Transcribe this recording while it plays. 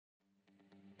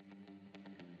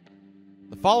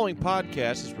The following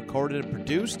podcast is recorded and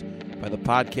produced by the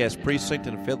Podcast Precinct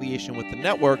in affiliation with the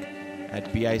network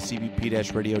at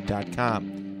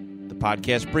bicbp-radio.com. The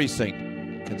Podcast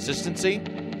Precinct. Consistency,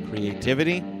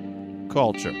 creativity,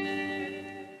 culture.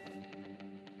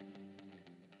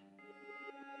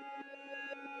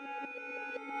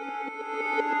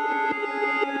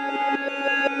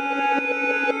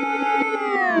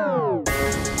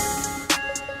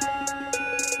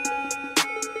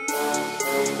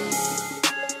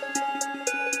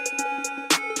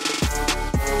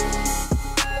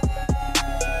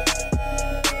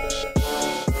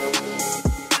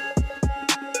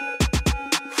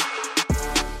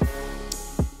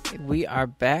 We are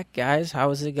back, guys.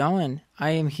 How is it going?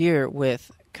 I am here with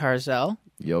Carzel,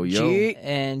 Yo.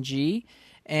 and G.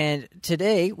 And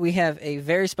today we have a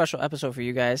very special episode for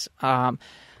you guys.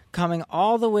 Coming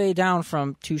all the way down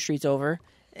from 2 streets over,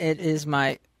 it is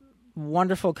my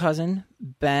wonderful cousin,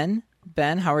 Ben.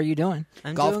 Ben, how are you doing?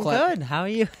 I'm Golf doing clap. good. How are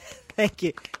you? Thank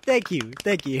you.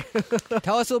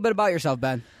 Tell us a little bit about yourself,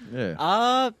 Ben.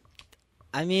 I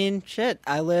mean, shit.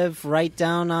 I live right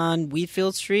down on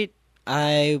Wheatfield Street.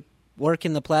 I work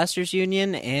in the Plasters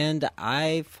Union, and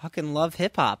I fucking love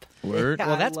hip hop. Word.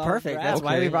 Well, that's love perfect. rap. That's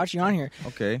why we brought you on here.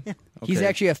 Okay. He's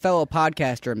actually a fellow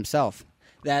podcaster himself.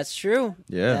 That's true.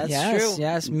 Yeah. That's true.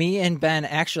 Yes. Me and Ben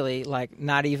actually, like,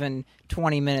 not even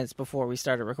 20 minutes before we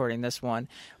started recording this one,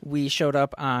 we showed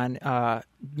up on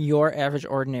Your Average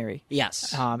Ordinary.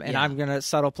 Yes. And Yeah. I'm going to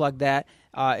subtle plug that.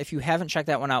 If you haven't checked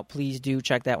that one out, please do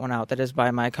check that one out. That is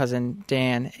by my cousin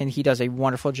Dan, and he does a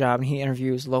wonderful job, and he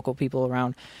interviews local people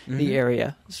around the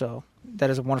area. So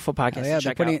that is a wonderful podcast Yeah, to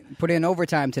check they're out. putting in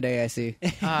overtime today, I see.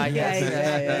 Yes,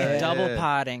 yeah. double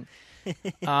potting.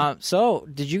 So,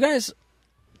 did you guys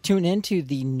tune into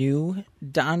the new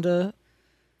Donda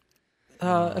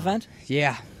event?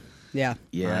 Yeah. Yeah.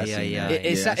 Yeah.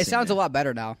 It sounds a lot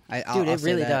better now. Dude, it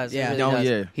really does. It Yeah. really No, does.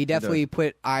 yeah. He definitely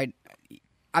put...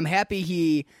 I'm happy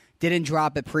he didn't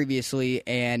drop it previously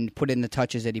and put in the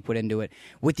touches that he put into it,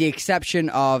 with the exception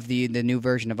of the new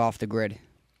version of Off the Grid.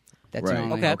 That's the Right.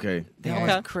 only... Okay. That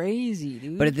was crazy,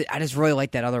 dude. But I just really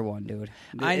like that other one, dude.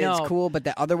 I know. It's cool, but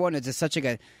that other one is just such like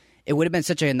a... It would have been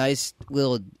such a nice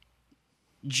little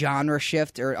genre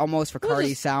shift, or almost for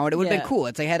Cardi's sound. It would have yeah. been cool.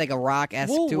 It's like had like a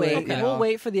rock-esque to wait. it. You know? We'll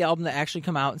wait for the album to actually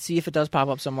come out and see if it does pop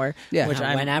up somewhere. Yeah. which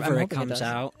I'm Whenever it hoping comes does.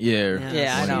 out. Yeah.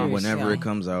 Yeah, I know. Whenever Yeah. it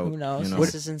comes out. Who knows? You know.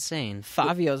 This is insane.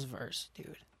 Fabio's verse,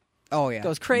 dude. Oh, yeah.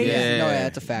 Goes crazy. Yeah. No, yeah,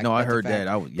 that's a fact. No, I That's a heard fact.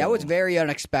 that. That was very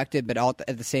unexpected, but all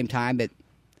at the same time, it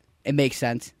makes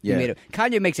sense. He Yeah. made it.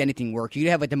 Kanye makes anything work. You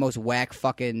could have like the most whack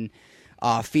fucking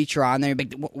feature on there.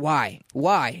 But why?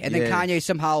 And then Yeah. Kanye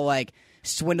somehow like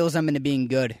swindles them into being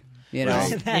good. You know, Right.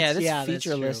 Yeah, this that's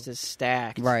feature true. list is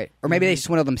stacked. right? Or maybe they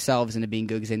swindle themselves into being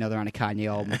good because they know they're on a Kanye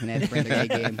album and they have to bring their A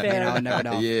game. You know, never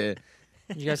know. Yeah.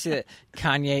 You guys see that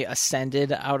Kanye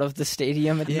ascended out of the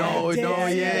stadium at the end? Yo,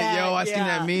 I seen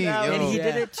that meme. And he Yo.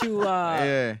 did it to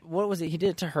Yeah. what was it? He did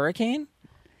it to Hurricane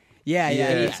Yeah. Yeah.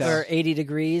 I think so. or 80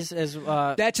 Degrees as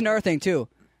That's another thing too.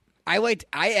 I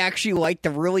actually like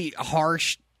the really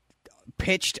harsh,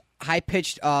 high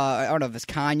pitched. I don't know if it's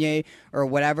Kanye or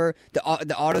whatever. The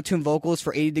auto-tune vocals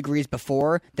for 80 Degrees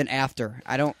before than after.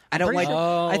 I don't like.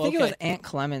 Oh, I think it was okay. Ant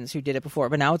Clemens who did it before,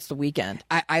 but now it's The Weeknd.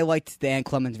 I liked the Ann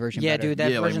Clemens version. Yeah, better. dude,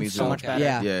 that Yeah, like me version's so too. much better.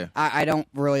 Yeah, Yeah. I don't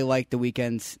really like the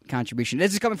Weeknd's contribution.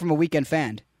 This is coming from a Weeknd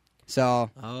fan, so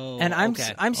Oh, And I'm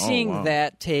okay. I'm seeing wow.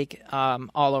 that take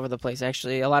all over the place.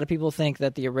 Actually, a lot of people think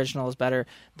that the original is better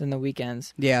than The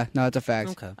Weeknd's. yeah, no, it's a fact.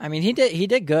 Okay. I mean, he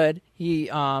did good. He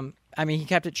he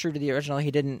kept it true to the original.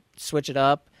 He didn't switch it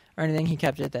up or anything. He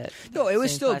kept it that. No, it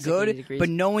was same still classic 80 good, Degrees. but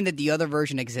knowing that the other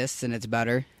version exists and it's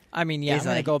better, I mean, yeah, I'm He's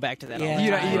gonna like- go back to that. all Yeah. the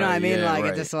you know, time. you know what I mean? Yeah, Like right.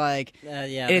 it's just like.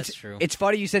 Yeah, It's that's true. It's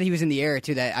funny you said he was in the air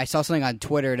too. That I saw something on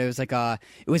Twitter and it was like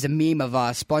it was a meme of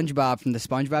SpongeBob from the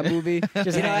SpongeBob movie.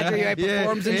 Just after he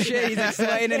performs and shit, he's like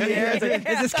slaying in the air. It's like,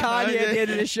 is this Kanye at the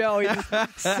end of the show? He's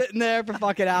just sitting there for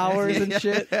fucking hours and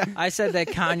shit. I said that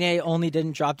Kanye only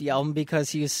didn't drop the album because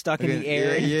he was stuck in the Yeah,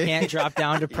 air and yeah. he can't drop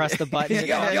down to press the button. He's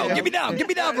like, yo, give me down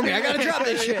for me. I gotta drop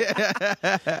this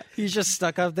shit. He's just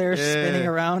stuck up there spinning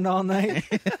around all night.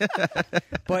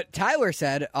 But Tyler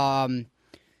said, well,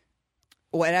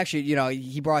 and actually, you know,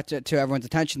 he brought to everyone's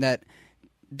attention that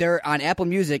they're on Apple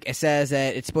Music. It says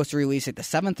that it's supposed to release like the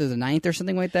 7th or the 9th or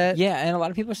something like that. Yeah, and a lot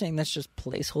of people are saying that's just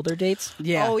placeholder dates.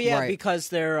 Yeah. oh yeah, right. because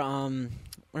they're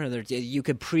what are there? You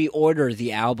could pre-order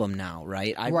the album now,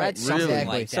 right? I Right, read something really?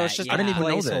 like that. So it's just yeah. a I didn't even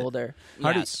know that. placeholder.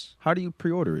 Yes. How do you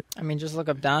pre-order it? I mean, just look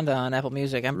up Donda on Apple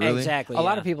Music. Really? Exactly. A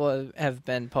lot yeah. of people have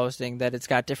been posting that it's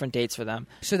got different dates for them.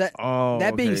 So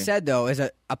that being said, though, is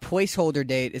a placeholder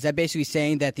date. Is that basically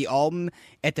saying that the album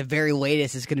at the very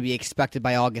latest is going to be expected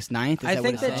by August 9th? Is I that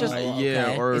think what it's that saying? just- Yeah,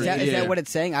 okay. or Is that yeah. what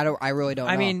it's saying? I really don't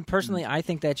know. I mean, personally, I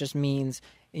think that just means,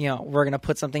 we're going to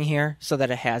put something here so that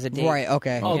it has a date. right?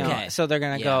 Okay. You know, Okay. so they're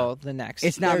going to Yeah. go the next.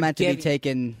 It's not They're meant to be giving-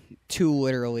 taken too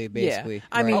literally, basically. Yeah.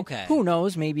 I right? mean, Okay. who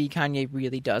knows? Maybe Kanye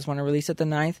really does want to release it the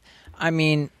 9th. I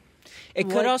mean, It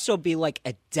could also be like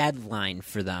a deadline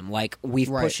for them. Like, we've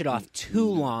Right. pushed it off too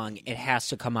long. It has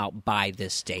to come out by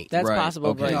this date. that's Right, possible.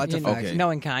 okay. But No, it's a fact. Okay.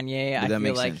 knowing Kanye, I that feel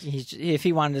makes like sense. if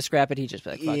he wanted to scrap it, he'd just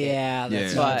be like, fuck it. yeah,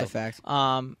 that's Yeah. No, But, it's a fact.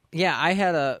 Yeah, I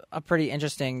had a pretty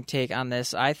interesting take on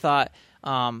this. I thought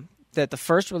that the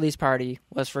first release party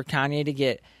was for Kanye to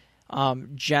get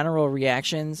general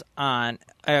reactions on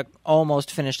a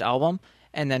almost finished album,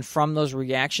 and then from those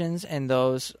reactions and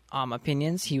those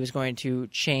opinions, he was going to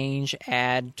change,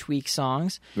 add, tweak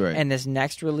songs. Right. And this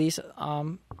next release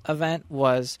event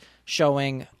was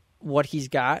showing what he's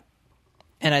got,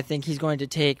 and I think he's going to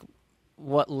take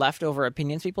what leftover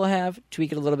opinions people have,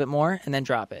 tweak it a little bit more, and then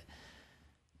drop it.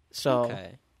 So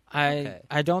okay.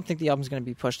 I don't think the album's going to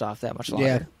be pushed off that much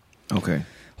longer. Yeah. Okay.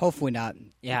 Hopefully not.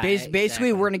 Yeah, Basically,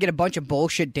 exactly. we're going to get a bunch of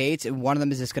bullshit dates, and one of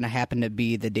them is just going to happen to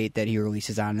be the date that he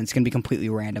releases on, and it's going to be completely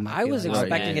random. I was feel Right.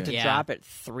 expecting Yeah. it to Yeah. drop at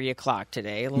 3:00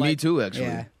 today. Me Like, too, actually.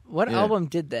 Yeah. what Yeah. album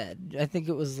did that? I think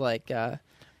it was like I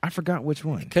forgot which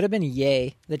one. could have been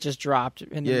Ye that just dropped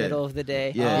in the Yeah. middle of the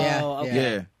day. Yeah. Yeah. Oh, okay.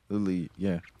 Yeah, the lead.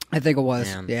 Yeah. I think it was.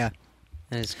 Man. Yeah.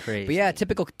 That is crazy. But yeah,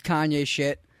 typical Kanye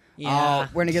shit. Yeah.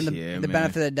 We're gonna give him Yeah, the man.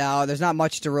 benefit of the doubt. There's not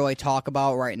much to really talk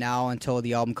about right now until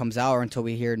the album comes out or until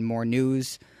we hear more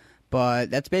news.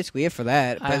 But that's basically it for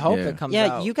that. I But hope Yeah. it comes Yeah,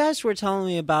 out. you guys were telling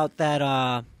me about that.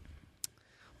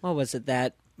 What was it?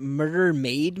 That Murder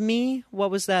Made Me?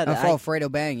 What was that? for Alfredo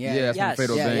Bang, yeah. Yeah, Yes. from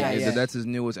Fatal Yeah, Bang. yeah, yeah. That's his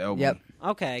newest album. Yep.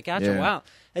 Okay, gotcha. Yeah. Wow.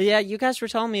 Yeah, you guys were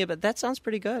telling me, but that sounds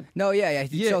pretty good. No, yeah.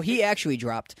 Yeah. So he actually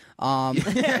dropped. So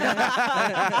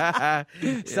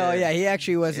yeah, he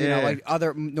actually was, Yeah. like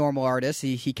other normal artists.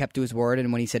 He kept to his word,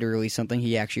 and when he said he released something,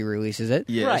 he actually releases it.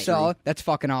 Yeah, Right. So that's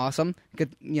fucking awesome.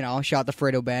 Good, shout out to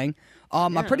Fredo Bang.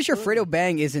 I'm pretty sure Fredo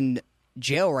Bang is in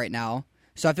jail right now.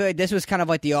 So I feel like this was kind of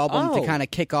like the album Oh. to kind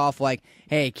of kick off, like,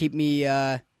 hey, keep me.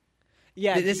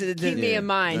 Yeah, This is- keep me yeah. in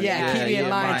mind. Yeah, keep me in yeah,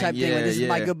 mind type thing. Like, this is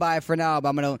my yeah. goodbye for now. But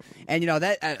I'm gonna, and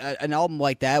that an album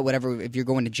like that, whatever. If you're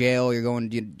going to jail,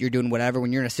 you're doing whatever.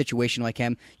 When you're in a situation like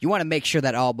him, you want to make sure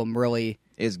that album really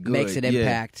It's good. makes an yeah.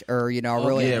 impact, or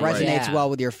really yeah, right. resonates Yeah. well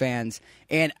with your fans.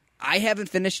 And I haven't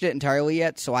finished it entirely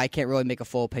yet, so I can't really make a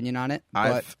full opinion on it.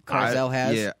 But Carzel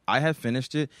has. Yeah, I have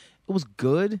finished it. It was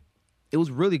good. It was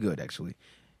really good, actually.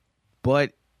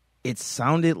 But it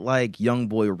sounded like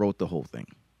YoungBoy wrote the whole thing.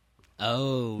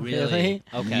 Oh, really? Really?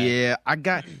 Okay. Yeah, I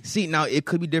got. See, now it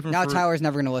could be different. Now for, Tyler's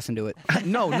never gonna listen to it.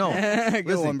 No. Good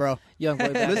Listen. one, bro. Young boy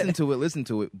back. Listen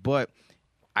to it. But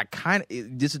I kind of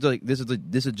this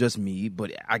is just me,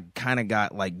 but I kind of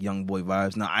got like YoungBoy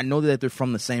vibes. Now I know that they're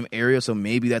from the same area, so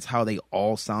maybe that's how they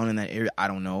all sound in that area. I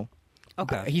don't know.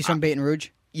 Okay. He's from Baton Rouge.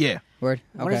 Yeah. Word.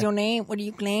 What is your name? What do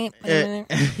you claim?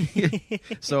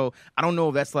 So I don't know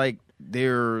if that's like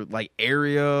their like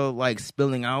area like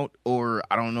spilling out, or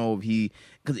I don't know if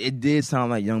because it did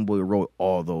sound like YoungBoy wrote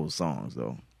all those songs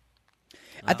though.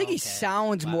 I think he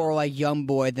sounds more like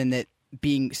YoungBoy than that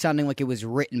sounding like it was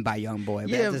written by YoungBoy. But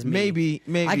Yeah, that doesn't maybe.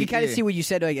 I can kind of yeah. see what you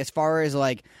said, like as far as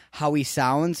like how he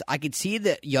sounds. I could see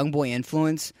the YoungBoy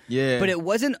influence. Yeah. but it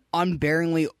wasn't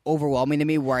unbearingly overwhelming to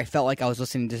me, where I felt like I was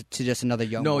listening to just another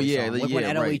YoungBoy No, yeah, song. Like when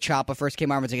yeah, NLE right. Choppa first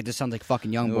came out, I was like, it just sounds like fucking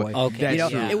YoungBoy. Okay,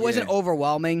 That's yeah. true, It wasn't yeah.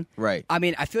 overwhelming. Right. I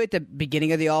mean, I feel like the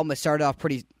beginning of the album, it started off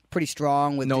pretty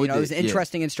strong with No, it it was did, an yeah.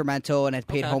 interesting instrumental, and it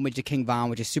paid Okay. homage to King Von,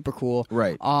 which is super cool.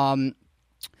 Right.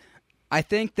 I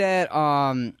think that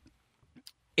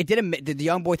it didn't. The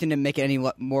YoungBoy thing didn't make it any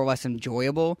more or less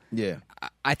enjoyable. Yeah.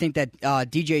 I think that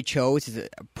DJ Chose is a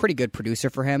pretty good producer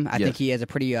for him. I Yes. think he has a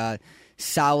pretty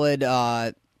solid.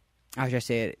 How should I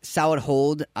say it? Solid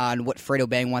hold on what Fredo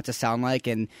Bang wants to sound like,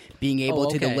 and being able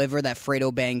to okay. deliver that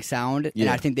Fredo Bang sound. And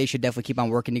Yeah. I think they should definitely keep on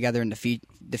working together in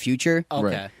the future.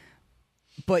 Okay. Right.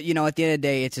 But at the end of the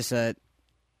day, it's just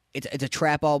it's a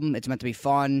trap album. It's meant to be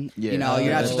fun. Yeah. You're not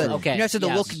that's supposed to, true. Okay, you're not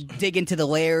supposed to yes. look, dig into the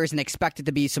layers, and expect it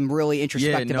to be some really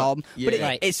introspective no, album. But yeah.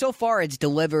 Right. so far, it's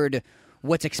delivered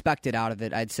what's expected out of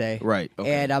it. I'd say. Right,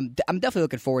 okay. And I'm definitely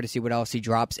looking forward to see what else he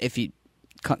drops if he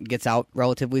gets out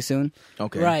relatively soon.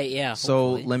 Okay. Right, yeah, So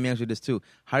hopefully. let me ask you this too: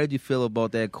 how did you feel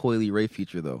about that Coily Ray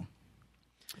feature though?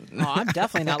 Oh, I'm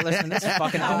definitely not listening to this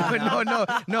fucking album.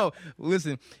 no.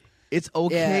 Listen, it's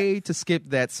okay to skip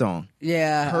that song.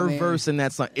 Yeah, Her I mean, verse in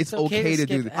that song. It's okay okay to to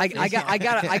do skip that.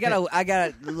 I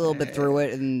got a little bit through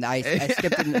it, and I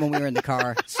skipped it when we were in the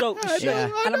car. So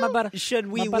should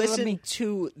we My butter love listen me.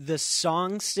 to the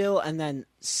song still and then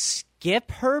skip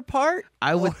her part?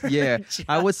 I would,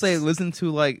 I would say listen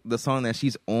to like the song that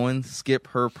she's on. Skip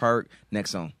her part.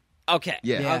 Next song. Okay.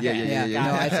 Yeah. No,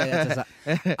 I'd say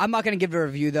that's I'm not going to give it a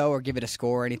review though, or give it a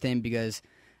score or anything, because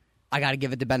I got to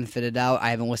give it the benefit of the doubt.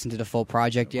 I haven't listened to the full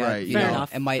project yet. Right, You fair know,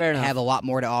 enough, it might fair enough. have a lot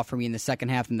more to offer me in the second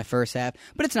half than the first half,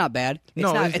 but it's not bad. It's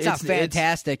No, not. it's- It's not it's-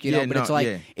 fantastic, you know. yeah, But no, it's like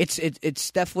yeah.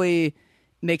 it's definitely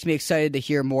makes me excited to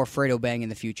hear more Fredo Bang in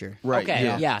the future. Right. Okay,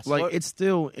 Yeah. yeah, so Like what- it's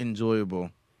still enjoyable.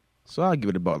 So I'll give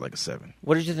it about like a 7.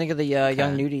 What did you think of the Young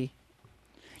Nudie?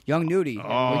 Young Nudie,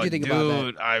 what did you think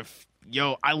about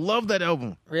that? I love that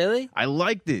album. Really? I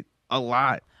liked it a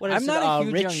lot. What I'm is not it? a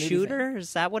huge Rich Young Nudie Shooter?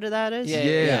 Is that what that is? Yeah.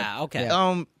 Yeah. Okay.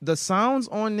 Yeah. The sounds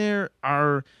on there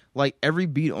are like every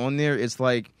beat on there is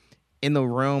like in the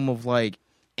realm of like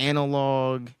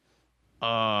analog,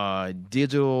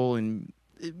 digital, and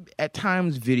at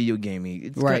times video gaming.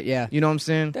 It's Right, yeah. You know what I'm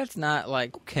saying? That's not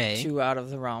like Okay. too out of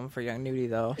the realm for Young Nudie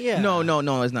though. Yeah. No,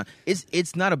 it's not.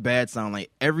 It's not a bad sound. Like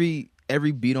every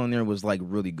beat on there was like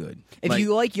really good. If Like,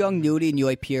 you like Young Nudie and you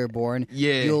like Pierre Bourne,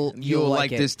 Yeah, you'll you'll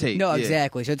like it. this tape, No, yeah.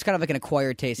 exactly. So it's kind of like an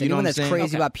acquired taste. You know Anyone what I'm that's saying?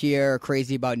 crazy Okay. about Pierre, or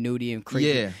crazy about Nudie, and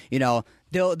crazy, Yeah. you know,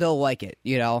 they'll like it.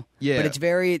 You know, Yeah. But it's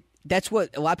very. That's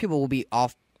what a lot of people will be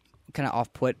off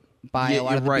put by Yeah, a lot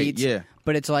you're of the right, beats. yeah.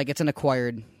 But it's like it's an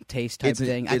takeawed taste type It's a-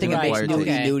 thing. I it's think an it makes acquired Nudie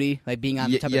taste. Nudie, like being on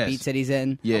the type yes. of beats that he's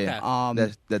in. Yeah,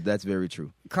 Okay. that's very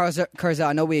true. Karzal,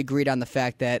 I know we agreed on the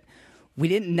fact that we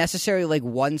didn't necessarily like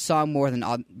one song more than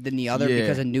the other Yeah.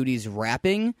 because of Nudie's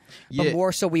rapping, but Yeah.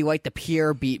 more so we like the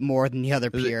Pierre beat more than the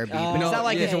other Pierre beat. But it's No, not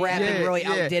like his yeah, rapping yeah, really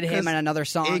yeah, outdid him 'cause on another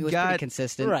song. it It was got- pretty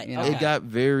consistent. Right, You know? okay. It got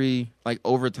very like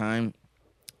over time.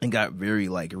 It got very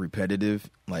like repetitive.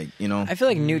 Like I feel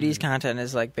like Nudie's content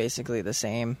is like basically the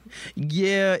same.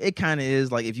 Yeah, it kind of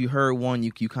is. Like if you heard one,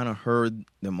 you kind of heard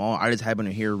them all. I just happened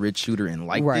to hear Rich Shooter and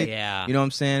liked Right. it. Yeah. You know what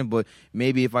I'm saying? But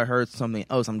maybe if I heard something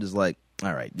else, I'm just like,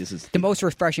 all right, this is The most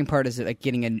refreshing part is like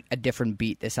getting a different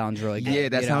beat that sounds really good. yeah.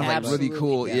 That you sounds know? like really Absolutely,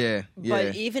 cool. yeah. Yeah, yeah.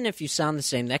 But even if you sound the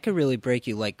same, that could really break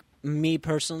you. Like me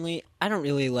personally, I don't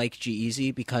really like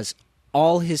G-Eazy because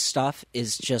all his stuff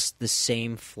is just the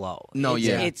same flow. No, it's,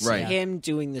 yeah, it's right. him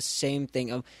doing the same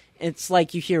thing. It's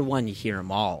like you hear one, you hear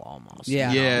them all almost.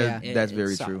 Yeah. Yeah. It- That's it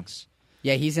very sucks. true.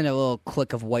 Yeah, he's in a little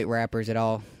clique of white rappers that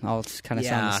all kind of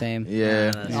sound the same.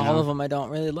 Yeah. that's- You All know? of them I don't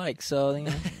really like. So you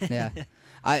know. Yeah,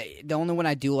 the only one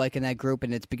I do like in that group,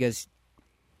 and it's because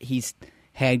he's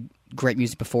had great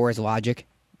music before, is Logic.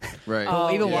 Right.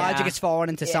 Oh, Even yeah. Logic has fallen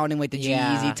into sounding like the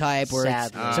Yeah, G-Eazy type, where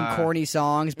it's sadly. some corny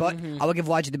songs. But I will give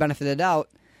Logic the benefit of the doubt.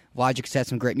 Logic's had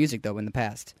some great music though in the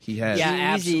past. He has. Yeah. G-Eazy-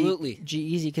 absolutely.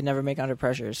 G-Eazy could never make Under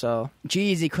Pressure. So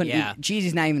G-Eazy couldn't. Yeah.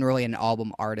 G-Eazy's not even really an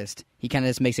album artist. He kind of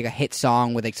just makes like a hit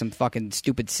song with like some fucking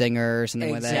stupid singer or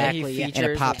something Exactly, like yeah. that, and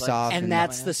it pops Features with, like, off. And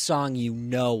that's the song you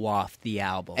know off the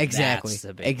album. exactly, That's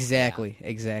the big, exactly.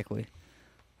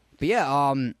 But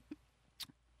yeah,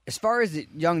 as far as the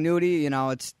Young Nudie, you know,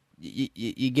 it's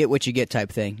you get what you get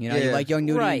type thing. You know, you Yeah. like Young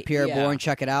Nudie, Right, Pierre yeah. Bourne,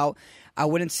 check it out. I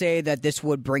wouldn't say that this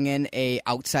would bring in a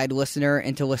outside listener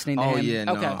into listening to Oh him. yeah.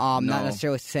 No, Okay. Not no.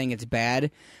 necessarily saying it's bad,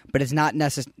 but it's not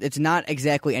it's not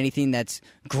exactly anything that's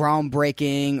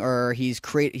groundbreaking or he's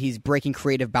breaking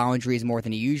creative boundaries more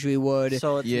than he usually would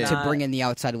so it's Yeah. to not, bring in the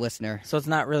outside listener. So it's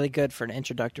not really good for an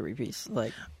introductory piece.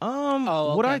 Like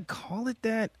Oh, Would okay. I call it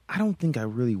that? I don't think I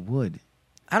really would.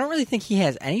 I don't really think he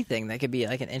has anything that could be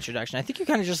like an introduction. I think you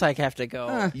kind of just like have to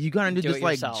go. You kind of Do just it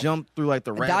like yourself. jump through like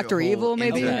the rabbit Dr. hole Evil,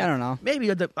 maybe? into- I don't know.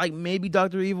 Maybe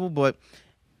Dr. Evil, but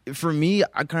for me,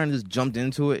 I kind of just jumped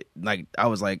into it. Like I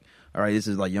was like, all right, this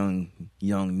is like young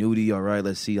Nudie. All right,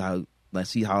 let's see how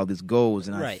this goes.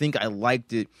 And I Right. think I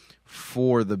liked it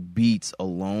for the beats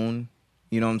alone.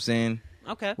 You know what I'm saying?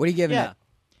 Okay. What are you giving Yeah.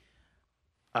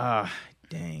 it?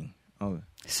 Dang. Oh,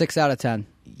 6 out of 10.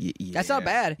 yeah. That's not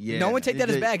bad. Yeah. No one take that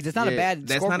as bad because it's not a bad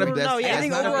That's score. not a for- that's, No, yeah, that's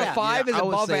Anything not over bad. a 5 is I would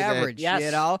above say that. average. Yes,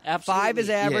 you know, 5 is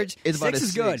absolutely. average. Yeah, it's about 6 a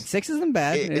is good. 6. 6 isn't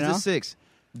bad. It's you know? a 6.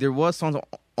 There was songs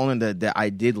on it that I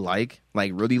did like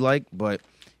really like, but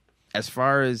as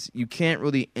far as you can't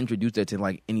really introduce that to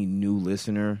like any new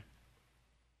listener.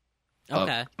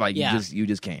 Okay. Like yeah. you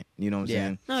just can't. You know what I'm Yeah.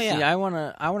 saying? No, yeah. See, I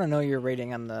wanna know your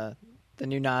rating on the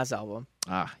new Nas album.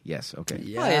 Ah, yes, okay.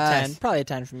 Probably a 10. Probably a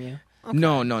 10 from you.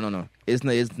 No. It's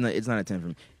not a 10 for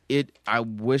me. I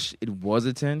wish it was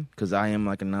a 10 because I am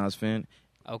like a Nas fan.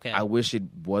 Okay. I wish it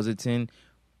was a 10.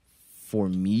 For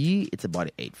me, it's about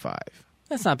an 8.5.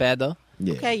 That's not bad though.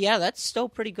 Yeah. Okay, yeah, that's still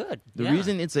pretty good. The Yeah.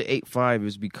 reason it's an 8.5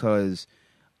 is because,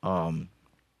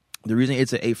 the reason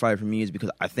it's an 8.5 for me is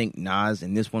because I think Nas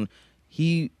in this one,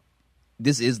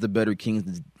 this is the better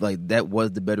King's, like that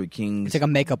was the better King's. It's like a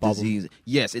makeup Disease.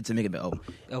 Yes, it's a makeup album.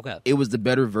 Okay. It was the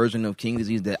better version of King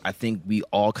Disease that I think we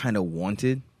all kind of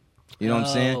wanted. You know what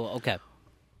I'm saying? Oh, okay.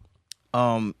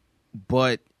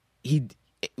 But he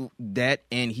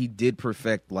did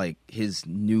perfect like his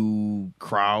new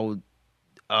crowd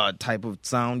type of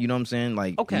sound. You know what I'm saying?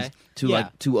 Like Okay.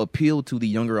 to appeal to the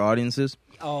younger audiences.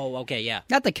 Oh, okay, yeah.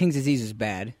 Not that King's Disease is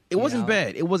bad. It wasn't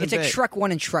bad. It wasn't. It's like bad. Shrek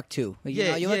 1 and Shrek 2. You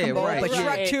know, you like them both, right, but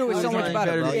yeah. Shrek 2 is It so was much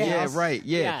better, bro. Yeah, Yes. right.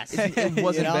 Yeah, Yes. It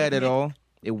wasn't You know? bad at all.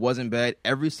 It wasn't bad.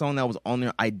 Every song that was on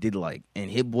there, I did like, and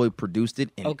Hit Boy produced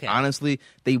it. And Okay. honestly,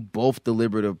 they both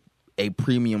delivered a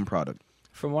premium product.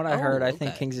 From what I heard, I think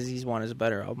okay. King's Disease 1 is a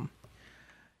better album.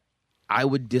 I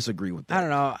would disagree with that. I don't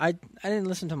know. I didn't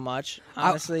listen to much,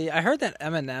 honestly. I heard that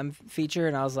Eminem feature,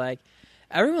 and I was like,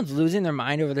 everyone's losing their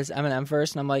mind over this Eminem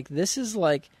verse, and I'm like, this is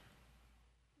like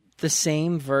the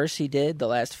same verse he did the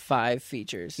last 5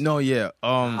 features. No, yeah.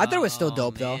 I thought it was still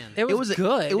dope, though. man. It was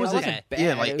good. It was wasn't okay. bad.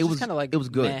 Yeah, like it was kind of like it was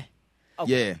good. meh.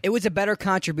 Yeah. It was a better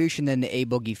contribution than the A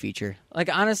Boogie feature.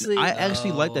 Like honestly, I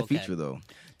actually like that okay. feature though.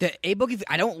 The A Boogie,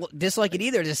 I don't dislike it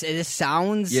either. It just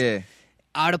sounds Yeah.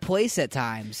 out of place at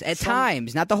times. At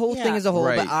times, not the whole thing Yeah. as a whole,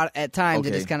 Right. but at times it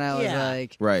Okay. just kind of Yeah. was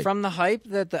like. Right. from the hype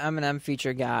that the Eminem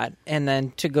feature got, and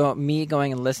then to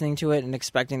going and listening to it and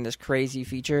expecting this crazy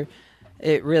feature,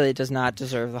 it really does not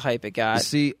deserve the hype it got.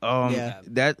 See, Yeah.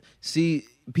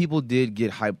 people did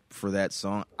get hyped for that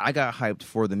song. I got hyped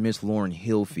for the Miss Lauryn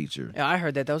Hill feature. Yeah, I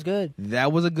heard that was good.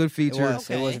 That was a good It feature. was.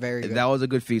 It was very good. That was a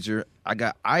good feature.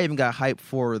 I even got hyped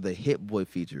for the Hit Boy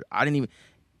feature. I didn't even.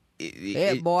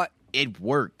 Hit Boy. It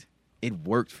worked. It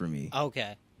worked for me.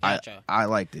 Okay. Gotcha. I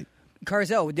liked it.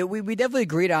 Carzel, we definitely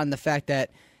agreed on the fact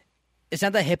that it's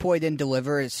not that Hit Boy didn't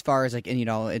deliver as far as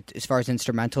as far as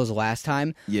instrumentals last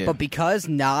time. Yeah. But because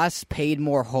Nas paid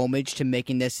more homage to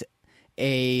making this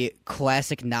a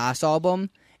classic Nas album,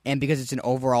 and because it's an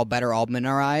overall better album in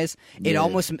our eyes,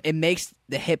 it makes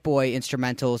the Hit Boy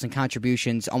instrumentals and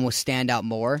contributions almost stand out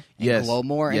more and glow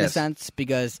more in a Yes. sense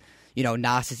because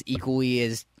Nas is equally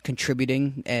as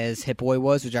contributing as Hit Boy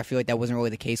was, which I feel like that wasn't really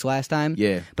the case last time.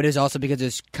 Yeah. But it's also because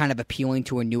it's kind of appealing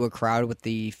to a newer crowd with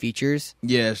the features.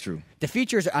 Yeah, that's true. The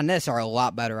features on this are a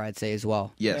lot better, I'd say, as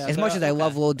well. Yes. Yeah, As much as I okay.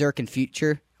 love Lil Durk and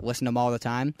Future, listen to them all the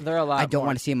time. They're a lot. I don't more-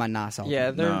 want to see them on Nas album. Yeah,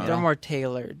 they're No. they're more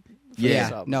tailored. For Yeah.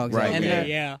 this album. No, exactly. And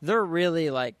Right. they're really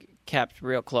like kept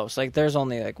real close. Like there's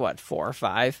only like 4 or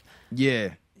 5. Yeah.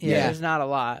 Yeah, there's not a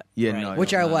lot. Yeah. Right. No,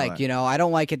 Which no, I not a like. lot. I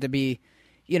don't like it to be.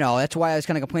 That's why I was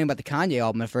kind of complaining about the Kanye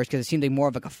album at first because it seemed like more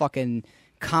of like a fucking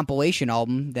compilation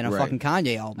album than a Right. fucking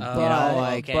Kanye album.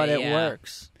 But, okay, but it yeah.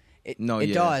 works. It No,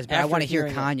 yeah. does. But I After want to hear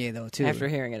hearing Kanye though too. After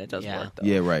hearing it, it does Yeah. work though.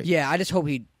 Yeah, right. Yeah, I just hope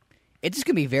it's just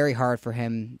gonna be very hard for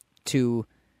him to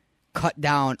cut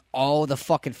down all the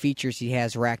fucking features he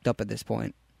has racked up at this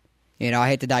point. I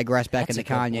hate to digress back That's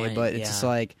into a good Kanye, point, but it's yeah. just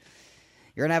like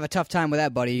you're gonna have a tough time with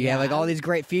that, buddy. You have like all these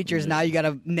great features. Now you got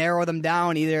to narrow them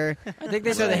down either. I think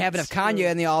they So they said have enough Kanye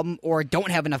in the album, or don't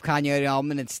have enough Kanye in the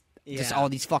album, and it's just Yeah. all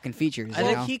these fucking features. I you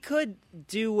think know? he could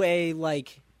do a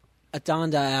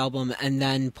Donda album and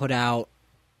then put out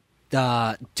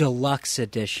the deluxe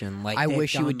edition. Like I they've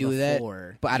wish he done would do before,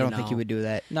 that, but I don't you think he know? would do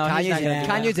that. No, he's not gonna do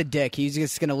Kanye's that. a dick. He's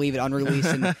just gonna leave it unreleased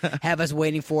and have us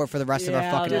waiting for it for the rest of our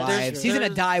Yeah, fucking there's- lives. He's gonna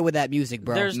there's- die with that music,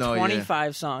 bro. There's No, yeah.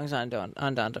 25 songs on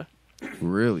Donda,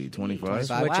 Really? 25?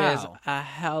 25? which is Wow. a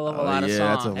hell of a Oh, lot of yeah,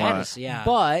 that's a songs. lot. That is, yeah.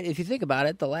 But if you think about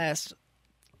it, the last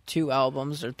 2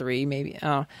 albums or 3 maybe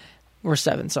were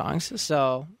 7 songs.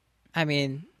 So, I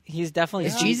mean, he's definitely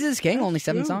Is Jesus King only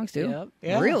 7 songs too? Yep.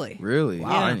 Yeah. Really? Really?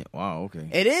 Wow. Wow, okay.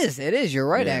 It is. It is. You're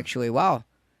right. Yeah. Actually, wow.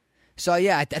 So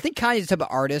yeah, I think Kanye's the type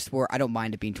of artist where I don't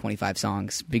mind it being 25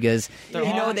 songs because you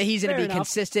know that he's going to be Fair enough.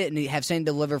 consistent and have something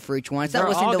to deliver for each one. It's They're not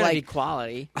listening all to gonna be like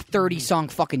quality. a 30-song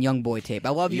fucking YoungBoy tape. I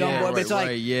love Yeah, YoungBoy, but it's like,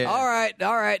 right, yeah. all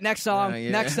right, next song, Yeah.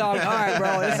 next song. All right,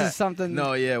 bro, this is something.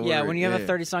 No, yeah. Yeah, word, when you have yeah. a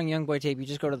 30-song YoungBoy tape, you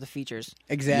just go to the features,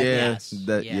 Exactly. Yeah, Yes.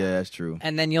 yeah, that's true.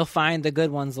 and then you'll find the good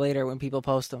ones later when people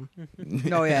post them.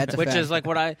 No, yeah, it's a Which fact. is like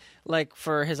what I like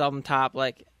for his album Top.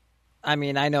 Like, I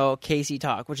mean, I know Casey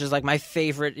Talk, which is like my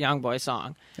favorite YoungBoy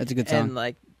song, That's a good song. and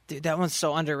like dude, that one's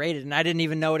so underrated, and I didn't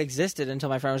even know it existed until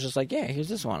my friend was just like, yeah, here's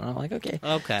this one, and I'm like, okay.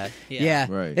 Okay. Yeah.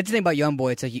 Right. That's the thing about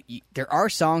YoungBoy. It's like there are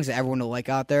songs that everyone will like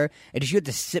out there. It just you have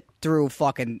to sip through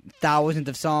fucking thousands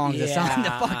of songs that sound the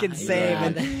fucking same,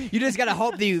 and you just gotta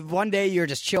hope that one day you're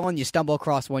just chilling, you stumble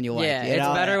across one you like. Yeah, you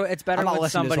know? it's better I'm not when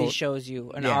listening to this somebody whole- shows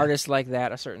you an Yeah. artist like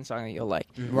that, a certain song that you'll like.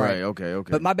 Right. Okay.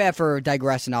 But my bad for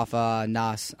digressing off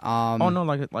Nas. Oh no,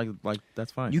 like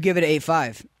that's fine. You give it an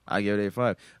 8.5. I give it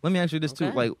 8.5. Let me ask you this too.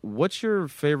 Okay. Like, what's your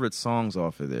favorite songs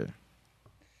off of there?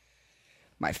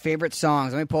 My favorite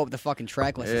songs. Let me pull up the fucking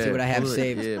track list and see what I have pull it.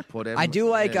 saved. Yeah, pull that. I do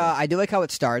like yeah. I do like how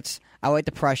it starts. I like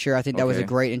the pressure. I think that was a Okay.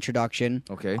 great introduction.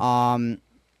 Okay.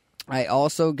 I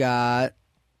also got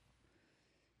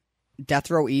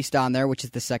Death Row East on there, which is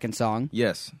the second song.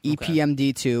 Yes.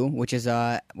 EPMD 2, which is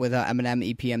with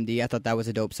Eminem EPMD. I thought that was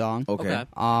a dope song. Okay.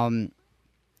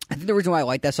 I think the reason why I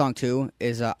like that song too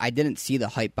is I didn't see the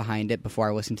hype behind it before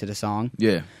I listened to the song.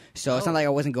 Yeah. So it's not like I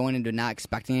wasn't going into not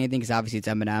expecting anything because obviously it's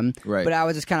Eminem. Right. But I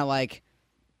was just kind of like,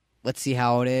 let's see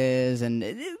how it is, and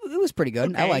it was pretty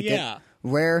good. I liked it.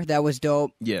 Rare, that was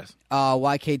dope. Yes.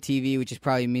 YKTV, which is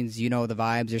probably means you know the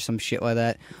vibes or some shit like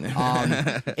that.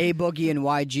 A Boogie and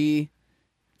YG,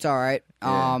 it's all right.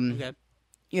 Okay.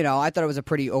 You know, I thought it was a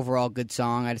pretty overall good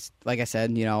song. I just, like I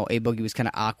said, you know, A Boogie was kind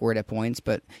of awkward at points,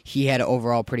 but he had an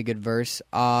overall pretty good verse.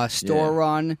 Store Yeah.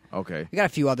 Run, Okay. we got a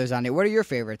few others on there. What are your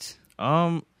favorites?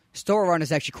 Store Run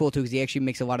is actually cool too because he actually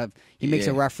makes makes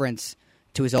a Yeah. reference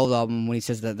to his old album when he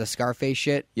says the Scarface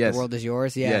shit. Yes. The world is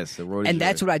yours. Yeah. Yes, The World Is And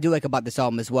that's Yours. what I do like about this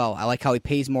album as well. I like how he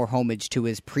pays more homage to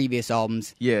his previous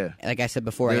albums. Yeah. Like I said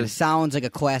before, and it There's- sounds like a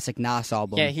classic Nas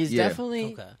album. Yeah, he's Yeah.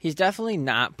 definitely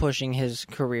not pushing his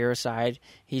career aside.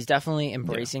 He's definitely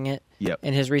embracing it Yep.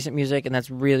 in his recent music, and that's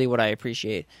really what I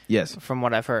appreciate Yes. from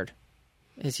what I've heard.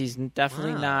 Is he's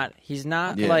definitely not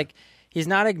Yeah. like he's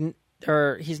not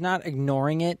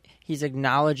ignoring it. He's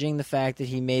acknowledging the fact that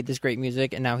he made this great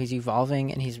music, and now he's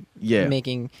evolving, and he's Yeah.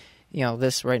 making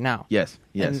this right now. Yes.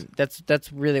 Yes. And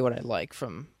that's really what I like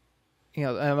from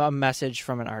a message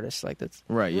from an artist like that's.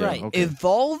 Right. Yeah. Right. Okay.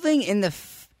 Evolving in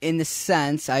the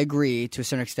sense, I agree to a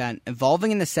certain extent.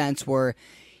 Evolving in the sense where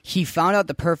he found out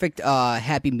the perfect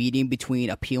happy medium between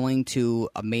appealing to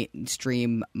a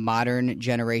mainstream modern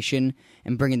generation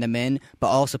and bringing them in, but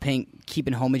also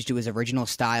keeping homage to his original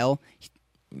style.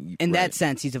 In that Right.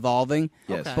 sense, he's evolving.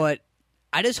 Yes. Okay. But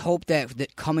I just hope that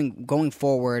going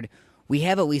forward, we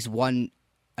have at least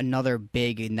another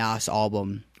big Nas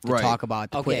album to Right. talk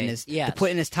about to put in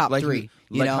his top Like three.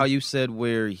 like know? how you said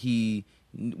where he.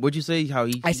 What'd you say? How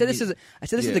he? I said this is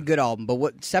Yeah. a good album, but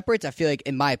what separates, I feel like,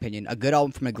 in my opinion, a good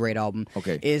album from a great album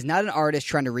Okay. is not an artist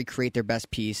trying to recreate their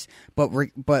best piece, but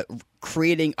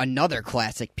creating another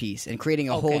classic piece and creating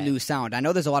a whole new sound. I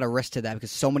know there's a lot of risk to that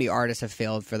because so many artists have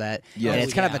failed for that. Yes. And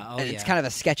it's kind Oh, of yeah. kind of a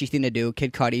sketchy thing to do.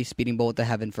 Kid Cudi, Speeding Bullet to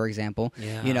Heaven, for example.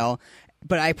 Yeah. You know.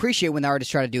 But I appreciate when the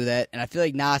artists try to do that, and I feel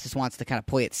like Nas just wants to kind of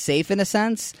play it safe in a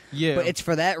sense. Yeah. But it's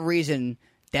for that reason.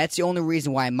 That's the only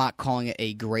reason why I'm not calling it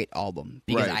a great album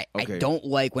because Right, okay. I don't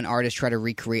like when artists try to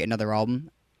recreate another album.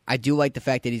 I do like the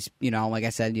fact that he's, like I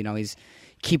said, he's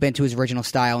keeping to his original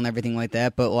style and everything like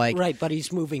that. But like, Right, but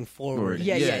he's moving forward.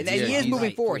 yeah, Yeah, he is he's- moving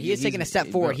right. forward. He is taking a step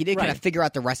He's- forward. He did kind right. of figure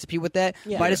out the recipe with that.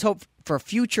 Yeah. But I just hope for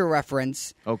future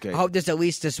reference. Okay. I hope there's at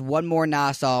least just one more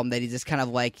Nas album that he's just kind of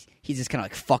like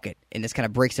fuck it and just kind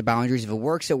of breaks the boundaries. If it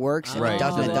works, it works. If Right. it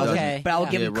doesn't, it doesn't. Okay. But I'll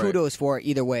Yeah. give him Yeah, right. kudos for it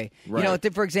either way.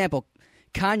 Right. For example,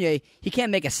 Kanye, he can't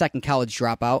make a second college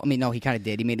dropout. I mean, no, he kind of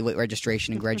did. He made late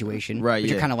registration and graduation. Right, Which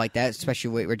are yeah. kind of like that,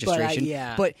 especially late registration.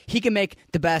 yeah. But he can make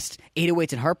the best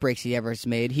 808s and Heartbreaks he ever has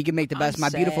made. He can make the best My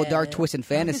Beautiful Dark sad. Twist and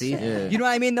Fantasy. Yeah. You know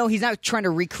what I mean? Though he's not trying to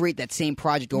recreate that same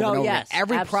project over No, and over. yes,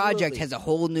 Every project absolutely. has a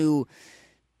whole new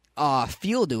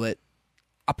feel to it.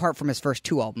 Apart from his first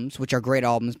two albums, which are great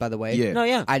albums, by the way. Yeah. No,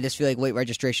 yeah. I just feel like Late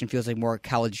Registration feels like more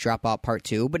College Dropout Part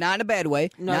 2, but not in a bad way.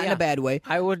 No, not in yeah. a bad way.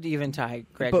 I would even tie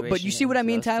graduation. But you see what I into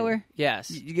mean, those two. Tyler? Yes.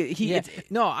 He, Yeah. it's-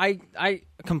 No, I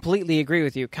completely agree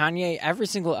with you. Kanye, every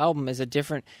single album is a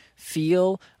different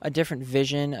feel, a different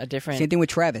vision, a different. Same thing with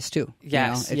Travis too.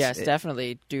 Yes, yes,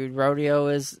 definitely, dude. Rodeo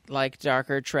is like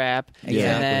darker trap, Exactly.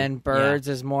 and then Birds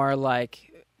is more like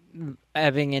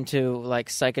ebbing into like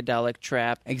psychedelic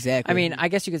trap. Exactly. I mean, I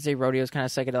guess you could say Rodeo's kind of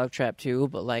psychedelic trap too,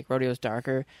 but like Rodeo's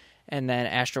darker. And then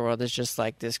Astroworld is just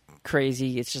like this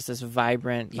crazy. It's just this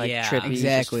vibrant, like Yeah. trippy,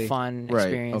 Exactly. just fun Right.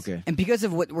 experience. Okay. And because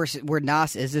of where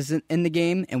Nas is in the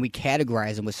game, and we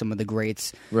categorize him with some of the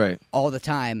greats Right. all the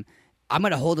time, I'm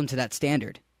going to hold him to that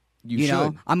standard. You know,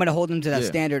 should. I'm going to hold him to that Yeah.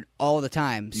 standard all the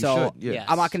time. You So should, yeah. Yes.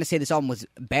 I'm not going to say this album was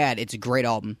bad. It's a great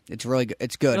album. It's really good.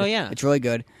 It's good. Oh, yeah. It's really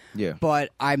good. Yeah. But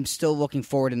I'm still looking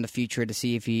forward in the future to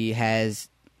see if he has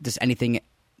just anything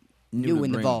new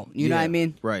in the bring. vault. You know what I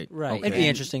mean? Right. Right. Okay. It'd be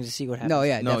interesting to see what happens. No,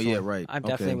 yeah, No, definitely. yeah, right. I'm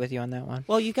definitely Okay. with you on that one.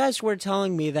 Well, you guys were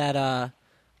telling me that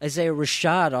Isaiah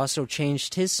Rashad also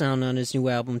changed his sound on his new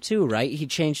album too, right? He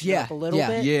changed it up a little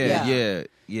bit.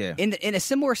 Yeah. In a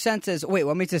similar sense as wait,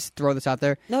 let me just throw this out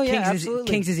there. No, yeah, King's absolutely.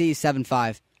 King's Disease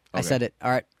 7.5. I Okay. said it. All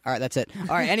right, that's it.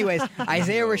 All right. Anyways,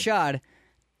 Isaiah Rashad.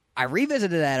 I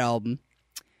revisited that album,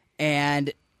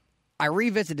 and I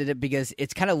revisited it because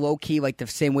it's kind of low key, like the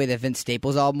same way that Vince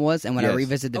Staples' album was. And when I Yes.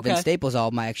 revisited the Okay. Vince Staples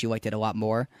album, I actually liked it a lot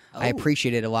more. I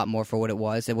appreciated it a lot more for what it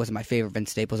was. It wasn't my favorite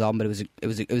Vince Staples album, but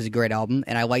it was a great album,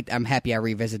 and I'm happy I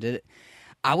revisited it.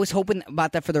 I was hoping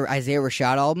about that for the Isaiah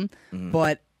Rashad album,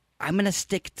 but I'm gonna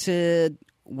stick to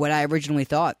what I originally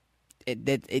thought.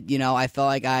 I felt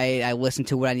like I listened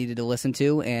to what I needed to listen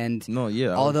to, and No, yeah.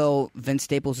 although Vince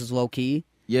Staples was low key,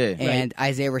 Yeah. and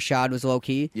Isaiah Rashad was low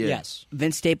key, Yeah. Yes.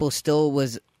 Vince Staples still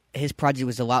was. His project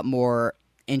was a lot more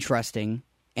interesting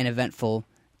and eventful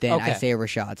than Okay. Isaiah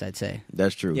Rashad's, I'd say.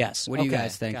 That's true. Yes. What do you Okay.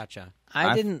 guys think? Gotcha. I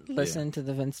I- didn't listen to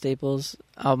the Vince Staples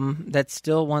album. That's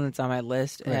still one that's on my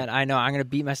list, and I know I'm going to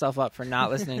beat myself up for not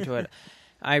listening to it.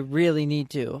 I really need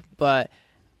to, but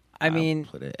I mean,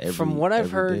 put it every- from what I've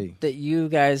every heard day. that you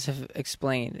guys have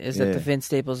explained, is that Yeah. the Vince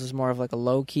Staples is more of like a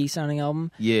low key sounding album.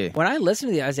 Yeah. When I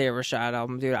listened to the Isaiah Rashad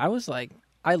album, dude, I was like,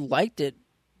 I liked it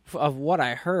of what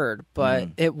I heard, but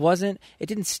it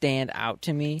didn't stand out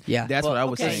to me. Yeah, That's what I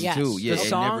was okay, saying yes. too. Yeah, the it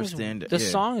songs, never stand. the yeah.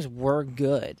 songs were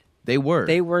good. They were.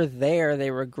 They were there. They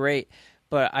were great.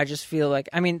 But I just feel like,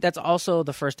 I mean, that's also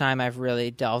the first time I've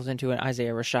really delved into an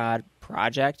Isaiah Rashad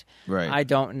project. Right. I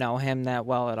don't know him that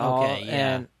well at all. Okay,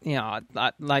 yeah.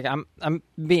 And, I'm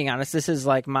being honest, this is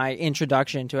like my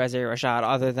introduction to Isaiah Rashad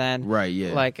other than Right,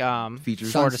 yeah. like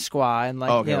Features. Florida Squaw and like,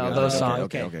 Okay, okay, those okay,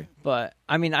 songs. Okay. But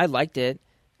I mean, I liked it.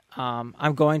 I'm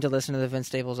going to listen to the Vince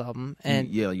Staples album and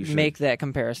Yeah, you should. make that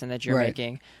comparison that you're Right.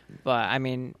 making. But I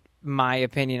mean, my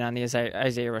opinion on the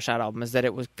Isaiah Rashad album is that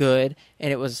it was good,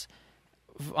 and it was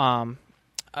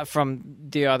from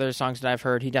the other songs that I've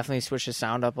heard, he definitely switched his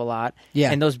sound up a lot.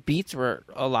 Yeah. And those beats were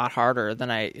a lot harder than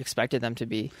I expected them to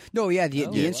be. no, yeah, the yeah.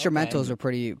 instrumentals were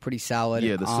pretty solid.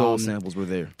 Yeah, the soul samples were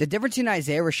there. The difference between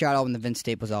Isaiah Rashad album and the Vince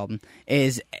Staples album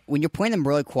is when you're playing them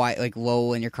really quiet, like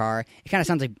low in your car, it kind of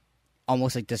sounds like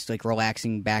almost like this like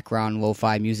relaxing background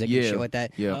lo-fi music and Yeah, shit like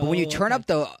that. yeah. But when you Oh, turn up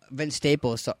the Vince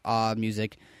Staples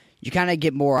music, you kind of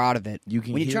get more out of it. You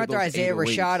can when you hear turn up the those Isaiah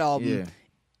 808s. Rashad album, Yeah.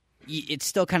 it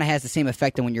still kind of has the same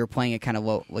effect than when you're playing it kind of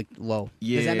low, like low.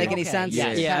 Does that Yeah. make any Okay, sense?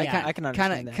 yeah. Yeah, I can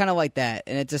understand that. Kind of like that,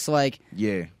 and it's just like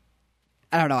Yeah.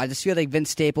 I don't know. I just feel like Vince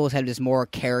Staples had just more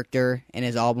character in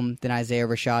his album than Isaiah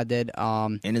Rashad did.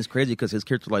 And it's crazy because his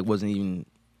character like wasn't even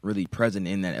really present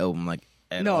in that album, like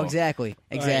at No, all. exactly.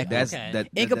 That's Okay. that.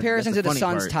 In comparison to the funny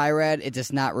Suns' part. Tirade, it's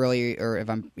just not really, or if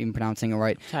I'm even pronouncing it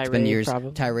right, it's been Tirade, years.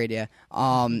 probably. Tirade, yeah.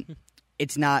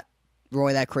 It's not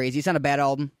really that crazy. It's not a bad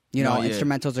album. You know, No, yeah.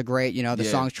 instrumentals are great. You know, the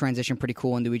Yeah. songs transition pretty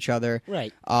cool into each other.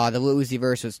 Right. The Lil Uzi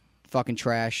verse was fucking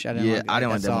trash. I didn't Yeah, like, I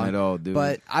didn't like that song. one at all, dude.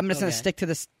 But I'm just gonna Okay. stick to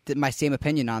this my same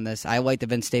opinion on this. I like the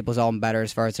Vince Staples album better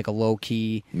as far as like a low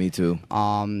key Me too.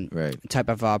 Right. type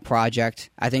of project.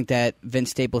 I think that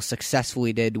Vince Staples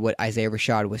successfully did what Isaiah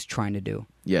Rashad was trying to do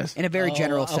Yes. in a very Oh,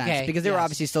 general okay, sense, because they were yes.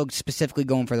 obviously still specifically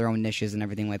going for their own niches and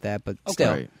everything like that. But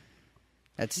still, Right.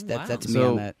 that's Wow. me on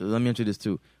So that. let me answer this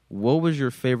too. What was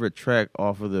your favorite track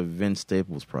off of the Vince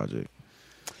Staples project?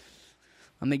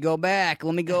 Let me go back.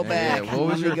 Let me go back. Yeah, what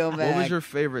was Let your me go back. What was your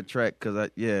favorite track? Because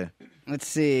Let's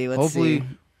see. hopefully see.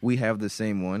 we have the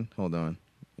same one. Hold on.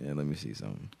 Yeah, let me see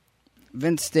something.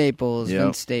 Vince Staples. Yep.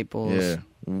 Vince Staples. Yeah.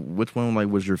 Which one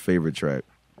was your favorite track?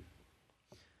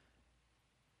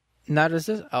 Now, does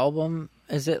this album,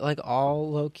 is it like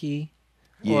all low key?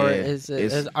 Yeah, or is it?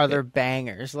 it's- Are there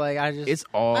bangers? Like It's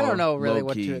all I don't know really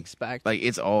what low-key. to expect. Like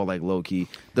it's all like low key.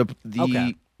 The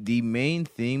Okay. the main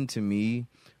theme to me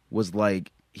was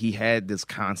like he had this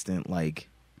constant like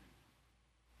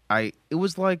it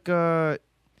was like how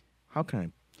can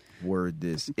I word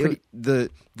this? The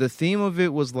theme of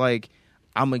it was like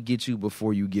I'm gonna get you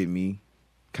before you get me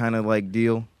kind of like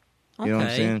deal. You know what I'm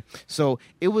Okay. saying? So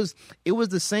it was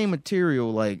the same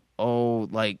material, like, you know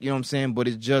what I'm saying? But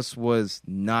it just was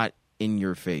not in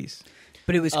your face.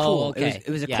 But it was Oh, cool. okay.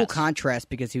 It was a cool Yes. contrast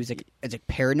because he was like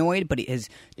paranoid, but his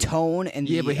tone and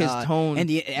Yeah, the, but his tone, and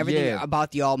everything yeah.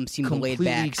 about the album seemed laid Completely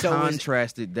back. So it was,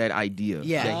 contrasted that idea.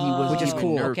 Yeah, that he was which is even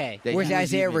cool. Okay. that whereas he the was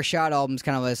Isaiah even- Rashad album's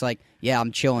kind of just like, yeah,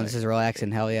 I'm chilling. This is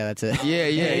relaxing. Hell yeah, that's it.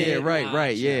 Yeah,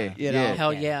 right, yeah, You know, yeah.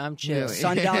 Hell yeah, I'm chill.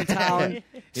 Sundown Town,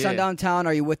 Yeah. Sundown Town.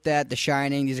 Are you with that? The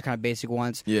Shining. These are kind of basic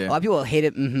ones. Yeah. A lot of people hate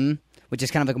it. which is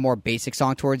kind of like a more basic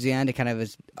song towards the end. It kind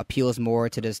of appeals more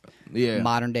to just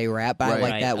modern day rap. But I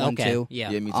like that one too. Yeah,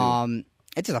 me too.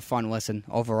 It's just a fun listen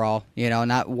overall.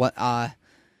 Not what I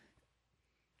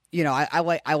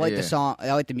like the song.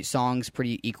 I like the songs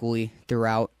pretty equally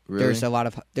throughout. Really? There's a lot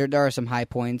of there are some high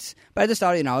points, but I just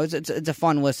thought it's a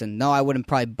fun listen. No, I wouldn't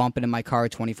probably bump it in my car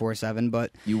 24/7,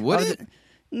 but You wouldn't?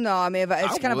 No, I mean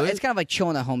it's kind would. of like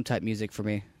chilling at home type music for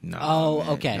me. No. Oh, man.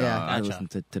 okay. No, Yeah. I Gotcha.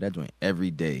 listen to that joint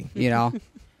every day.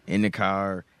 In the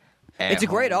car. It's a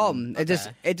great home, album.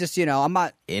 It just I'm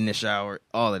not in the shower,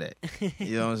 all of that.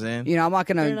 You know what I'm saying? I'm not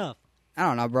Fair gonna. enough. I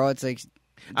don't know, bro. It's like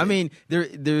I mean, there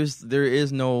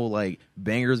is no like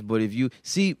bangers, but if you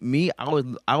see me,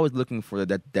 I was looking for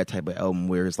that type of album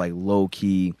where it's like low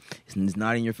key, it's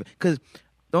not in your face. Because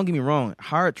don't get me wrong,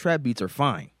 hard trap beats are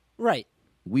fine. Right.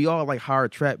 We all like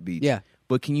hard trap beats. Yeah.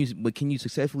 But can you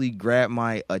successfully grab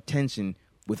my attention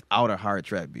without a hard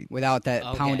trap beat? without that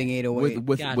Okay. pounding 808.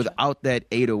 Gotcha. Without that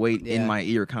 808 in Yeah. my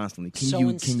ear constantly. Can So you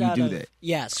instead do of- that?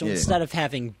 Yeah, so Yeah. instead of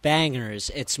having bangers,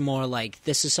 it's more like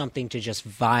this is something to just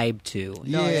vibe to.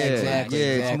 No, yeah, exactly, Yeah,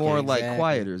 it's exactly, more like exactly.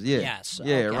 quieters. Yeah. Yes,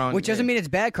 Yeah, okay. around Which doesn't mean it's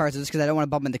bad cars. It's because I don't want to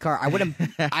bump in the car. I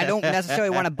don't necessarily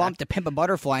want to bump to Pimp a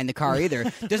Butterfly in the car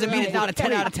either. Doesn't mean it's not a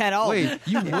 10 out of 10 album. Wait,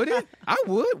 you wouldn't? I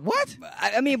would. What?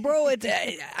 I mean, bro,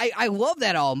 I love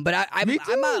that album, but Me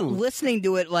I'm not too. listening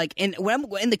to it like when I'm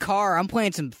in the car. I'm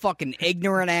playing some fucking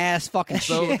ignorant ass fucking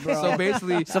shit, bro. So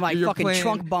basically, Some, like, you're fucking playing,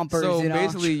 trunk bumpers, So you know?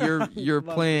 basically, you're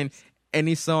playing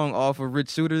any song off of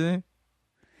Rich Shooter then?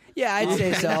 Yeah, I'd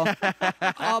say so.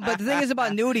 But the thing is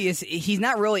about Nudie is he's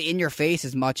not really in your face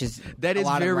as much as That a is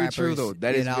lot of very rappers, true though.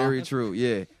 That you is know? very true.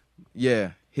 Yeah,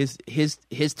 yeah.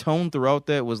 His tone throughout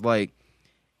that was like,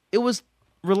 it was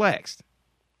relaxed.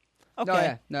 Okay. No,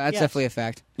 yeah. No, that's Yes. definitely a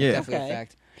fact. Yeah. Definitely Okay. a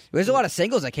fact. There's a lot of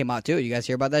singles that came out too. You guys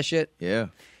hear about that shit? Yeah.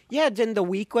 Yeah, didn't The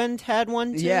Weeknd had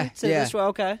one too? Yeah, So yeah. this way,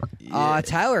 okay.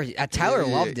 Tyler Yeah.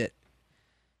 loved it.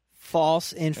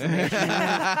 False information.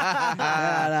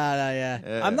 No,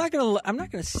 yeah. I'm not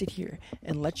gonna sit here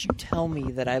and let you tell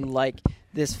me that I like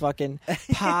this fucking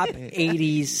pop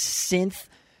 '80s synth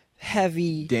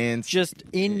heavy Dance. just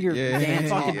in your Yeah.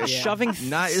 fucking Yeah. shoving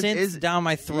Not- it's- synths down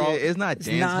my throat. Yeah, it's not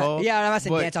dance hall. Yeah, I'm not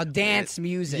saying but- dance. I'll dance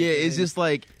music. Yeah, it's dude. just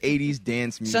like 80s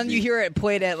dance music. Son, you hear it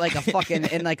played at like a fucking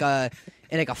in like a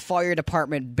fire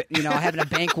department, having a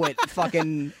banquet,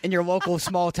 fucking in your local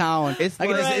small town. It's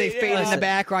like like- they fade in the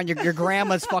background. Your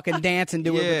grandma's fucking dancing to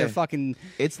it with Yeah. their fucking.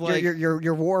 It's like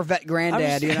your war vet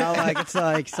granddad. Like it's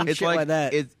like some it's shit like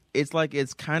that. It's like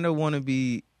it's kind of want to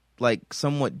be like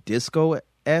somewhat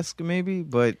disco-esque maybe,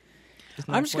 but it's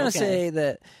not I'm just gonna Okay. say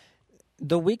that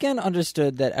The Weeknd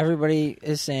understood that everybody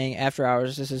is saying After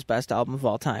Hours is his best album of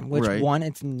all time, which Right. one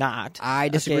it's not. I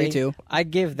disagree, okay? too. I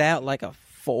give that like a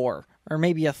 4 or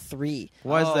maybe a 3.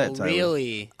 why is that, Oh, Tyler?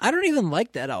 really? I don't even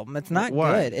like that album. It's not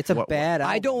Why? good. It's a Why- bad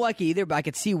album. I don't like it either, but I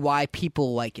could see why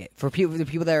people like it. For the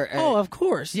people that are. Oh, of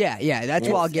course. yeah. That's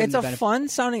why I'll give It's him a the benefit. fun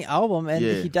sounding album, and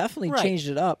Yeah. he definitely Right. changed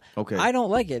it up. Okay. I don't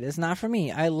like it. It's not for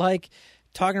me. I like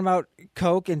talking about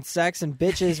coke and sex and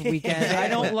bitches weekend. I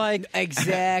don't like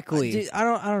Exactly. Dude, I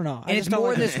don't know. I And just it's don't more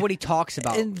like than it. this what he talks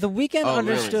about. And The Weeknd Oh, really?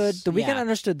 understood. The Weeknd Yeah.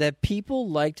 understood that people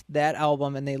liked that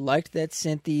album and they liked that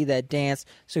synthy, that dance.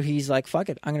 So he's like, "Fuck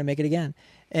it, I'm gonna make it again."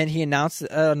 And he announced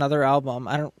another album.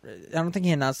 I don't think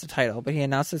he announced the title, but he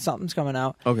announced that something's coming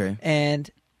out. Okay, And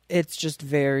it's just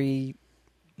very.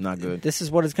 not good. This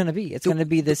is what it's gonna be. It's gonna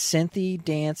be this synthy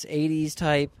dance '80s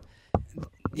type.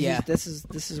 Yeah. This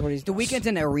is what he's. The Weeknd's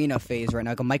in an arena phase right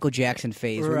now, like a Michael Jackson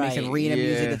phase, where he makes Right. arena Yeah.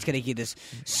 music that's gonna get this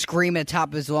scream at the top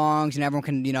of his lungs, and everyone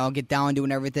can get down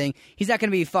doing everything. He's not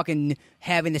gonna be fucking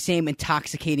having the same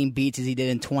intoxicating beats as he did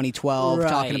in 2012, Right.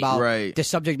 talking about Right. the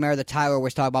subject matter that Tyler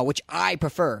was talking about, which I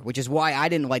prefer, which is why I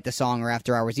didn't like the song or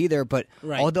After Hours either. But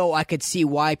Right. although I could see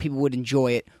why people would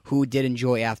enjoy it, who did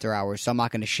enjoy After Hours, so I'm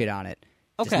not gonna shit on it.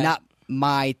 Okay. It's not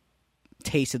my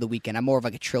taste of the weekend. I'm more of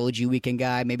like a trilogy weekend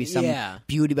guy, maybe some Yeah.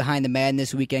 Beauty Behind the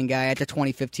Madness weekend guy. After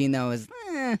 2015, that was,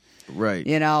 Right.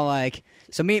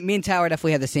 so me and Tyler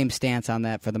definitely have the same stance on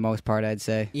that for the most part, I'd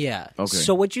say. Yeah. Okay.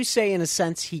 So would you say, in a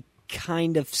sense, he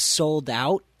kind of sold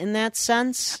out in that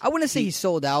sense? I wouldn't say he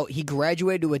sold out. He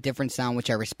graduated to a different sound,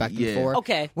 which I respect him Yeah. for.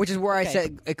 Okay. Which is where I Okay.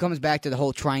 said it comes back to the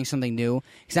whole trying something new.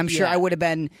 Because I'm sure Yeah. I would have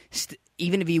been,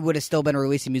 even if he would have still been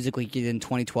releasing music like he did in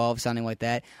 2012, sounding like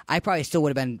that, I probably still would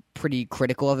have been pretty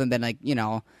critical of him, been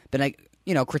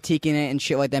critiquing it and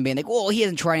shit like that, and being like, well, he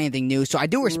hasn't tried anything new. So I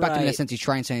do respect him in a Right. sense he's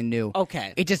trying something new.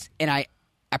 Okay. It just, and I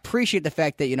appreciate the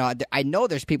fact that, I know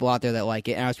there's people out there that like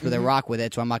it, and there's people that rock with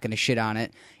it, so I'm not going to shit on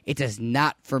it. It is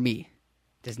not for me.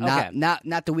 Just Okay.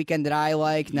 not the weekend that I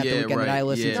like, not the weekend that I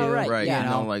listen yeah, to. right. Right. Yeah. You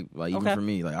know, like even Okay. for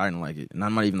me, like I didn't like it, and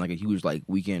I'm not even like a huge like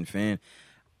Weeknd fan.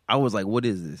 I was like, what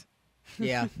is this?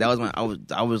 Yeah. That was my.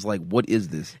 I was like, what is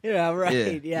this? Yeah,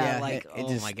 right. Yeah. Yeah, like, it oh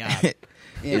just- my God.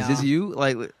 You Is this know? you?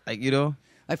 Like you know?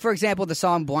 Like for example, the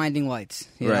song "Blinding Lights."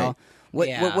 You Right. know, what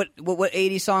Yeah. what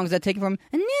 80s songs is that taken from?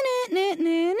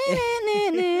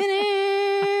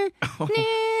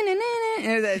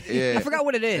 Yeah. I forgot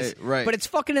what it is. Right. But it's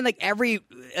fucking in like every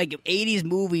like 80s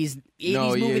movies. 80s No,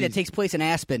 movie yeah, that takes place in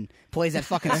Aspen plays that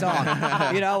fucking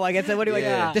song. You know, like it's what do you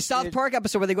Yeah. like the South Park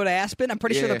episode where they go to Aspen. I'm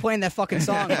pretty sure Yeah. they're playing that fucking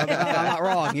song. I'm not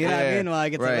wrong. You know what I Yeah. mean?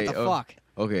 Like it's Right. like what the fuck.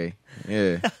 Okay.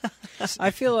 Yeah.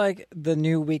 I feel like the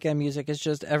new Weeknd music is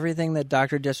just everything that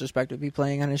Dr. Disrespect would be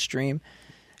playing on his stream.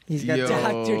 He's got Yo,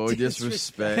 Dr.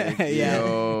 disrespect. Yeah.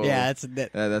 Yo. Yeah, that's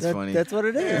That's that- funny. That's what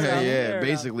it is. yeah,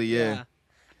 basically, yeah.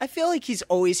 I feel like he's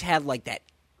always had like that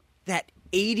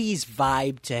 80s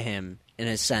vibe to him in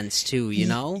a sense too, you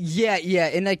know? Yeah,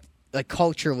 and like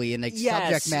culturally and like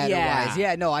Yes, subject matter yeah. wise.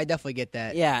 Yeah, no, I definitely get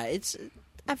that. Yeah,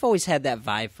 I've always had that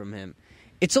vibe from him.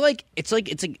 It's like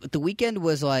the Weeknd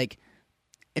was like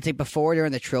it's like before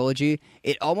during the trilogy,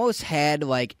 it almost had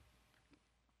like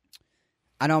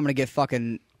I know I'm gonna get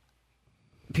fucking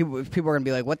people are gonna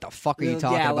be like, what the fuck are you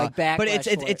talking Yeah, about? like But backlash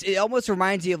for it. it almost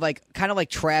reminds you of like kind of like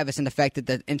Travis in the fact that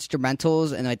the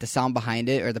instrumentals and like the sound behind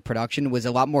it or the production was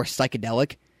a lot more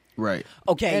psychedelic Right.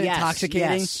 Okay, and yes,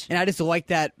 intoxicating. yes. And I just like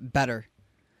that better.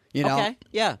 You know? Okay,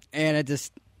 yeah. And I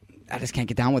just can't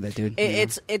get down with it, dude. you know?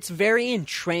 It's very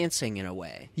entrancing in a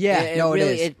way. Yeah, it no, it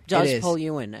really is. it does It is. pull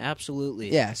you in.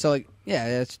 Absolutely. Yeah, so like,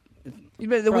 yeah, the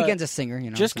Weeknd's a singer, you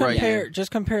know. Just Right.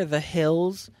 compare The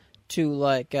Hills to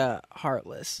like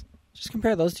Heartless. Just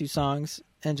compare those two songs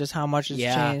and just how much it's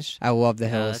changed. I love the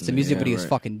Hills. that's The music yeah, video is right.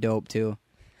 fucking dope too.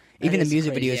 That Even the is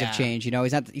music crazy, videos yeah. have changed. You know,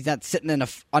 he's not sitting in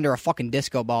under a fucking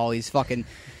disco ball. He's fucking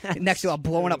next to a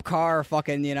blown up car,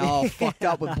 fucking all fucked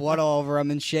up with blood all over him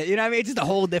and shit. You know what I mean? It's just a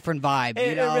whole different vibe. It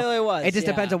you know? really was, It just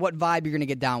yeah. depends on what vibe you're gonna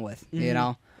get down with. You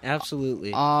know.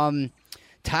 Absolutely.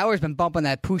 Tyler's been bumping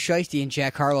that Pooh Shiesty and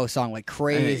Jack Harlow song like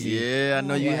crazy. Yeah, I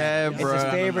know you have, It's bro. his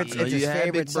favorite. I know It's you his have,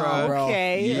 favorite big song, bro.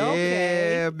 Okay. Yeah,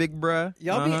 okay. big bruh.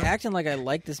 Y'all be acting like I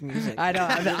like this music. I know.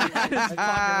 I'm just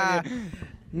fucking with you.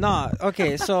 Nah,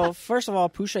 okay, so first of all,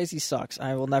 Pooh Shiesty sucks.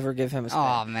 I will never give him a spin.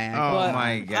 Oh man. Oh But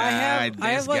my god, I have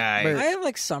this like, guy. I have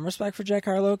like some respect for Jack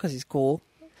Harlow because he's cool.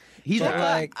 He's But,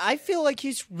 like, I feel like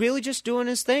he's really just doing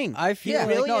his thing. I feel Yeah,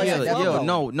 like, really no, is. yeah, yeah,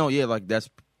 definitely. no, yeah, like that's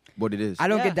what it is. I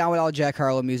don't Yeah. get down with all Jack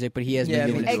Harlow music, but he has Yeah, been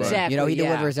me doing too. it. Exactly, You know, he yeah.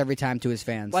 delivers every time to his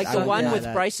fans. Like I the don't one deny with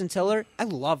that. Bryson Tiller, I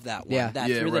love that one. Yeah. That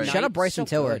Yeah, Through the right. Night. Shout out Bryson So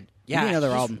Tiller. good. We Yeah, need another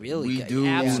he's album. Really We good. do. We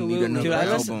need Absolutely. another Dude,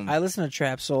 album. I listen to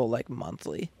Trap Soul like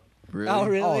monthly. Really? Oh,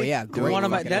 really? Oh yeah, great. One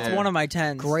of my fucking that's album. one of my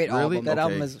 10s. Great Really? album. That Okay.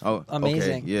 album is Oh,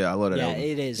 amazing. Okay. Yeah, I love that Yeah, album.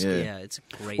 it is. Yeah, it's a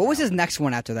great. What was his album. next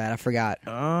one after that? I forgot.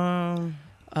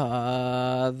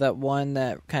 That one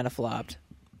that kind of flopped.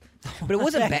 But it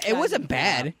wasn't bad. It wasn't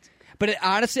bad. But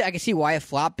honestly, I can see why it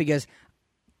flopped because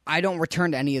I don't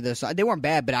return to any of those songs. They weren't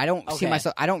bad, but I don't see Okay.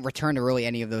 myself. I don't return to really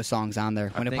any of those songs on there.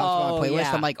 When it think- pops up on Oh, my playlist,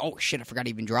 yeah. I'm like, oh shit, I forgot to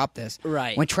even drop this.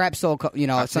 Right. When Trap Soul,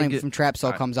 something think from Trap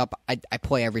Soul comes up, I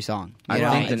play every song. I You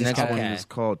know? think I the just next kinda- one Okay. was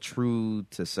called True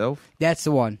to Self. That's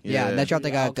the one. Yeah, Yeah. that dropped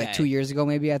like Okay. 2 years ago,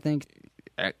 maybe I think.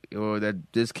 Or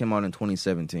that this came out in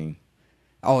 2017.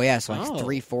 Oh yeah, so like Oh,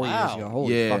 3-4 years wow. ago.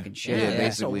 Holy Yeah. fucking shit! Yeah, Yeah,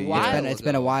 basically, It's a yeah. while it's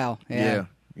been a ago. while. Yeah.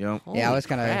 Yeah. Yeah, I was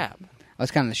kind of crap. I was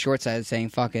kind of on the short side saying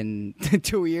fucking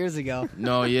 2 years ago.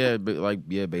 No, yeah, but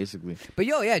basically. But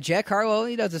yeah, Jack Harlow,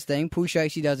 he does his thing. Pooh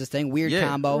Shiesty does his thing. Weird Yeah.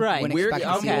 combo. Right. Wouldn't Weird, expect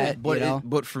to see okay. that, but you know?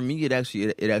 but for me, it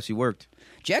actually worked.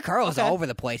 Jack Harlow's all over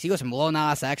the place. He goes from Lil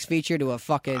Nas X feature to a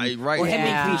fucking Right. or him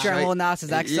Yeah. being featured on Right. Lil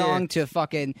Nas X Yeah. song to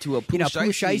fucking To a Pooh Pooh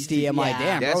Shiesty. I'm like,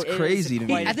 Yeah. damn, That's bro. crazy to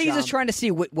me. quite I think he's just jump. trying to see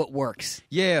what works.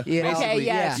 Yeah, You know? Okay, basically.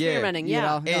 yeah, Yeah. experimenting. You Yeah.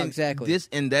 know? No, And exactly. This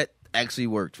and that actually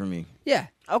worked for me. Yeah.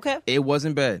 Okay. It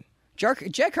wasn't bad.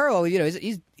 Jack Harlow, you know,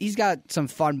 he's got some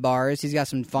fun bars. He's got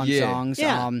some fun Yeah. songs.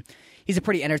 Yeah. He's a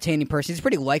pretty entertaining person. He's a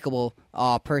pretty likable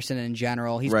person in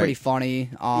general. He's Right. pretty funny.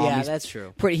 Yeah, he's that's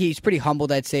true. He's pretty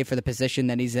humbled, I'd say, for the position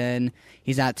that he's in.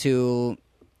 He's not too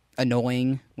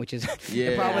annoying, which is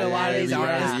Yeah, the problem with a lot of these yeah,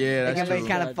 artists. yeah, they that's can be true.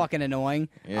 kind of fucking annoying.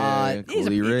 Yeah, he's a-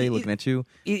 Cooley Ray he- looking at you.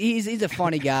 he's a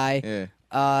funny guy.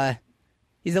 Yeah,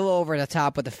 He's a little over the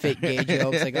top with the fake gay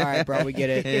jokes. Like, all right, bro, we get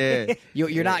it. yeah.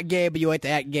 You're not gay, but you like to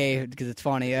act gay because it's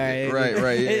funny. All right,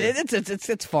 Right, yeah.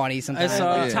 It's funny sometimes.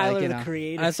 saw Like, Tyler you the know.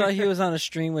 Creator. I saw he was on a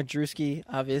stream with Drewski.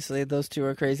 Obviously, those two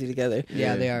are crazy together.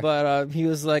 Yeah, they are. But he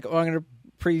was like, "Oh, I'm gonna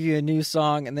preview a new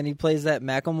song," and then he plays that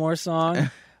Macklemore song,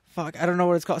 fuck, I don't know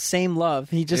what it's called. Same Love.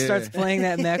 He just starts playing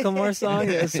that Macklemore song.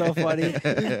 It was so funny.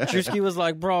 Drewski was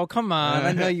like, bro, come on.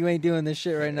 I know you ain't doing this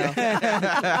shit right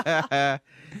now.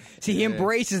 See, he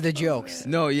embraces the jokes.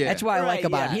 No, yeah. That's what I like Right,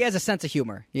 about yeah. it. He has a sense of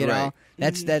humor. You know,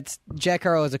 Right. that's Jack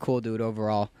Harlow is a cool dude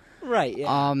overall. Right.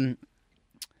 Yeah.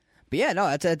 But yeah, no,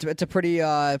 it's a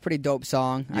pretty dope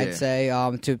song. Yeah. I'd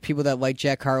say to people that like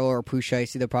Jack Harlow or Pooh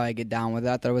Shiesty, they'll probably get down with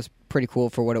that. That was pretty cool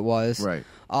for what it was. Right.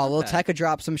 Lil Tecca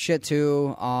dropped some shit too.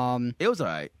 It was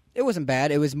alright. It wasn't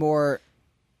bad. It was more,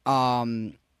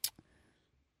 I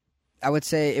would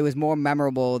say it was more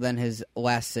memorable than his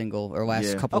last single or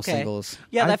last couple Okay. singles.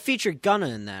 Yeah, that featured Gunna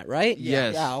in that, right?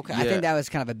 Yes. Yeah, okay. I think that was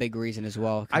kind of a big reason as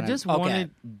well. I kinda- just wanted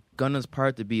Gunna's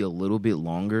part to be a little bit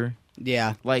longer.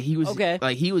 yeah. Like he was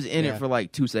he was in Yeah. it for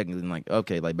like 2 seconds and like,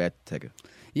 okay, like back to Tecca.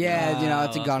 Yeah, you know,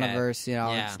 it's a Oh, Gunna okay. verse, you know.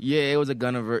 Yeah. it's- Yeah, it was a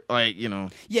Gunna like, you know.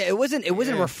 Yeah, it wasn't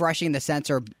refreshing in the sense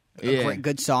or a Yeah. great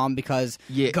good song because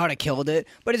Yeah. Gunna killed it,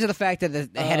 but it's the fact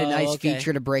that they had a nice okay.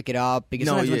 feature to break it up because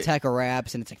No, sometimes when yeah. Tecca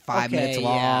raps and it's like 5 Okay, minutes yeah.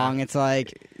 long, it's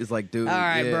like, It's like, dude. all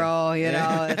right, yeah. bro, you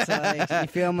know, it's like, you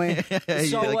feel me?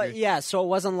 So like, so it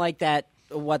wasn't like that.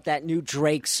 What that new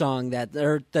Drake song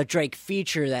or the Drake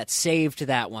feature that saved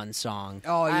that one song.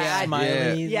 Oh, yeah.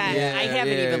 Smiley. Yeah, Yeah, I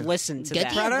haven't yeah. even listened to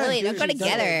that. don't go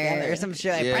together or some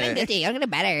shit like Yeah. I'm gonna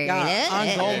better.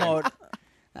 On go mode.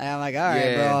 I'm like, all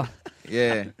right, Yeah.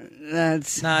 Yeah. bro.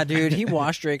 That's Nah, dude, he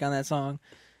washed Drake on that song.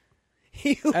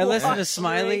 I listened to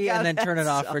Smiley and then turn it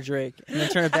off for Drake, and then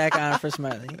turn it back on for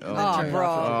Smiley. and then Oh, turn it bro.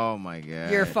 off for- Oh my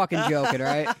god. you're fucking joking,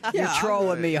 right? You're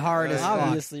trolling me hard as fuck.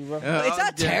 Obviously, bro. It's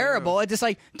not terrible. It's just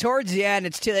like towards the end,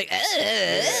 it's too like.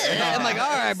 I'm like, all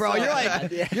right, bro.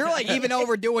 You're like even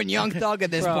overdoing Young Thug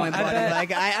at this Bro, point, I buddy. bet-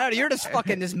 Like, I don't know. You're just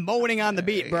fucking just moaning on the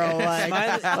beat, bro. Like,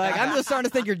 Smiley- I'm just starting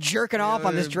to think you're jerking off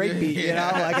on this Drake beat. You know,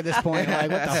 like at this point,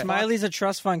 like what the fuck? Smiley's a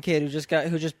trust fund kid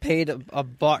who just paid a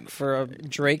buck for a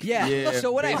Drake. Yeah. Yeah,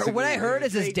 So what I basically, heard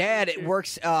is his dad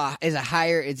works is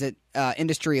a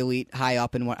industry elite high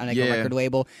up on a Yeah. record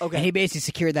label. Okay. And he basically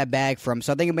secured that bag for him.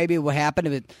 So I think maybe what happened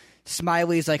with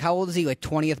Smiley's like, how old is he? Like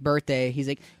 20th birthday. He's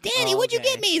like, Daddy, what'd you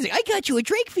get me? He's like, I got you a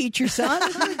Drake feature, son.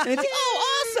 And it's like,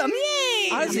 oh, awesome, yay!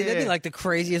 Honestly, that'd be like the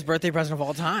craziest birthday present of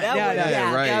all time. That would,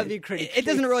 yeah, right. that would be pretty. It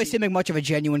doesn't really seem like much of a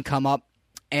genuine come up.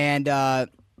 And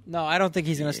No, I don't think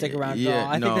he's gonna stick around at all.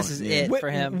 I think this is it with,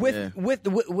 for him. with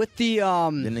the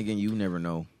Then again, you never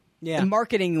know. Yeah.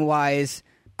 marketing wise,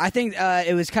 I think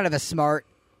it was kind of a smart,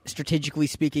 strategically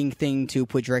speaking, thing to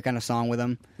put Drake on a song with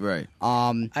him. Right.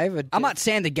 I have a. I'm not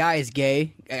saying the guy is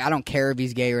gay. I don't care if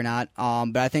he's gay or not.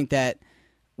 But I think that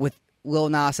with Lil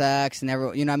Nas X and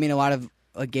everyone, you know what I mean, a lot of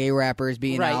gay rappers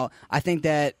being Right. out, I think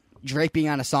that Drake being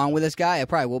on a song with this guy, it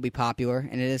probably will be popular,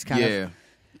 and it is kind Yeah. of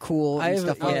cool I and have,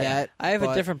 stuff like that. I have a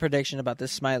but- different prediction about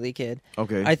this Smiley kid.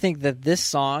 Okay. I think that this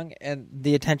song and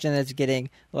the attention that it's getting,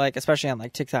 like especially on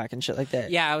like TikTok and shit like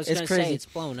that. Yeah, I was it's going to crazy. say it's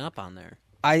blown up on there.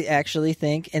 I actually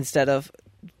think instead of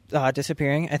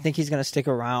disappearing, I think he's going to stick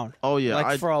around. Oh, yeah,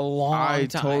 like for a long I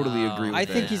time. totally agree with I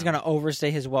that. think he's going to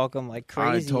overstay his welcome like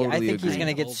crazy. totally think he's agree.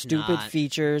 going to I get hope stupid not.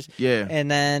 features. Yeah.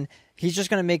 And then he's just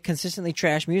going to make consistently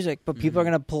trash music, but people are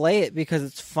going to play it because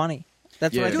it's funny.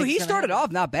 That's what I Yeah. think. Dude, he is gonna started happen.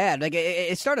 off not bad. Like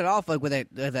it started off like with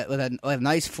a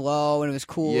nice flow, and it was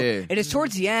cool. Yeah. And it's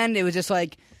towards the end, it was just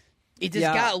like he just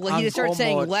Yeah, he on just started goal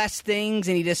saying mode. less things,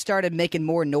 and he just started making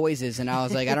more noises. And I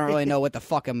was like, I don't really know what the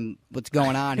fuck what's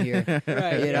going on here.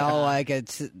 Right. You know, like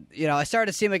it's I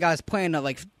started to seem like I was playing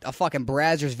a fucking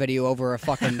Brazzers video over a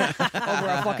fucking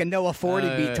Noah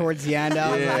 40 beat towards the end.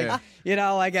 I was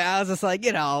Yeah. like, I was just like,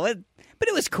 but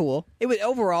it was cool. It was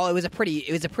overall, it was a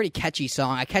pretty catchy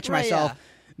song. I catch Right, myself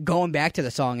going back to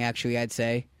the song. Actually, I'd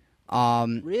say.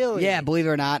 Really? Yeah, believe it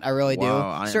or not, I really do. Wow,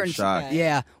 I am shocked.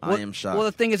 Yeah, I am shocked. Well,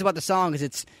 the thing is about the song is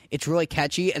it's really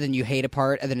catchy, and then you hate a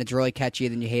part, and then it's really catchy,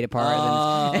 and then you hate a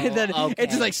part, and then okay.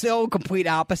 it's just like so complete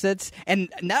opposites. And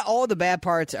not all the bad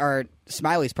parts are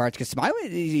Smiley's parts, because Smiley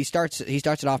he starts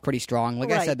it off pretty strong.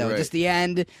 Like I Right. said though, Right. just the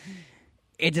end.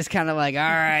 It's just kind of like, all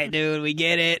right, dude, we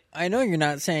get it. I know you're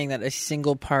not saying that a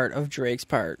single part of Drake's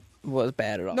part was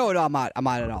bad at all. No, I'm not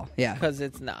at all. Yeah, because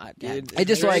it's not, dude. I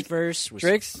just Drake's like verse was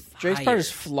Drake's part is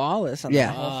fire. flawless on Yeah.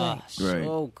 the whole thing.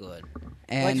 So good.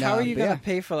 and Like, how are you but gonna yeah.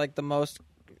 pay for like the most,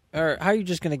 or how are you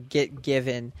just gonna get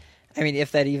given? I mean,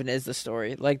 if that even is the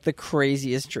story, like the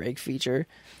craziest Drake feature.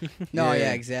 No, Yeah.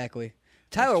 yeah, exactly.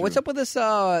 Tyler, what's up with this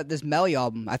this Melly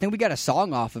album? I think we got a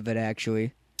song off of it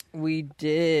actually. We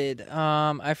did.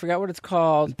 I forgot what it's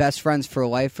called. Best Friends for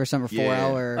Life or something, or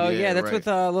 4L or Oh yeah, that's right. with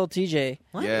Lil TJ.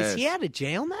 What? Yes. Is he out of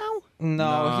jail now?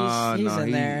 No, he's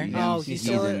in there. He's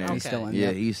still in there. He's still in.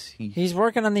 Yeah, Yep. He's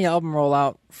working on the album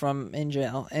rollout from In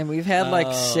Jail, and we've had like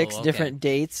Oh, 6 okay. different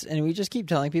dates, and we just keep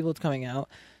telling people it's coming out.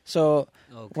 So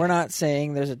we're not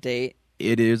saying there's a date.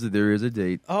 It is. There is a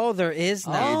date. Oh, there is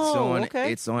now. It's on.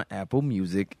 okay. It's on Apple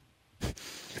Music.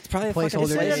 It's probably a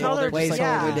Placeholder fucking date. placeholder. Placeholder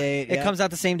Yeah. date. It yeah. comes out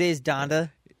the same day as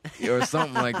Donda, Or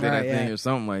something like that, Right, I think, yeah. or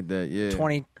something like that. Yeah.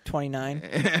 2029.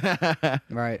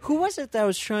 Right. Who was it that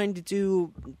was trying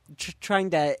to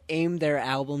aim their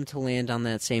album to land on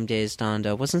that same day as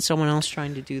Donda? Wasn't someone else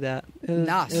trying to do that? It was,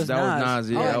 Nas. it was That was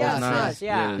Nas. Yeah, Oh, that yeah, was Nas, Nas.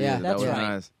 yeah. Yeah, that that's was right.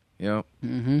 Nas. Yep.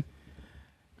 Mm-hmm.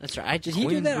 That's right. Did he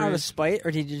do that out of Queensbridge. spite, or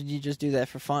did you just do that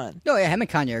for fun? No, yeah, him and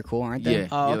Kanye are cool, aren't they? Yeah.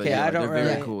 Oh, yeah, okay, yeah, I don't they're very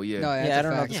really- cool. Yeah. No, Yeah, that's I a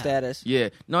don't know fact. the Yeah. status. Yeah.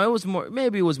 No, it was more.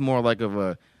 Maybe it was more like of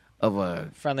a.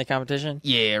 Friendly competition.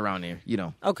 Yeah, around there. You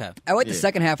know. Okay. I like the Yeah.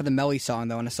 second half of the Melly song,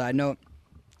 though, on a side note,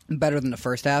 better than the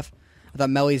first half. I thought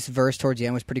Melly's verse towards the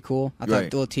end was pretty cool. I thought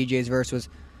Right. Lil TJ's verse was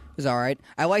all right.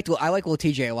 I like Lil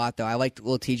TJ a lot, though. I liked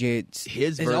Lil TJ's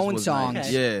His verse own was songs. nice.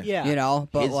 Okay. Yeah. Yeah. You know,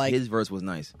 but his verse was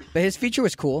nice. but his feature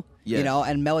was cool. Yes. You know,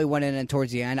 and Melly went in and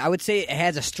towards the end. I would say it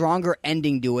has a stronger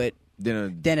ending to it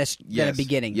Then than a Yes.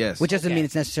 beginning. Yes. Which doesn't Okay. mean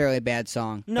it's necessarily a bad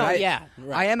song. No, But I, yeah. I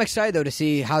Right. am excited though to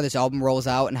see how this album rolls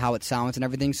out and how it sounds and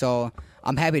everything. So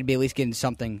I'm happy to be at least getting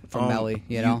something from Melly.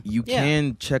 You know. you Yeah.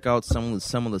 can check out some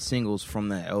of the singles from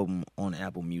that album on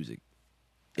Apple Music.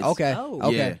 It's- Okay. Oh.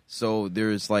 Okay. Yeah. So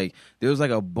there's like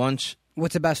a bunch.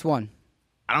 What's the best one?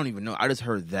 I don't even know. I just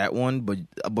heard that one, but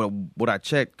what I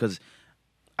checked, because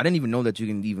I didn't even know that you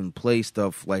can even play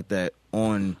stuff like that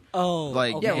on. Oh.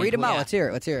 Like- okay. Yeah, read them out. Yeah. Let's hear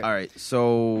it. Let's hear it. All right,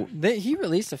 so He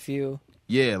released a few.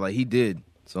 yeah, like he did.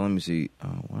 So let me see.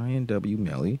 YNW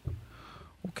Melly.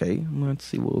 Okay, let's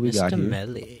see what we got Mr. here.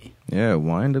 Melly. Yeah,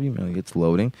 YNW Melly. It's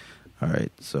loading. All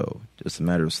right, so just a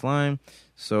matter of slime.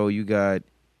 So you got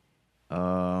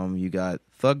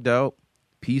Thugged Out,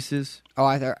 Pieces. Oh,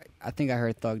 I think I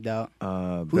heard Thugged Out.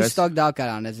 Who's Best- Thugged Out got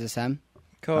on? Is this him?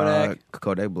 Kodak.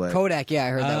 Kodak Black. Kodak. Yeah, I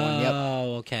heard that one. Yep.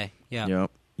 Oh, okay. Yeah.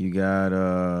 Yep. You got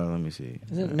let me see.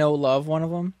 Isn't No Love one of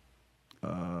them?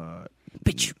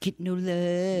 But you get no love.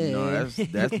 No,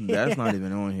 that's not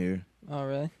even on here. Oh,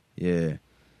 really? Yeah.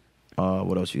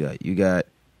 What else you got? You got,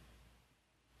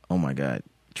 oh my God,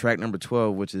 track number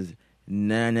 12, which is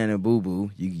Na Na Na Boo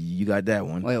Boo. You got that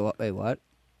one. Wait, what?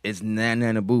 It's Na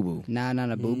Na Na Boo Boo. Na Na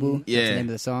Na Boo Boo. Yeah. That's the name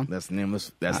of the song. That's the name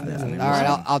of that's the name of the All right,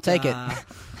 song. I'll take it.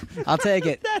 I'll take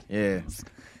it. Yeah.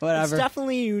 Whatever. It's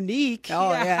definitely unique.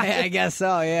 Oh yeah, I guess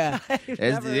so. Yeah,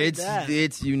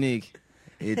 It's unique.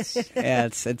 It's yeah.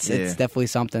 It's Yeah. definitely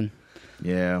something.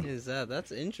 yeah.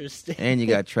 That's interesting. And you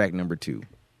got track number 2.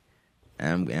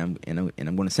 And I'm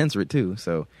going to censor it too.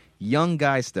 So Young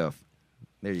Guy Stuff.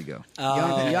 There you go.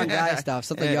 Young guy stuff.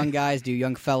 Something young guys do,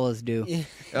 young fellas do. You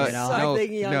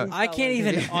know? I can't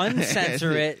even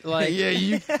uncensor it. Like, yeah,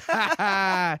 you.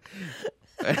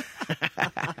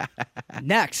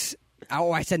 Next.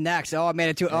 Oh, I said next. Oh, I made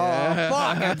it too. Oh,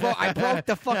 fuck. I broke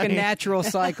the fucking natural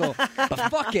cycle. But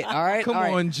fuck it. All right. Come all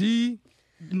right. on, G.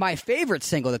 My favorite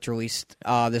single that's released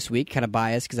this week, kind of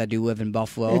biased because I do live in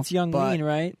Buffalo. it's Young but- Lean,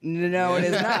 right? No, it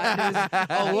is not. It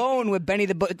is Alone with Benny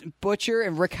the Butcher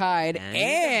and Rick Hyde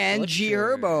and G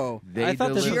Herbo. I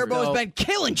thought this G was Herbo's dope. been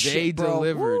killing shit, They bro.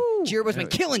 delivered. G Herbo's been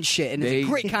killing shit, and it's They- a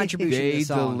great contribution to They the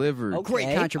song. delivered. Okay.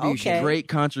 Great contribution. Okay. Great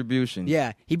contribution.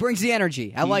 Yeah, he brings the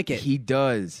energy. I like it. He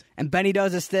does. And Benny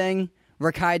does his thing.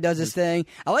 Rick Hyde does his thing.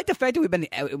 I like the fact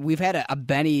that we've had a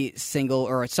Benny single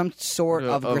or some sort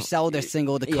of Griselda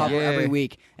single to cover Yeah. every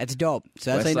week. That's dope. So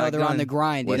that's West how you know Side they're on Gun. the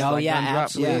grind. You West know? Oh Side yeah, Gun drop,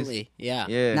 absolutely. Yeah.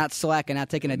 Yeah. Not slacking, not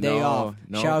taking a day No, off.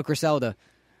 no. Shout out Griselda.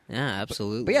 Yeah,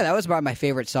 absolutely. But yeah, that was probably my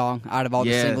favorite song out of all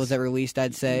the Yes. singles that released.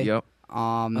 I'd say. Yep.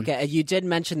 Okay, you did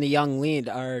mention the Young Lean,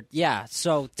 or yeah.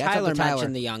 So That's up Tyler to Tyler.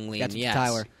 mentioned the Young Lean. That's up to yes.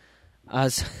 Tyler.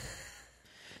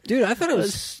 Dude, I thought it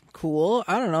was cool.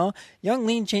 I don't know. Young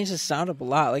Lean changed his sound up a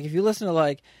lot. Like, if you listen to,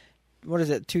 like, what is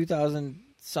it,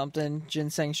 2000-something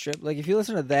Ginseng Strip, like, if you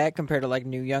listen to that compared to, like,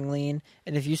 new Young Lean,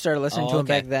 and if you started listening to him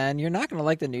okay. back then, you're not going to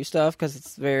like the new stuff because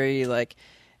it's very, like,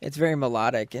 it's very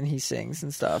melodic and he sings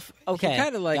and stuff. Okay, He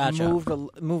kind of, like, gotcha.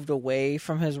 moved away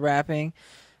from his rapping.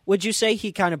 Would you say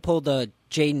he kind of pulled a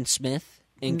Jaden Smith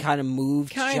and kind of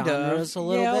moved Kind genres of. a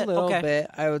little yeah, bit? a little Okay. bit.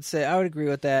 I would say I would agree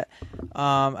with that.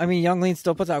 I mean, Young Lean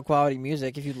still puts out quality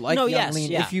music. If you like No, Young yes,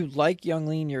 Lean, yeah. if you like Young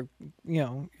Lean, you're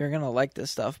gonna like this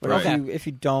stuff. But Right. if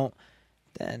you don't,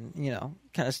 then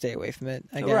kind of stay away from it.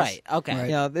 I guess. Right. Okay. Right.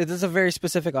 You know, it is a very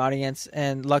specific audience,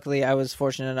 and luckily, I was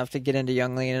fortunate enough to get into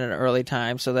Young Lean at an early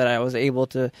time, so that I was able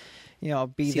to, be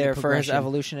See the there for his progression.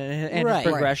 evolution and Right.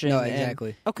 his progression. No, and,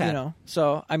 exactly. Okay.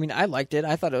 So I mean, I liked it.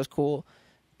 I thought it was cool.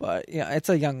 But yeah, it's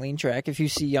a Young Lean track. If you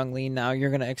see Young Lean now,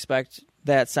 you're gonna expect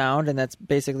that sound, and that's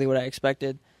basically what I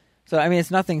expected. So I mean,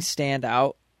 it's nothing stand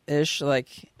out ish. Like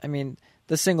I mean,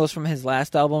 the singles from his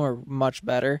last album are much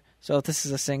better. So if this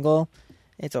is a single,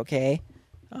 it's okay.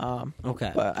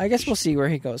 Okay. But I guess we'll see where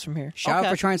he goes from here. Shout Okay.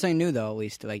 out for trying something new, though. At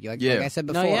least, like Yeah. I said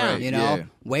No, before, yeah. you know, Yeah.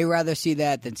 way rather see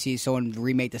that than see someone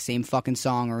remake the same fucking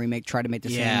song or try to make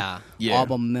the Yeah. same Yeah.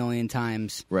 album a million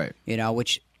times. Right. You know,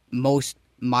 which most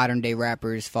modern day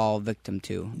rappers fall victim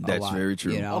to. a That's lot, very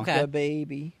true. You know? Okay. The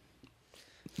baby.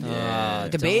 Yeah.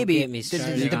 The Don't Baby. get me Did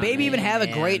started the on Baby it, even have a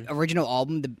man. great original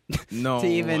album? No. To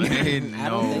even- I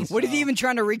don't think so. What is he even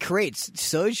trying to recreate?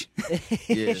 Suge?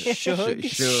 Yeah.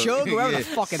 Shug? Whatever the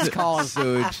fuck it's called.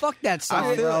 Suge. Fuck that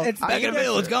song, feel- bro. it's Back in the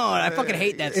middle, it's gone. I fucking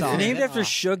hate that It's song. named after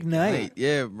Suge Knight.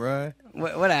 Yeah, bro.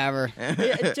 Whatever.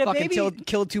 The Fucking Baby,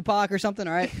 killed Tupac or something,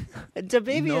 all right? the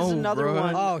Baby No, is another bro.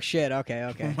 one Oh, shit. Okay.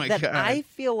 Oh my that god. I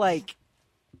feel like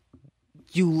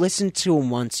you listen to him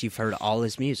once, you've heard all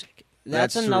his music.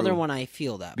 That's That's another true. one I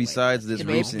feel that way. Besides this The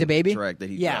recent Baby? track that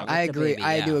he Yeah, dropped. I The agree. Baby,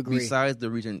 I yeah. do agree.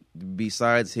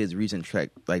 Besides his recent track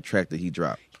that he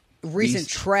dropped. Recent these-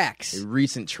 tracks.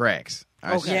 Recent tracks.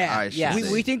 I should Yeah.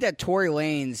 say. We think that Tory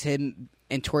Lanez, him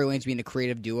and Tory Lanez being a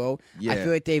creative duo, Yeah. I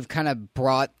feel like they've kind of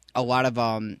brought a lot of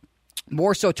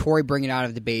more so Tory bringing out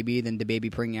of the Baby than the Baby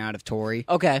bringing out of Tory.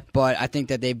 Okay. But I think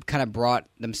that they've kind of brought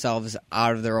themselves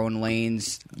out of their own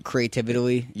lanes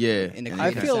creatively. Yeah. In the And I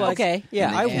creative feel sense. like Okay. Yeah.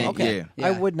 And I they- okay. yeah.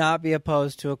 I would not be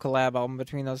opposed to a collab album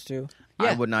between those two.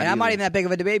 Yeah, I would not and I'm not either. even that big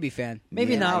of a Baby fan.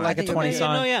 Maybe Yeah, not I like a think 20 maybe-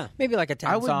 song. no, yeah. Maybe like a 10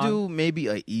 I would song. do maybe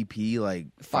an EP, like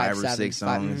 5 or 6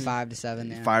 songs. 5 to 7.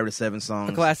 Yeah. 5 to 7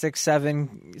 songs. a classic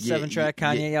seven track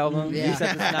yeah, Kanye album. yeah.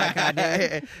 Except it's not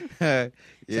Kanye. Except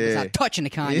it's yeah. not touching the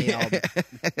Kanye album.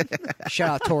 Shout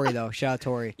out Tory though. Shout out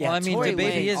Tory. Well, I mean, Tory the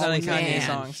Baby Lanez, is on a oh, Kanye man,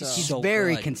 song. So. He's so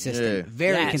very good. consistent. Yeah.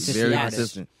 Very Yes. consistent. Very artist.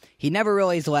 consistent. He never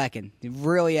really is lacking. He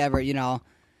really ever, you know.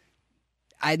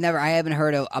 I haven't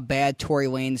heard a bad Tory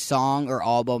Lanez song or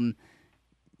album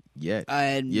Yeah.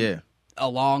 in Yeah. a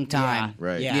long time.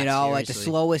 Right. Yeah, you know, like the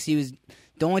seriously. slowest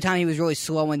the only time he was really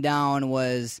slowing down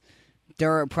was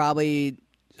there probably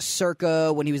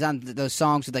circa when he was on those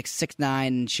songs with like 6ix9ine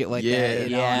and shit like Yeah, that.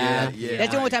 You know? yeah.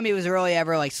 That's the only time he was really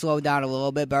ever like slowed down a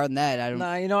little bit. Better than that, I don't.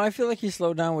 Nah, you know, I feel like he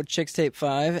slowed down with Chicks Tape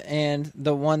 5 and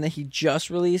the one that he just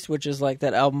released, which is like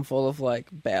that album full of like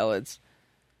ballads.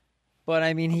 But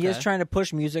I mean, he is Okay. trying to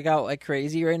push music out like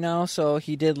crazy right now. So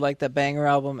he did like the banger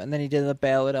album, and then he did the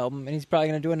ballad album, and he's probably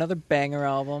gonna do another banger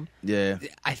album. Yeah.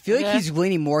 I feel like Yeah. he's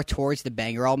leaning more towards the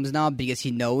banger albums now because he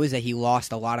knows that he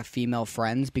lost a lot of female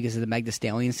friends because of the Meg Thee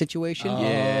Stallion situation. Oh,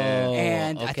 Yeah.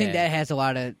 And I think okay. that has a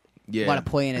lot of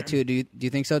play in it too. Do you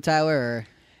think so, Tyler? Or?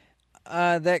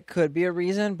 That could be a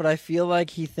reason, but I feel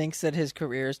like he thinks that his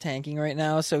career is tanking right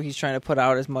now, so he's trying to put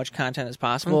out as much content as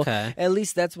possible. Okay. At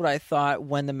least that's what I thought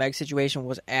when the Meg situation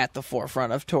was at the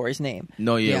forefront of Tory's name.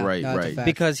 No, yeah, Yeah, right, no, that's a right. fact.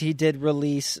 Because he did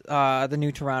release the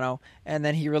new Toronto, and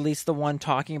then he released the one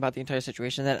talking about the entire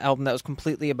situation, that album that was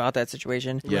completely about that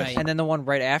situation. Yes. Right. And then the one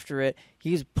right after it,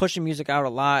 he's pushing music out a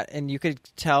lot, and you could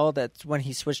tell that's when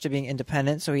he switched to being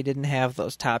independent, so he didn't have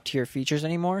those top tier features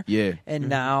anymore. Yeah. And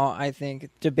now I think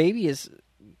DaBaby is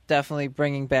definitely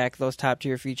bringing back those top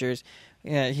tier features.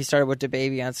 He started with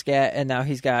DaBaby on Scat, and now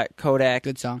he's got Kodak.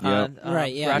 Good song. On,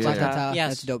 Right, yeah. Rock Yeah. Like That. Ratata, Yes.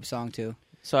 That's a dope song too.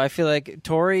 So I feel like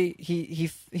Tory, he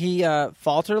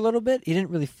faltered a little bit. He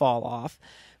didn't really fall off,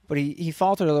 but he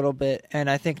faltered a little bit, and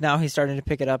I think now he's starting to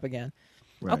pick it up again.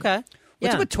 Right. Okay. What's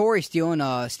Yeah. up with Tory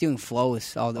stealing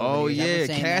flows? All the Oh years? I've been yeah,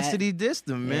 saying that. Cassidy dissed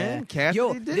him, man. Yeah. Cassidy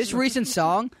Yo, dissed this him. recent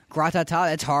song, Gratata,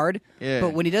 that's hard. Yeah.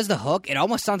 But when he does the hook, it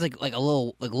almost sounds like a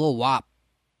little wop.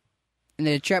 And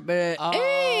then the trap,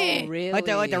 really? like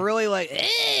the really like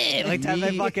type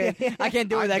of fucking. I can't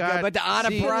do it I that got- good, but the out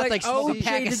of see, breath, like smoke a OJ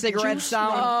pack of the cigarettes juice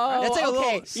sound. Oh, That's like a okay.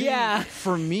 little. Yeah.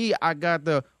 For me, I got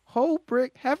the whole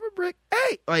brick, half a brick,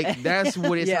 hey, like that's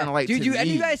what it sounded like. Dude, to and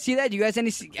me. you guys see that? Do you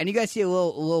guys see a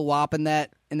little wop in that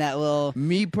little?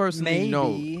 Me personally,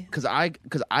 no, Maybe. because I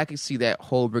could see that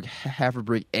whole brick, half a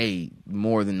brick, a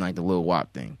more than like the Lil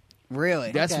Wop thing.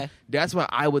 Really? That's what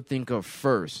I would think of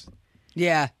first.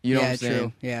 Yeah. You know yeah, what I'm true.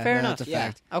 saying? Yeah, Fair no, enough. That's a yeah.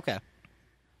 fact. Okay.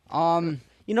 Um,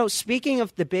 You know, speaking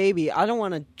of DaBaby, I don't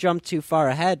want to jump too far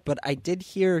ahead, but I did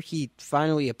hear he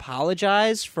finally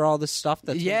apologized for all the stuff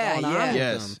that's been Yeah, going on. yeah. with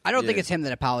Yes. him. I don't think Yeah. it's him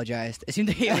that apologized. It seemed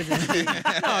like it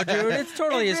was. Oh, dude, it's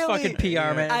totally his really- fucking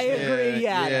PR man. I agree.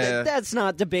 Yeah, yeah. That's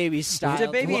not DaBaby's style.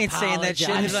 DaBaby to ain't saying that shit.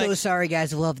 I'm He's so like- sorry,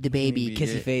 guys. Love the baby,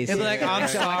 kissy face. He'll be like, I'm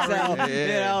sorry. You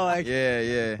know, like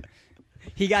yeah.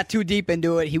 he got too deep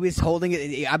into it. He was holding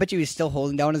it. I bet you he was still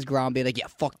holding down his ground, being like, "Yeah,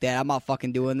 fuck that. I'm not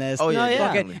fucking doing this." Oh, yeah, No, yeah.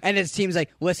 definitely. And his team's like,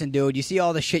 "Listen, dude, you see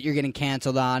all the shit you're getting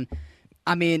canceled on."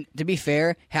 I mean, to be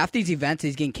fair, half these events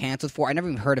he's getting canceled for, I never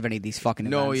even heard of any of these fucking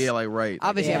events. No, yeah, like right.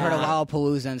 Obviously, I've heard of Yeah.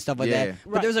 Lollapalooza and stuff like Yeah. that.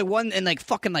 But there's like one in like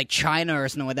fucking like China or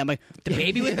something like that. I'm like, the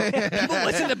baby with people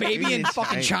listen to baby in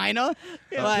fucking China?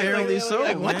 Apparently so,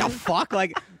 Like, what man. the fuck?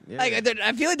 Like, I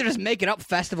feel like they're just making up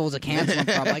festivals to cancel them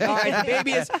from. Like, all right,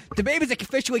 the baby's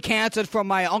officially canceled from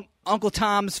my Uncle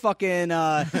Tom's fucking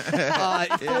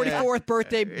 44th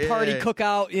birthday party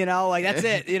cookout. You know, like that's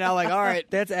it. You know, like all right.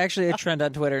 That's actually a trend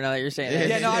on Twitter now that you're saying that.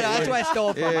 Yeah, no, that's what I stole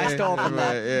it from. I stole it from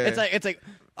that. Yeah. It's like,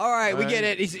 all right, we get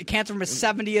it. He's canceled from his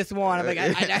 70th one. I'm like, I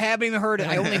haven't even heard it.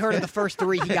 I only heard of the first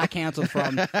 3 he got canceled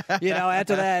from. You know,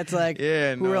 after that, it's like,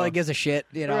 Yeah, who no. really gives a shit?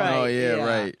 You know? Right. Oh yeah, Yeah.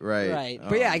 right. Right.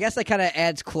 But yeah, I guess that kind of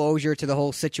adds closure to the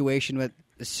whole situation with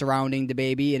surrounding the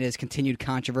baby and his continued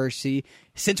controversy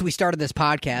since we started this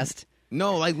podcast.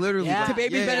 No, like literally. Yeah. like,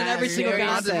 DaBaby's been in every single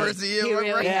controversy. controversy. Yeah, He right,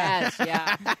 really right. has.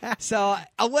 Yeah. So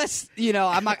unless I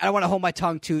don't want to hold my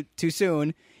tongue too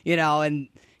soon, you know, and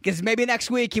because maybe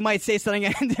next week he might say something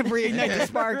and reignite the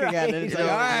spark again. And it's like,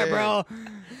 all right, bro,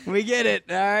 we get it.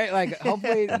 All right, like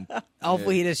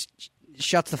hopefully he just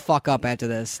shuts the fuck up after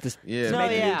this. Just Yeah, No,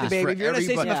 man. yeah. Just baby, for if you're gonna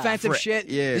say some everybody- offensive for- shit,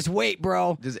 yeah. just wait,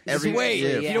 bro. Just Just every- wait.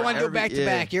 yeah, You don't want to do it back to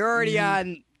back. You're already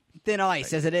on thin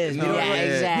ice as it is. No, you, don't, yeah,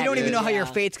 exactly. you don't even know how your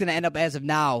Yeah. fate's gonna end up as of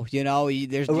now. You know,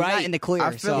 you're not Right. in the clear.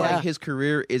 I feel so like his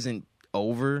career isn't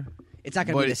over. it's not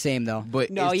gonna be but- the same though. But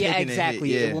No, it's yeah, taking a hit,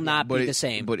 exactly. It yeah. will not But be it- the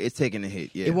same. But it's taking a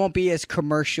hit. Yeah, It won't be as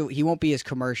commercial. He won't be as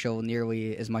commercial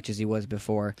nearly as much as he was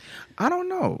before. I don't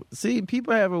know. See,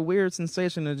 people have a weird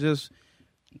sensation of just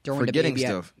Throwing Forgetting the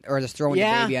baby stuff. or just throwing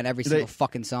Yeah. the baby on every single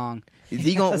fucking song. is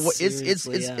he gonna. It's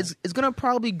Seriously, yeah. it's gonna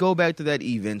probably go back to that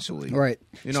eventually. Right.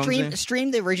 You know what I'm saying?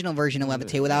 Stream the original version of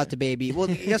Levitate without the baby. Well,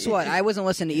 guess what? I wasn't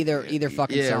listening to either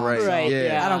fucking Yeah, song. right. so Right,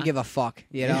 yeah. I don't give a fuck.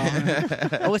 You know.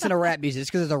 I listen to rap music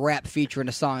just because there's a rap feature in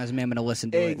a song. Doesn't mean I'm going to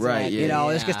listen to it. Right, yeah, You know,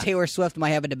 yeah. just because Taylor Swift might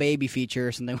have a baby feature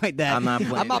or something like that. I'm not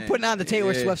playing that. putting on the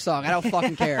Taylor Yeah. Swift song. I don't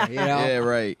fucking care. You know. Yeah,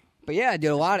 right. But yeah, dude,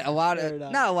 a lot Fair of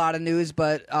enough. not a lot of news,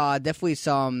 but definitely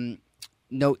some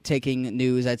note-taking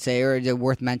news, I'd say, or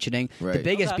worth mentioning. The Right.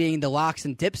 biggest Okay. being the Locks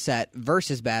and Dipset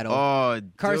versus battle. Oh,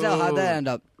 Carzell, how'd that end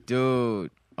up? Dude,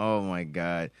 oh my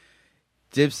God,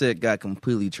 Dipset got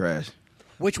completely trashed.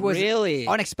 Which was Really?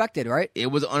 unexpected, right? It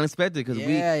was unexpected because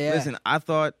Yeah. listen. I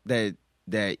thought that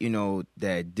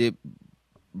Dip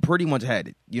pretty much had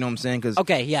it. You know what I'm saying?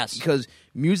 Okay, yes. Because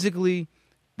musically,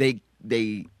 they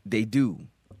do,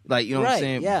 like, you know what I'm Right,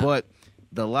 saying. yeah. But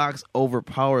the Locks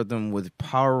overpowered them with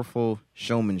powerful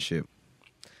showmanship.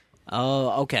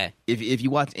 Oh, okay. If you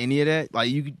watch any of that, like,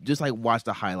 you could just like watch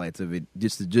the highlights of it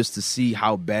just to see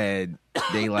how bad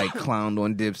they like clowned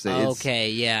on Dipset. It's-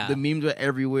 Okay, yeah. the memes are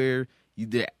everywhere.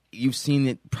 You've seen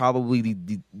it probably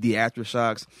the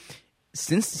aftershocks.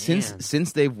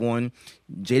 Since they've won,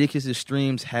 Jadakiss's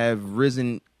streams have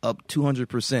risen up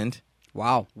 200%.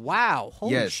 Wow. Wow.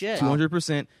 Holy Yes, shit.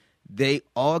 200%. They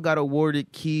all got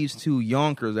awarded keys to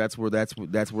Yonkers. That's where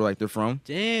like they're from.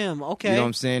 Damn, okay. You know what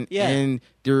I'm saying? Yeah. And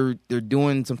they're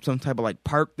doing some type of like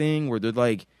park thing where they're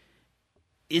like,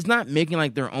 it's not making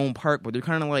like their own park, but they're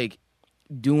kind of like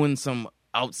doing some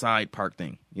outside park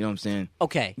thing. You know what I'm saying?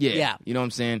 Okay. Yeah. Yeah. You know what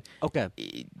I'm saying? Okay.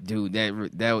 Dude,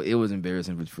 that it was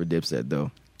embarrassing for Dipset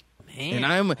though. Man.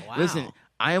 And wow. listen,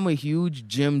 I am a huge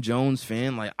Jim Jones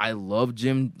fan. Like, I love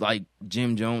Jim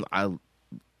Jones.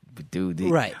 But dude,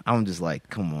 Right. I'm just like,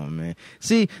 come on, man.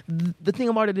 See, the thing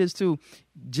about it is too,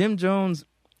 Jim Jones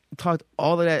talked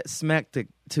all of that smack to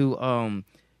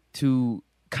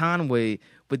Conway,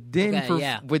 but then Okay,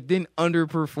 yeah. but then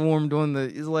underperformed on the.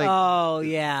 It's like, Oh,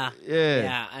 yeah. yeah,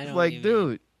 Yeah, I know It's what like, you mean.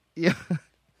 dude, yeah.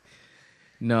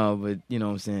 No, but you know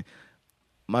what I'm saying.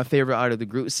 My favorite out of the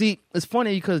group. See, it's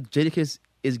funny because Jadakiss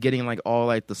is getting like all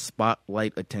like the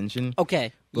spotlight attention.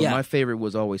 Okay. But yeah. my favorite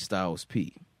was always Styles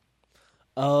P.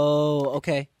 Oh,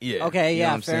 okay. Yeah. Okay, You know yeah,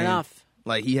 what I'm fair saying? enough.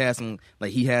 Like he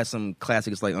has some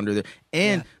classics like under there,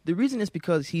 and the reason is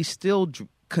because he's still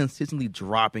consistently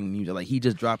dropping music. Like he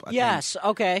just dropped. Yes,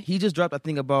 okay. He just dropped. I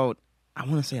think about I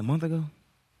want to say a month ago,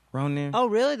 around there. Oh,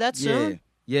 really? That soon?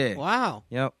 Yeah. Wow.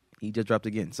 Yep. He just dropped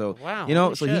again. So Wow, you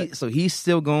know, holy so shit. he's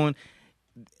still going.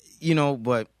 You know,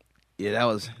 but yeah,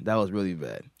 that was really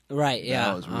bad. Right, yeah.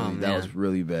 That was man.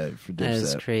 really bad for Dipset. That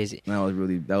is crazy. That was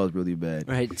really bad.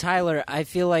 Right, Tyler, I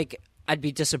feel like I'd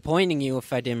be disappointing you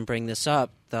if I didn't bring this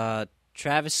up. The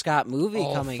Travis Scott movie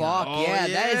coming fuck up. yeah,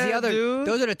 that is the yeah, other. dude.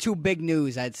 Those are the two big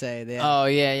news, I'd say. Yeah. Oh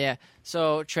yeah.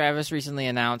 So Travis recently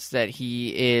announced that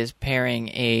he is pairing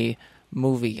a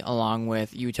movie along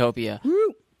with Utopia.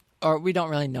 or we don't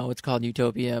really know it's called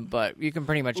Utopia, but you can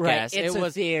pretty much guess. It's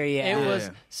a theory. Yeah. It was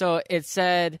so it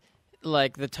said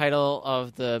like the title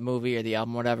of the movie or the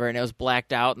album, whatever, and it was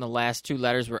blacked out, and the last two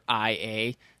letters were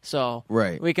IA. So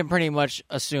Right. we can pretty much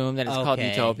assume that it's called Okay,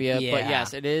 Utopia. yeah. But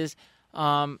yes, it is.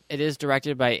 It is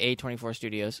directed by A24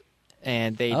 Studios,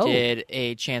 and they did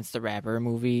a Chance the Rapper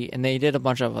movie, and they did a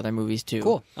bunch of other movies too.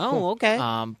 Cool. Oh, okay.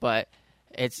 But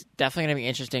it's definitely going to be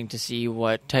interesting to see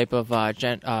what type of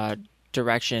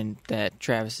direction that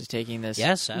Travis is taking this.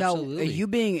 yes, absolutely. Now, you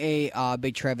being a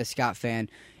big Travis Scott fan,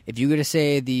 if you were to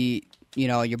say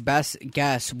your best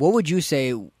guess, what would you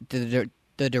say the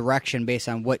direction based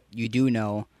on what you do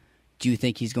know? Do you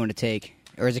think he's going to take,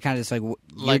 or is it kind of just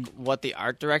like what the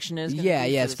art direction is? Gonna be for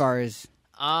as this? far as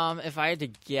If I had to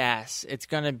guess, it's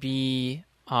going to be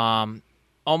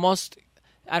almost.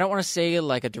 I don't want to say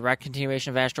like a direct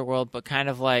continuation of Astroworld, but kind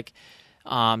of like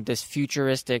this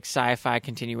futuristic sci-fi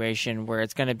continuation where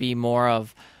it's going to be more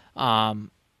of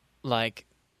like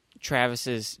Travis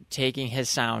is taking his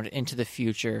sound into the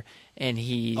future, and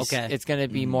it's going to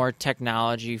be more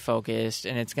technology focused,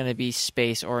 and it's going to be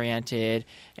space oriented,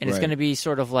 and it's Right. going to be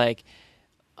sort of like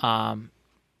I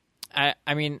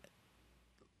mean,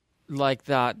 like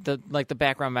the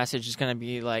background message is going to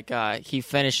be like he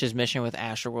finished his mission with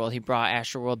Astroworld. He brought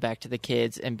Astroworld back to the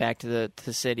kids and back to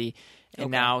the city, and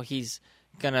now he's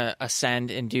gonna ascend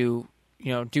and do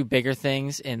bigger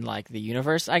things in like the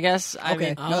universe. I guess. I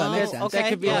mean, No, that makes sense. That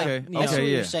could be like, Okay. you know, That's what yeah.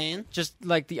 you're saying. just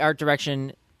like the art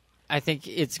direction. I think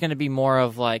it's going to be more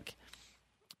of like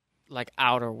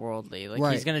outer worldly. Like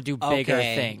Right. he's going to do bigger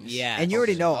Okay, things. yeah. and you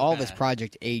already know all Okay. this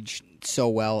project aged so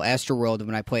well. Astroworld,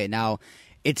 when I play it now,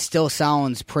 it still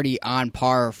sounds pretty on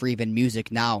par for even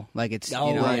music now. Like it's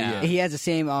right, yeah. he has the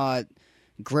same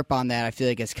grip on that. I feel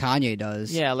like as Kanye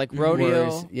does. Yeah, like Rodeo.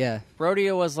 Whereas- yeah.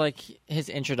 Rodeo was like his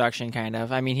introduction, kind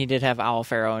of. I mean, he did have Owl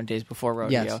Pharaoh in Days Before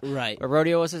Rodeo. Yes. Right. But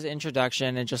Rodeo was his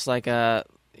introduction, and just like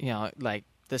like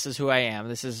this is who I am.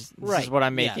 This is what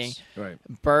I'm making. Yes. Right.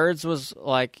 Birds was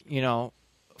like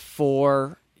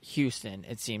for Houston.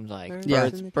 It seemed like Yeah.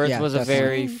 Birds Yeah, was a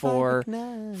definitely. very for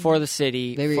the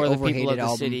city, Very for the people overhated of the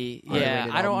album. city. Overrated Yeah,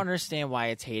 I don't album. understand why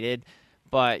it's hated.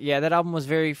 But yeah, that album was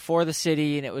very for the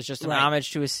city, and it was just an Right.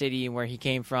 homage to his city and where he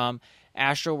came from.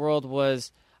 Astroworld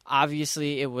was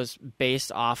obviously it was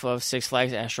based off of Six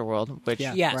Flags Astroworld, which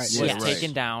Yeah, Yes, right. was yes.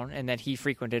 taken down and that he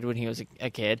frequented when he was a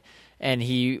kid, and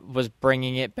he was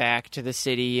bringing it back to the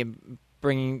city and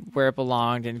bringing where it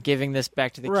belonged and giving this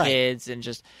back to the Right. kids, and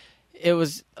just it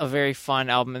was a very fun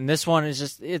album. And this one is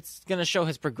just it's going to show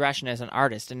his progression as an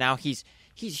artist, and now he's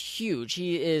huge.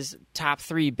 He is top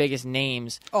 3 biggest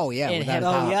names. Oh yeah. In without him. a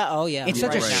Oh doubt. yeah. Oh yeah. It's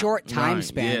such a Right now. short time Right.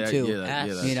 span Yeah, too. yeah,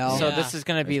 Yes. You know? So Yeah. this is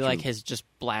going to be That's like true. his just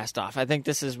blast off. I think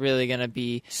this is really going to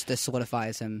be. This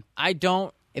solidifies him. I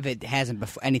don't. If it hasn't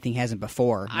before, anything hasn't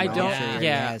before. I you know, don't. I'm sure it already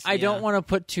Yeah, has. I don't want to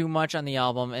put too much on the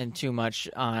album and too much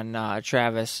on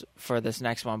Travis for this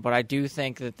next one. But I do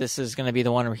think that this is going to be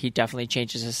the one where he definitely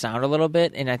changes his sound a little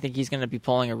bit, and I think he's going to be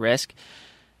pulling a risk.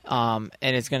 And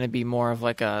it's going to be more of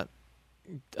like a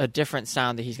different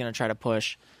sound that he's going to try to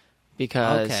push,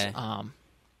 because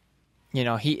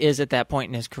Okay. he is at that point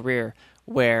in his career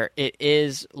where it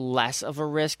is less of a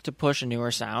risk to push a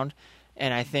newer sound.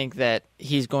 And I think that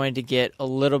he's going to get a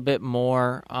little bit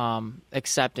more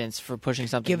acceptance for pushing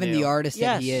something Given new. the artist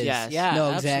that he Yes, is. yes. Yeah, No,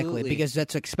 exactly. absolutely. Because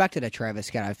that's expected of Travis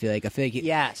Scott, I feel like.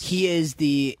 Yes. He is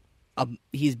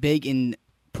he's big in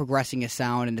progressing his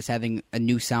sound and just having a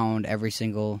new sound every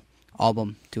single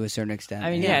album to a certain extent. I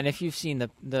mean, yeah, and if you've seen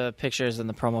the pictures and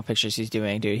the promo pictures he's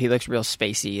doing, dude, he looks real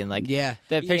spacey, and like Yeah.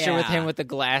 that picture with Yeah. him with the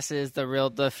glasses, the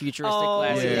futuristic Oh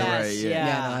glasses. Yeah, yes. right, yeah.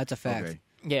 Yeah, no, that's a fact. Okay.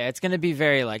 Yeah, it's going to be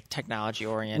very like technology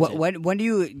oriented. When do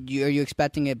you are you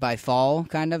expecting it by fall,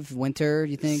 kind of winter?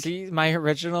 You think? See, my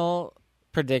original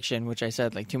prediction, which I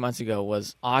said like 2 months ago,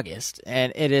 was August,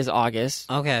 and it is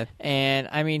August. Okay. And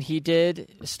I mean, he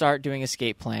did start doing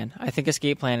Escape Plan. I think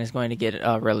Escape Plan is going to get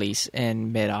a release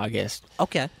in mid-August.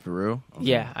 Okay. For real? Okay.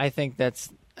 Yeah, I think that's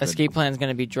Escape Plan is going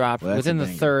to be dropped Well, that's within a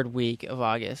the banger. 3rd week of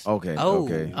August. Okay. Oh.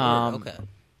 Okay. Okay.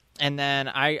 And then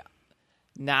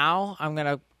I'm going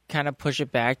to kind of push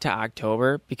it back to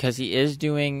October, because he is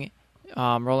doing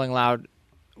Rolling Loud,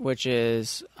 which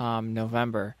is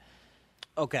November.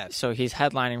 Okay. So he's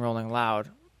headlining Rolling Loud,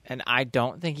 and I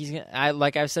don't think he's gonna.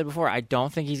 Like I've said before, I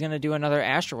don't think he's gonna do another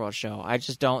Astroworld show. I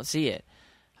just don't see it.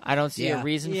 I don't see a Yeah.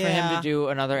 reason for him to Yeah. do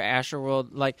another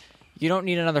Astroworld. Like, you don't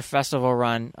need another festival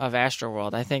run of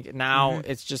Astroworld. I think now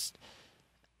it's just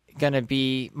gonna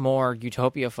be more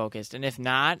Utopia focused, and if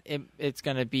not, it's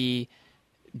gonna be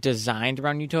designed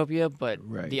around Utopia. But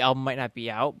Right. the album might not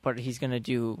be out. But he's gonna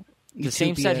do the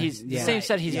same set he's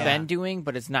Yeah. been doing,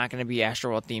 but it's not going to be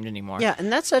Astroworld themed anymore. Yeah,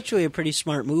 and that's actually a pretty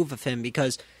smart move of him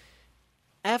because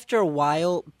after a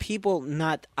while,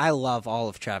 I love all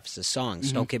of Travis's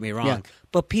songs, don't get me wrong, Yeah.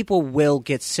 but people will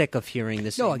get sick of hearing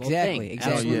the same No, old exactly, thing.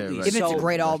 exactly. Oh, yeah, Absolutely. right. Even if it's a So-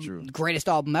 great That's album, true. greatest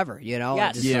album ever, you know?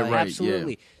 Yes, It's Yeah, like- right.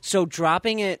 absolutely. So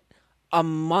dropping it a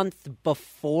month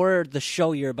before the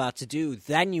show you're about to do,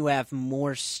 then you have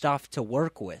more stuff to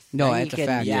work with. No, Then you that's a can-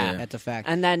 fact. Yeah. That's a fact.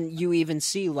 And then you even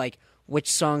see like which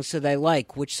songs do they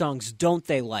like, which songs don't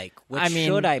they like, which I mean-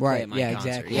 should I play Right, at my yeah, concert?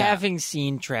 exactly. Yeah. Having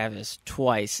seen Travis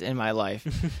twice in my life,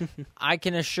 I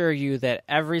can assure you that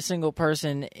every single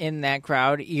person in that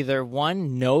crowd either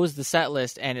one knows the set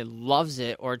list and it loves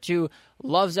it, or two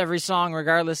loves every song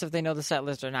regardless if they know the set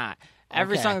list or not.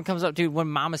 Every Okay. song that comes up, dude, when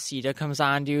Mamacita comes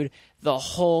on, dude, the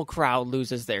whole crowd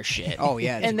loses their shit. Oh,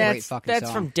 yeah, it's and a great that's fucking that's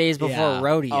song. from days before Yeah.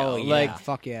 rodeo. Oh, yeah. Like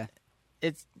Fuck yeah.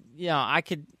 it's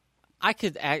I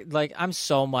could act like I'm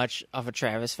so much of a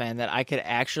Travis fan that I could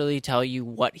actually tell you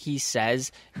what he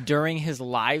says during his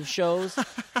live shows,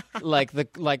 like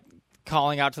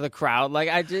calling out to the crowd. Like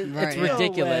Right, it's yeah.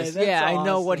 ridiculous. No way, that's I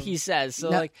know what awesome. he says. So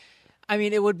No- like, I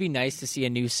mean, it would be nice to see a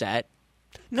new set.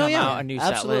 No, come yeah, out, a new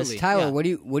set absolutely. list. Tyler,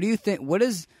 Yeah. what do you think? What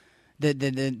does the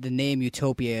name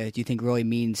Utopia do you think really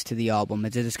means to the album?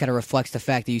 It just kind of reflects the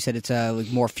fact that you said it's like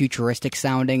more futuristic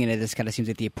sounding, and it just kind of seems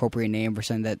like the appropriate name for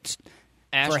something that's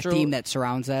for a theme that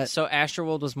surrounds that. So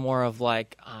Astroworld was more of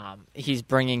like he's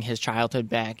bringing his childhood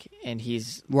back, and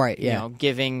he's Right, you yeah. know,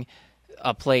 giving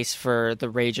a place for the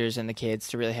ragers and the kids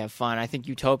to really have fun. I think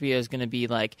Utopia is going to be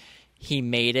like he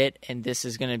made it, and this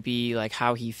is going to be like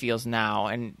how he feels now,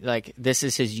 and like this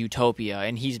is his utopia,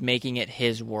 and he's making it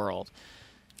his world.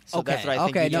 So Okay. that's what I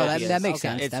think. Okay, no, Utopia that is. makes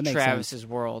sense. It's That makes Travis's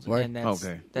world, Word. and that's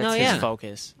Okay. that's No, his yeah.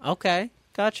 focus. Okay,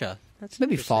 gotcha. That's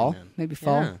Maybe interesting, fall. then. Maybe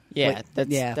fall. Yeah. Yeah, Wait, that's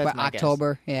yeah, that's but my guess.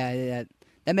 October. Yeah,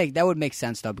 that would make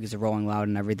sense though because of Rolling Loud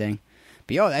and everything.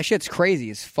 But yo, that shit's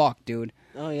crazy as fuck, dude.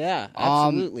 Oh yeah,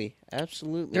 absolutely,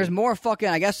 absolutely. There's more fucking.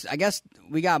 I guess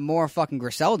we got more fucking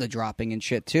Griselda dropping and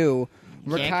shit too.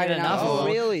 Rick Can't Hyde get enough announces. of Oh,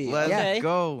 it. really? Let's Okay.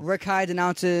 go. Rick Hyde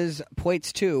announces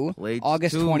Plates 2, Plates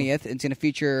August 2. 20th. It's going to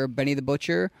feature Benny the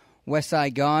Butcher, West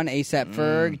Side Gun, ASAP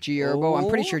Ferg, G Herbo. I'm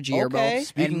pretty sure G Herbo. Okay. And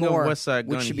Speaking more, of West Side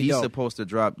which Gun, should be he's dope. supposed to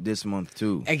drop this month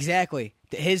too. Exactly.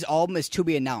 His album is to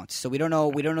be announced, so we don't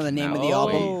know the name of the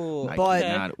Oh, album. But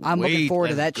cannot I'm looking wait. forward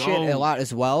to Let's that shit go. a lot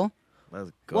as well. Let's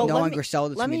go. Well, Knowing let me,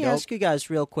 Griselda's let gonna me be dope. ask you guys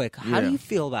real quick. How do Yeah. you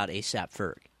feel about ASAP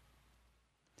Ferg?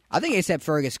 I think ASAP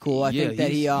Ferg is cool. I think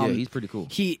that he's pretty cool.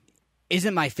 he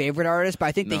isn't my favorite artist, but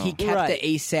I think that No. he kept Right. the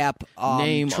ASAP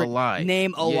Name alive.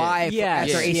 Name Yeah. alive Yes.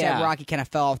 after ASAP Yeah. Rocky kind of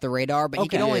fell off the radar, but he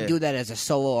Okay. could only Yeah. do that as a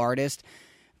solo artist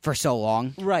for so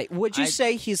long. Right. Would you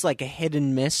say he's like a hit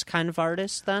and miss kind of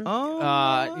artist then?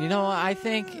 You know, I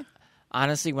think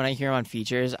honestly, when I hear him on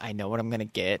features, I know what I'm gonna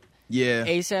get. Yeah.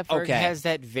 ASAP Ferg Okay. has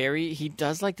that he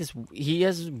does like this. He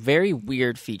has very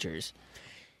weird features.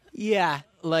 Yeah.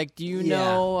 Like, do you Yeah.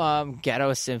 know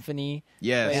Ghetto Symphony?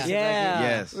 Yes. Yeah.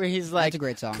 Yes. Where he's like, a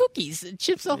great song. Cookies,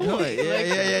 Chips Ahoy. Yeah, Like,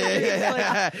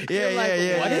 yeah. you're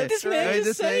like, what did this man Right,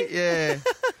 just say?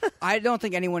 Yeah. I don't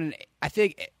think anyone. I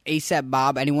think ASAP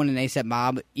Mob, anyone in ASAP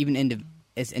Mob, even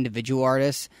as individual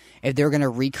artists, if they're going to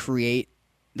recreate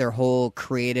their whole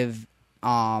creative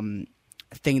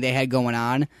thing they had going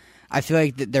on, I feel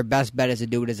like their best bet is to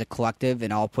do it as a collective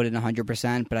and all put in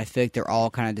 100%. But I feel like they're all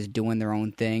kind of just doing their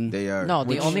own thing. They are. No,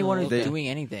 the only one who's they- doing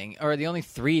anything, or the only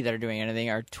three that are doing anything,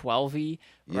 are 12E,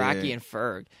 Rocky, Yeah. and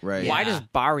Ferg. Right. Why Yeah. does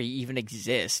Bari even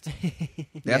exist?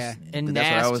 That's, And that's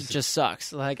what I Nast was. just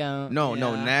sucks. Like, No,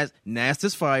 Nast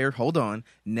is fire. Hold on.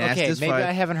 Nast okay, is maybe fire.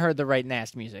 I haven't heard the right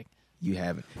Nast music. You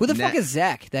haven't. Who the fuck is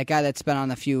Zach? That guy that's been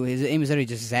on a few. His name is literally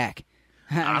just Zach.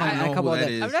 I don't know who that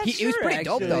is. I'm not He was sure, pretty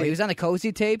dope though. actually. He was on the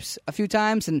Cozy tapes a few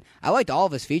times, and I liked all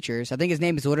of his features. I think his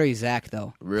name is literally Zach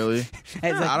though. Really? It's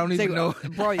like- I don't it's even like, know.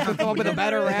 bro. You could come up with a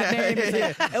better rap name.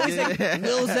 It's like, at least like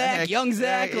Lil Zach, Young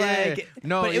Zach, Yeah, yeah. like.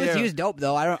 No, but yeah. he was dope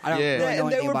though. I don't Yeah. really know and they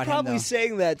anything were about probably him though.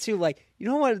 saying that too. Like, you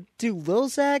don't want to do Lil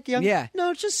Zach? Young? Yeah.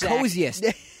 No, just Zach. Coziest.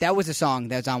 That was a song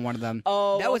that was on one of them.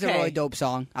 Oh, that was okay. a really dope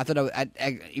song. I thought,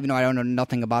 even though I don't know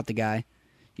nothing about the guy,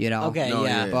 you know. Okay, No,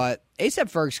 yeah. yeah. But ASAP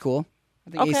Ferg's cool. I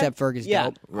think Okay. ASAP Ferg is Yeah.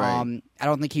 dope. Right. I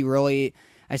don't think he really.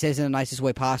 I say this in the nicest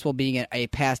way possible, being a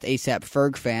past ASAP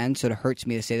Ferg fan, so it hurts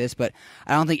me to say this, but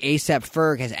I don't think ASAP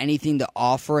Ferg has anything to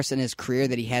offer us in his career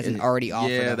that he hasn't already offered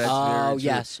Yeah, us. that's Oh, very true.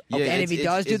 yes. Yeah, Okay. And if he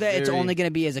does do that, it's very- only going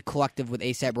to be as a collective with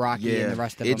ASAP Rocky Yeah, and the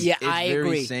rest of it's, them. Yeah, it's I very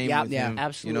agree. Same Yep. with Yeah, him. You know what I'm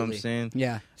absolutely. saying?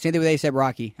 Yeah, same thing with ASAP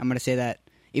Rocky. I'm going to say that.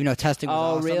 Even though testing was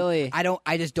Oh, awesome, really?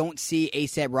 I just don't see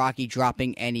ASAP Rocky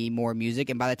dropping any more music.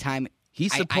 And by the time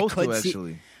He's I supposed could to see-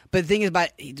 actually. But the thing is about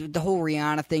the whole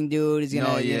Rihanna thing, dude, is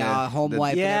gonna home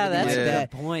life. Yeah, and everything that's like a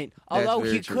that. good point. That's Although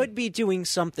very he true. could be doing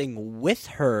something with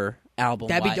her album.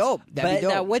 That'd be dope. That'd be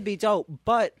dope. That would be dope.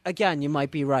 But again, you might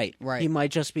be right. Right. He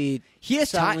might just be. He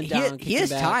has time. settling down, He has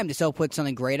kicking back. time to still put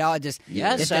something great out. It just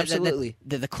Absolutely.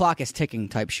 The clock is ticking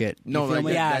type shit. You No, feel like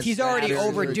me? that's- He's already that's very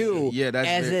overdue. true. Yeah, that's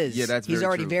as very- is. yeah, that's he's very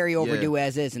already true. very overdue Yeah.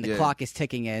 as is, and the Yeah. clock is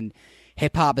ticking. And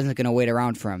hip hop isn't going to wait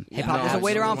around for him. Hip hop No, doesn't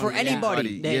wait around for absolutely. anybody.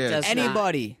 Yeah. It does not.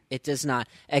 Anybody. It does not,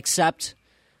 except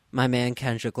my man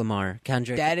Kendrick Lamar.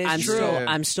 Kendrick, That is I'm true. Still,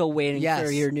 I'm still waiting Yes.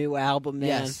 for your new album, man.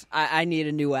 Yes. I need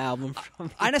a new album from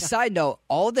you. On a side note,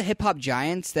 all the hip hop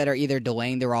giants that are either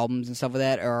delaying their albums and stuff like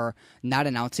that, or not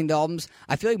announcing the albums,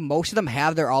 I feel like most of them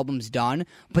have their albums done,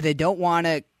 but they don't want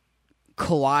to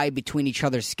collide between each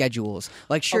other's schedules.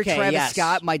 Like, sure, Okay, Travis yes.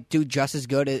 Scott might do just as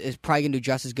good, is probably gonna do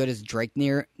just as good as Drake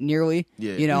nearly,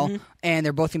 Yeah. you know, Mm-hmm. and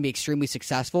they're both gonna be extremely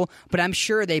successful. But I'm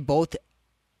sure they both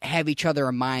have each other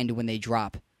in mind when they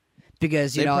drop.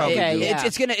 Because you They know probably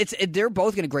it, do. they're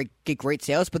both going to get great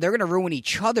sales, but they're going to ruin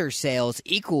each other's sales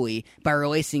equally by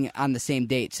releasing on the same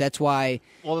dates. That's why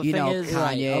Well, the you thing know is- Kanye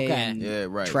Right, okay. and Yeah,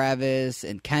 right. Travis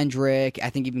and Kendrick.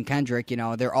 I think even Kendrick, you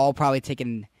know, they're all probably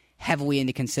taken heavily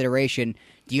into consideration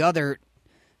the other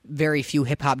very few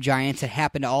hip hop giants that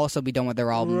happen to also be done with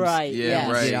their albums. Right. Yeah,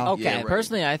 yes. right. You know? Okay, Yeah, right.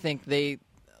 personally, I think they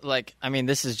I mean,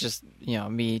 this is just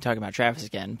me talking about Travis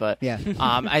again, but Yeah.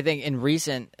 I think in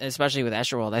recent, especially with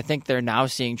Astroworld, I think they're now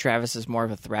seeing Travis as more of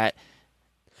a threat.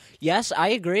 Yes, I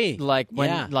agree. Like when,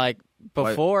 Yeah.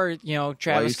 before,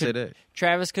 Travis say could that?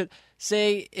 Travis could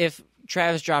say if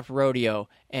Travis dropped Rodeo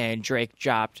and Drake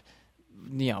dropped,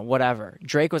 whatever.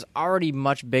 Drake was already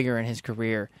much bigger in his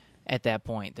career at that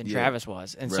point than Yeah. Travis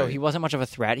was, and so Right. he wasn't much of a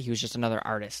threat. He was just another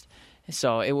artist.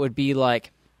 So it would be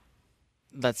like,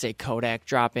 let's say Kodak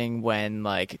dropping when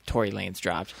Tory Lanez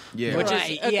dropped, Yeah. which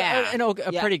Right, is yeah.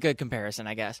 a Yeah. pretty good comparison,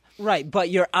 I guess. Right, but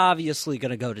you're obviously going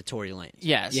to go to Tory Lanez.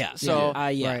 Yes. Yeah. So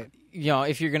yeah. Right.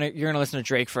 if you're gonna listen to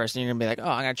Drake first, and you're gonna be like, oh,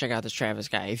 I'm gonna check out this Travis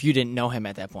guy. If you didn't know him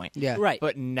at that point, Yeah. Right.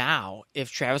 But now, if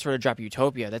Travis were to drop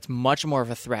Utopia, that's much more of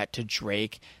a threat to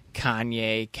Drake,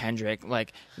 Kanye, Kendrick.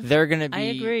 Like, they're gonna be I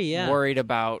agree, yeah. worried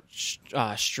about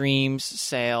streams,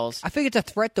 sales. I think it's a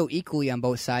threat though equally on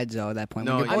both sides though at that point.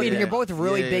 No, When you're both, yeah. you're both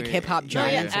really Yeah, big yeah, hip hop yeah.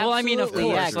 giants. Well, I mean, of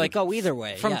Absolutely, course, yeah, like, go either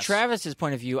way. From yes. Travis's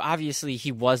point of view, obviously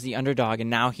he was the underdog, and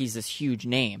now he's this huge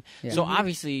name. So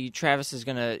obviously Travis is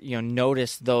gonna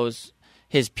notice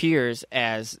his peers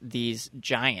as these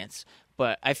giants.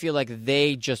 But I feel like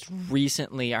they just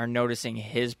recently are noticing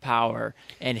his power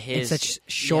and his In such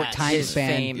short time his span.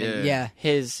 fame, Yeah. and Yeah.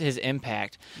 his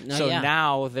impact. No, So yeah.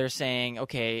 now they're saying,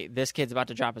 okay, this kid's about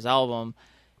to drop his album.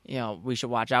 We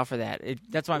should watch out for that.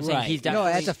 That's why I'm saying Right. he's No,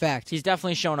 definitely that's a fact. He's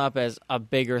definitely shown up as a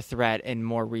bigger threat in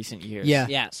more recent years. Yeah.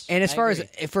 Yes. And as I far agree.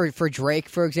 as for Drake,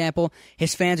 for example,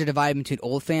 his fans are divided between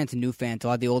old fans and new fans. A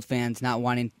lot of the old fans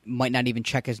might not even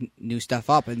check his new stuff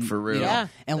up. And, For real. you know, Yeah,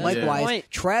 and that's a good likewise, point.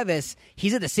 Travis,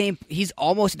 he's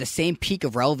almost at the same peak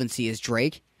of relevancy as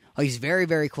Drake. Oh, he's very,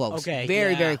 very close. Okay,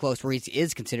 Very, yeah. very close, where he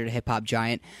is considered a hip hop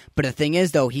giant. But the thing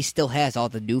is, though, he still has all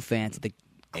the new fans at the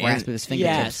grasp of his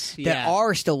fingertips yes, that yeah.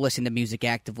 are still listening to music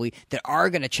actively, that are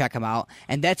going to check him out.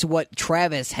 And that's what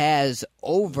Travis has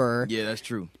over Yeah, that's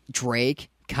true. Drake,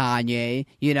 Kanye,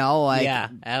 yeah,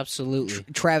 absolutely.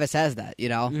 Travis has that,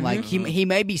 like he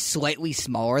may be slightly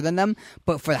smaller than them,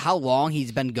 but for how long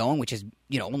he's been going, which is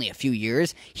only a few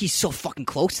years, he's so fucking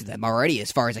close to them already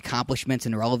as far as accomplishments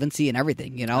and relevancy and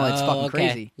everything. It's fucking okay.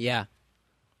 crazy. Yeah.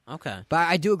 Okay. But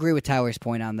I do agree with Tyler's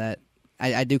point on that.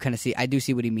 I do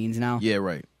see what he means now. Yeah,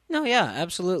 right. No, yeah,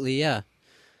 absolutely, yeah.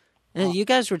 And you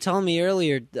guys were telling me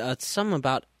earlier something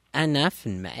about NF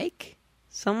and Meg,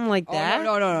 something like that.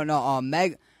 Oh, no.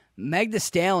 Meg Thee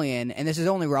Stallion, and this is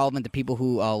only relevant to people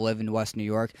who live in West New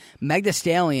York. Meg Thee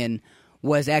Stallion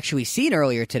was actually seen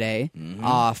earlier today,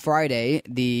 Friday,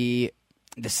 the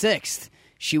 6th.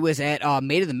 She was at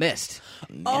Maid of the Mist.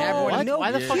 And everyone, what?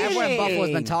 Why the fuck- everyone in Buffalo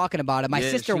has been talking about it. My Yeah,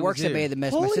 sister she was works at here. Maid of the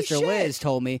Mist. My Holy sister shit. Liz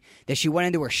told me that she went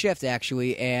into her shift,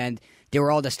 actually, and they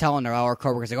were all just telling her, all her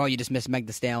coworkers, like, oh, you just missed Meg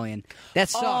Thee Stallion. That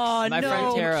sucks. Oh, My no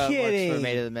friend Tara works kidding. for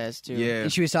Made of the Mist too. Yeah.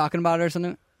 And she was talking about it or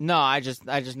something? No, I just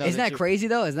know. Isn't that crazy,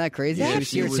 though? Isn't that crazy? Yeah, She was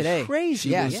she here was today. crazy.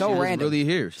 Yeah, was, so she was random. really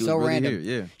here. She So was really random.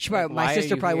 here. Yeah. She probably, Why my are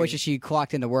sister you probably here? wishes she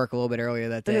clocked into work a little bit earlier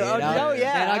that day. Oh, no,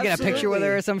 yeah, And I'll get a picture with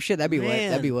her absolutely. or some shit. That'd be lit. Man.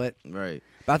 That'd be lit. Right.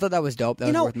 But I thought that was dope. That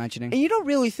was worth mentioning. And you don't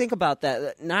really think about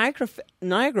that.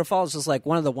 Niagara Falls is like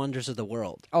one of the wonders of the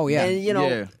world. Oh, yeah. And,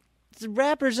 Yeah.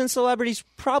 rappers and celebrities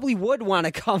probably would want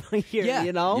to come here, Yeah.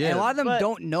 you know? And a lot of them But-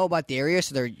 don't know about the area,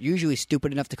 so they're usually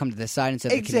stupid enough to come to this side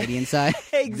instead of the Exact- Canadian side.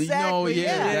 Exactly. No, yeah,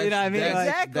 yeah. that's, you know what I mean? That's,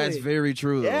 Exactly. that's very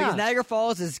true. Though. Yeah. Because Niagara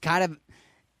Falls is kind of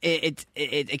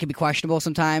it can be questionable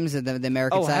sometimes, the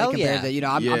American Oh, side hell compared yeah. to,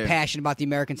 I'm Yeah. passionate about the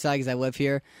American side because I live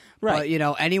here. Right.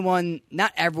 But,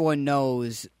 not everyone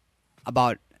knows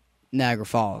about Niagara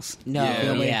Falls. No,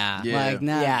 Yeah. yeah. Yeah. Like,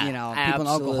 not, Yeah, people in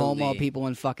Oklahoma, absolutely. people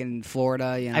in fucking Florida,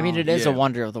 I mean, it is a Yeah.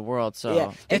 wonder of the world. So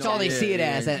Yeah. It's all they Yeah, see it yeah,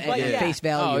 as yeah. at But yeah. face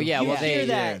value. Oh, yeah, You well, hear they-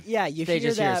 that. Yeah, you they hear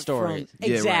just hear that stories. from Yeah,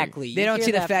 right. exactly. They You don't hear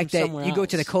see the that fact from that somewhere you go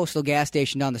to the else. coastal gas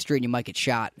station down the street and you might get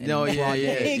shot. No, yeah.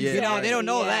 They don't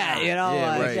know that. Yeah,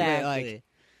 right. Exactly. Like,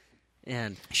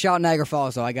 And shout Niagara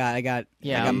Falls though. I got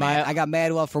Yeah, I got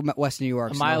mad love for West New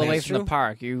York. a so mile that's away true. from the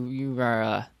park, you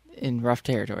are in rough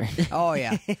territory. Oh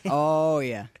yeah. Oh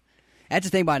yeah. That's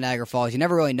the thing about Niagara Falls. You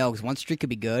never really know because one street could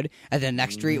be good, and then the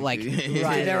next street, like,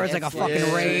 there was like a It's fucking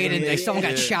like- raid, and Yeah, someone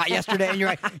got yeah. shot yesterday, and you're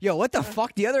like, yo, what the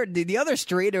fuck? The other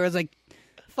street, there was like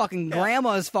fucking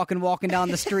grandmas fucking walking down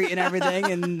the street and everything,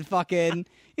 and fucking,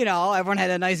 everyone had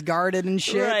a nice garden and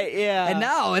shit. Right, yeah. And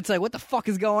now it's like, what the fuck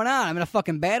is going on? I'm in a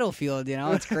fucking battlefield,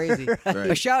 It's crazy. Right.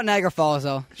 But shout out Niagara Falls,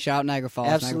 though. Shout out Niagara Falls.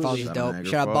 Absolutely. Niagara Falls is Shout out dope. Niagara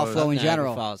Shout out Falls. Buffalo in Niagara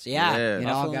general. Falls. Yeah, Yeah.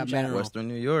 Buffalo got in general. Western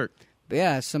New York. But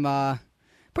yeah, some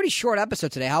pretty short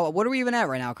episode today. What are we even at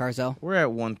right now, Carzo? We're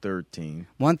at 113.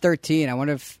 113. I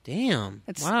wonder if Damn.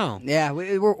 it's Wow. Yeah,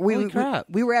 we Holy crap.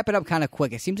 we wrap it up kind of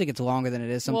quick. It seems like it's longer than it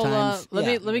is sometimes. Well,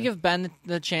 Yeah. let me give Ben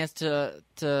the chance to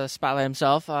spotlight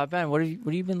himself. Ben, what have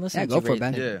you been listening Yeah, to? go for it,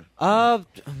 Ben. Yeah.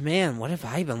 Man, what have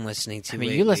I been listening to? I mean,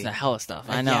 lately? you listen to hella stuff.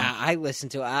 I know. Yeah, I listen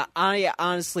to. I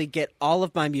honestly get all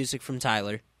of my music from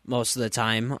Tyler most of the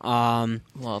time.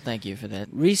 Well, thank you for that.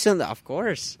 Recently, of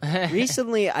course.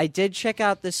 Recently, I did check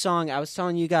out this song. I was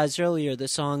telling you guys earlier, the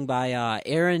song by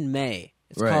Aaron May.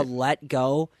 It's Right. called "Let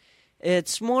Go."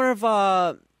 It's more of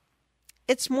an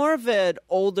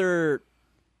older,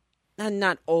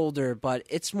 not older, but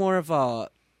it's more of a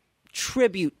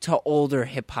tribute to older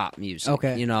hip hop music.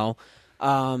 Okay.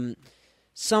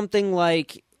 Something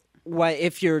like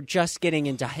if you're just getting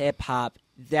into hip hop.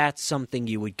 That's something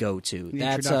you would go to. The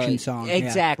That's introduction a song. Yeah,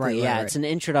 Exactly. right, Yeah, right. it's an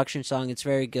introduction song. It's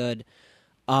very good.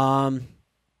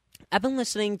 I've been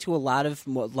listening to a lot of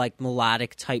like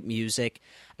melodic type music.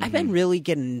 I've been really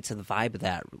getting into the vibe of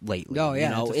that lately. Oh,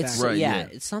 yeah, that's a it's fact. Right, yeah, yeah.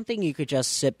 it's something you could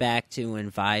just sit back to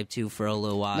and vibe to for a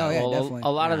little while. No, yeah, Well, definitely. a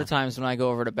lot of Yeah. the times when I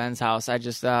go over to Ben's house, I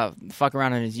just fuck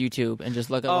around on his YouTube and just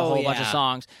look up a Oh, whole bunch of yeah.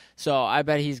 songs. So I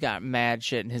bet he's got mad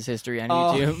shit in his history on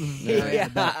Oh, YouTube.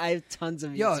 yeah, I have tons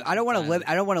of. Yo, music I don't want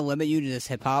from to limit you to this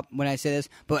hip hop when I say this,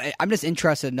 but I'm just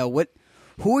interested to know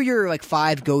who are your like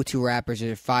 5 go-to rappers or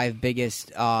your 5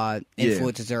 biggest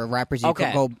influences or rappers you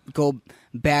Okay. could go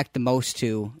back the most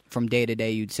to from day to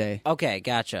day, you'd say. Okay,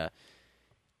 gotcha.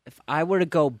 If I were to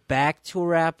go back to a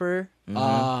rapper,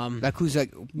 Like who's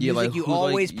like music like, you who's, like,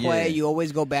 always play, yeah. you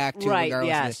always go back to right? regardless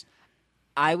Yes,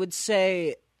 I would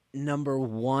say number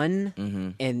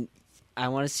one, and I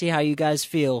want to see how you guys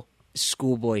feel.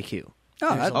 Schoolboy Q. Oh,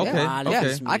 There's that's a okay, lot of okay.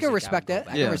 his I can music respect I would that.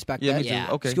 go I back can respect Yeah, that. me too.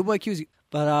 Yeah. Okay. Schoolboy Q's.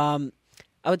 But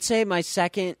I would say my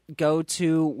second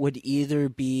go-to would either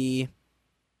be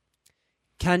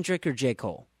Kendrick or J.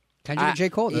 Cole. Kendrick and J.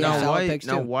 Cole. those are Yeah. solid picks,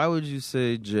 too. Why would you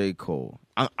say J. Cole?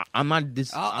 I'm not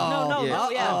dis.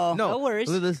 Uh-oh. No worries.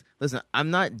 Listen,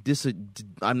 I'm not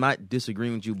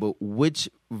disagreeing with you, but which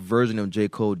version of J.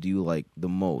 Cole do you like the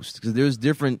most? Because there's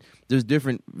different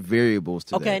variables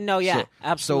to that. Okay, no, yeah, So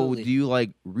absolutely. do you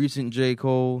like recent J.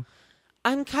 Cole?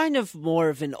 I'm kind of more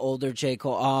of an older J.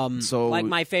 Cole. So- like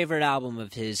my favorite album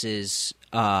of his is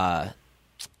God,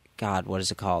 what is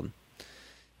it called?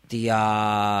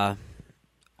 The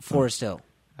Forest Hill.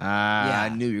 I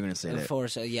knew you were gonna say The that.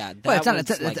 Forest Hill, yeah. But it's not-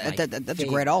 one's, it's- like, that's my a great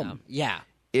favorite album. Yeah.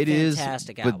 It is,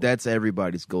 Fantastic but album. that's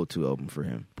everybody's go-to album for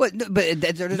him. But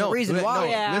there's a reason no, why. No,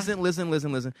 Yeah.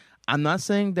 listen. I'm not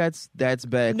saying that's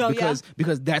bad No,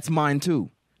 because that's mine too.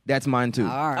 That's mine too.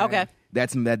 All right. Okay.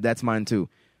 That's mine too.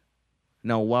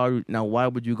 Now why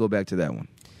would you go back to that one?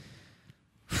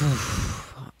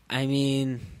 I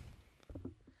mean,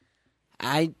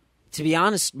 to be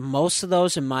honest, most of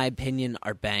those, in my opinion,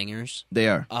 are bangers. They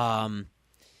are.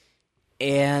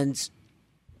 And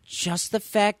just the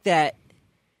fact that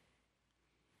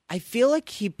I feel like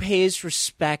he pays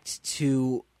respect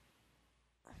to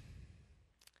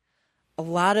a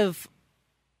lot of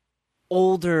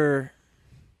older.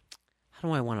 How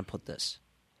do I want to put this?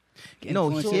 No,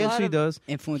 Influences- he actually does.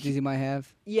 Influences he might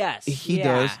have. Yes, He yeah,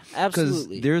 does.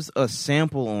 absolutely. There's a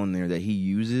sample on there that he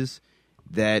uses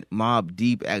that Mobb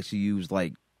Deep actually used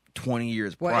like 20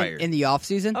 years What, prior. in the off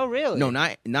season? Oh, really? No,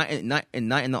 not in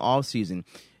the off season.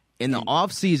 In the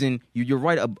off season, you're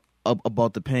right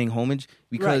about the paying homage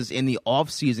because in the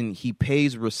off season he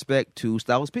pays respect to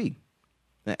Styles P.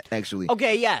 Actually.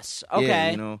 Okay, yes. Okay.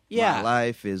 Yeah, you know, My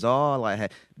Life Is All I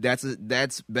Had.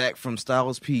 That's back from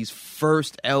Styles P's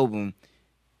first album,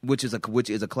 which is a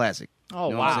classic. Oh,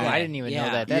 You know what I'm wow. saying? I didn't even know Yeah.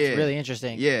 that. That's Yeah. really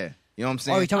interesting. Yeah. You know what I'm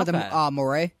saying? Oh, you're talking Okay. about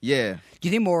Moray? Yeah. Do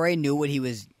you think Moray knew what he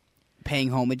was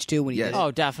paying homage to when he Yes. did it?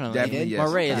 Oh, definitely. Definitely yes.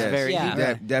 Moray is Yes. very...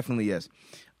 Yeah. Definitely yes.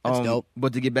 That's dope.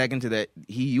 But to get back into that,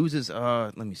 he uses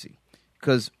let me see.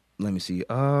 Let me see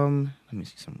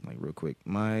something like real quick.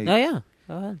 My Oh, yeah.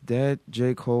 Go ahead. that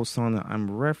J. Cole song that I'm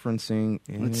referencing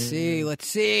is, Let's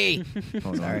see.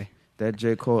 hold on. Sorry. That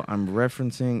J. Cole I'm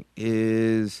referencing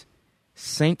is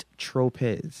Saint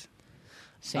Tropez.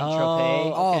 Saint Oh,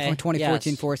 Tropez. Oh, Okay, from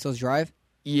 2014 yes. Forest Hills Drive?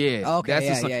 Yeah. Oh, okay, that's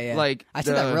the yeah, song. yeah. Like I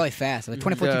said that really fast. Like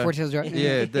 2014 Forest Hills Drive?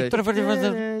 Yeah. That's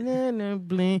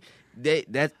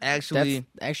That's actually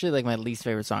actually like my least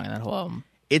favorite song in that whole album.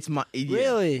 it's my yeah.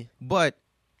 Really? But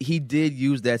he did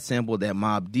use that sample that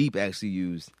Mobb Deep actually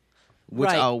used, which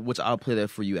Right. I'll play that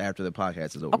for you after the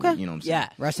podcast is over. Okay. You know what I'm saying? Yeah.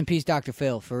 Rest in peace, Dr.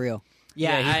 Phil, for real.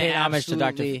 Yeah, he paid I homage to Dr.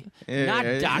 absolutely- Yeah, Not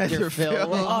yeah, Dr. Dr. Phil. Phil.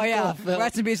 Oh, yeah. Phil.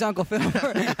 Rest in peace, Uncle Phil.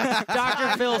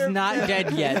 Dr. Phil's not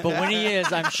dead yet, but when he is,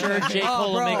 I'm sure J.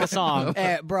 Cole will make a song.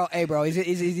 Hey, bro, he's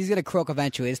going to croak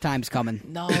eventually. His time's coming.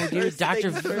 No, dude,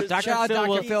 Dr. Shout out Phil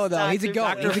will, Dr. Phil, though. He's a goat.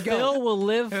 Dr. He's a goat. Phil will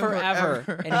live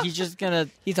forever, and he's just gonna.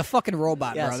 He's a fucking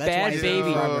robot, Yes, bro. That's why Bad he's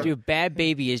Baby, forever. dude. Bad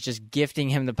Baby is just gifting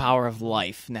him the power of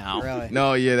life now. Really.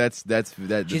 No, yeah, that's She's that's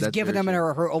giving very them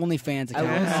true. her OnlyFans account.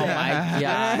 Oh my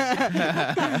god!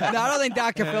 No, I don't think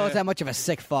Dr. Phil is that much of a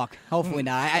sick fuck. Hopefully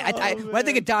not. When I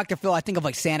think of Dr. Phil, I think of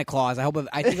like Santa Claus. I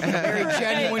think of a very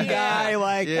genuine guy.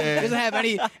 Like Yeah. doesn't have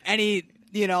any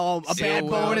a bad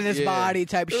bone in his yeah. body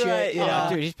type shit. Right. You know?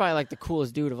 Oh, dude, he's probably like the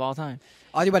coolest dude of all time.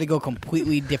 Oh, you're about to go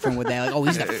completely different with that. Like, oh,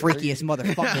 he's the freakiest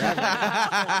motherfucker ever.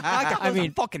 I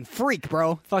mean, fucking freak,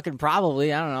 bro. Fucking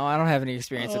probably. I don't know. I don't have any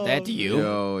experience with that. Do you?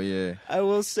 Yo, yeah. I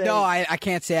will say. No, I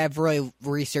can't say I've really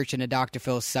researched into Dr.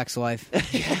 Phil's sex life.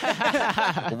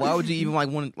 Why would you even why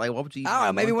would you? I don't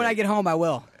know. Maybe when I get home, I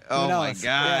will. Oh Who my knows?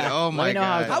 god! Yeah. Oh my me know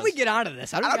how- god! How'd we get onto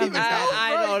this? I don't even know.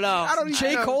 I don't know. I don't even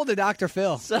J. know. Cole to Dr.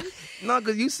 Phil. No,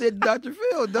 because you said Dr.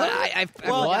 Phil, dog. I What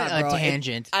forgot, a bro.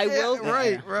 tangent! I Yeah, will.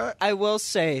 right. I will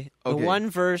say the Okay. one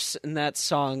verse in that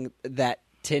song that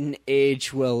didn't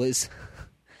age well is,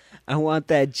 "I want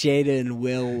that Jada and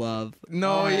Will love."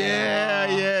 No,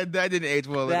 yeah, that didn't age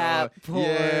well That at all. poor-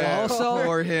 Yeah, Also,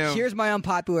 for him. here's my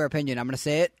unpopular opinion. I'm going to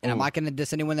say it, and I'm Ooh. not going to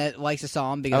diss anyone that likes the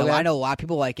song because Okay. I know a lot of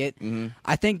people like it. Mhm.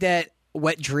 I think that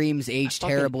Wet Dreams aged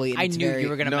terribly. and I it's knew very- you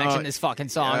were gonna No, mention this fucking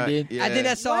song, dude. yeah. I think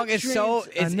that song is so.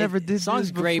 I never did The song's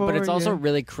this great, but it's before, also yeah.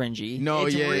 really cringy. No,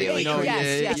 It's yeah, really no, cringy. yeah,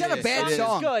 It's not a yeah. bad It's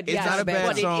song. good. It's yes, not a bad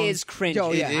but song. it is cringy.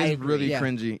 Yo, yeah, It I is agree, really yeah.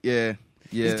 cringy. Yeah.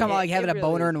 He's Yeah. talking about like having a It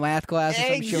boner really- in math class or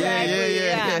some shit. Exactly.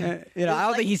 Yeah. You know, I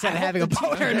don't think he said having a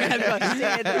boner in math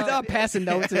class. He's not passing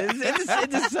notes. It's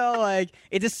just so like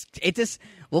it just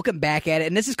looking back at it,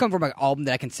 and this has come from an album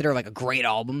that I consider like a great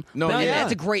album. No, and yeah.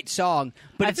 it's a great song,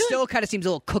 but I it feel still kind of seems a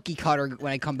little cookie cutter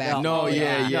when I come back. No,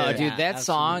 yeah. No, dude, that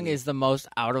song absolutely. is the most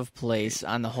out of place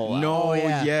on the whole album. No, Oh,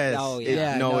 yeah. yes. Oh, It-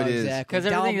 yeah. no, it is. exactly. 'Cause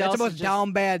everything That's else the is most just-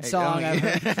 down bad song oh,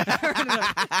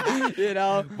 ever. You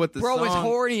know, But the bro was song-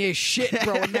 horny as shit,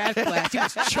 bro, in math class. He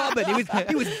was chubbing.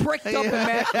 He was bricked up in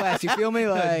math class. You feel me?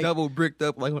 Like, Double bricked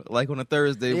up like on a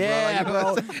Thursday, yeah,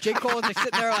 bro. bro. J. Cole's like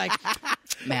sitting there like,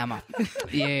 man,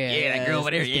 yeah, that girl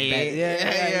over there,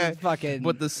 yeah. He's fucking.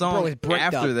 But the bro song was bricked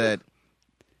after up. that,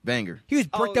 banger. He was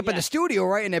bricked up in yeah. the studio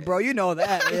writing it, bro. You know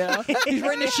that. You know? He's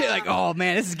writing this shit like, oh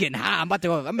man, this is getting hot. I'm about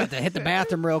to hit the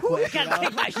bathroom real quick. You know?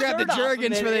 Grab the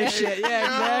Jergens for this shit. Yeah,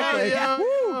 exactly.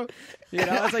 Woo. You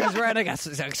know, it's like he's writing like a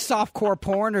softcore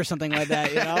porn or something like that.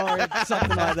 You know, or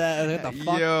something like that. What the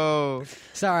fuck? Yo,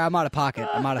 Sorry, I'm out of pocket.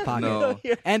 No.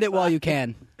 End it while you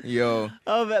can. yo.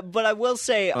 But I will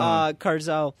say,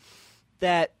 Carzel,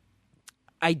 that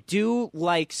I do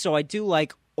like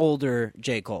older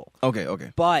J. Cole,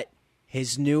 Okay. but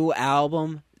his new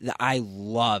album that I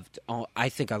loved. Oh, I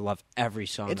think I love every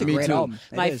song. It's a on it. great too. album.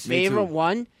 It My is. favorite too.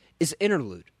 one is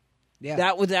Interlude. Yeah.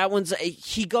 That one's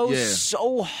he goes Yeah.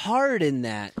 so hard in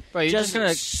that. Bro, you're just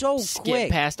gonna so skip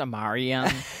quick. past Amari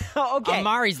on. Okay,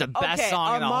 Amari's the best Okay,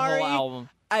 song in the Amari, whole album.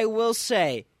 I will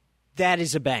say that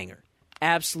is a banger,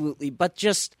 absolutely. But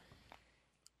just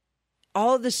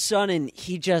all of a sudden,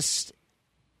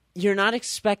 you're not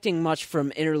expecting much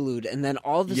from Interlude, and then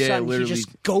all of a Yeah, sudden literally. he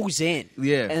just goes in.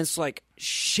 Yeah. and it's like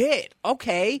shit.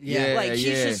 Okay, Yeah, like he's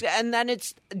yeah. just, and then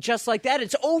it's just like that.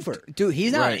 It's over. Dude,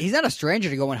 he's not Right. he's not a stranger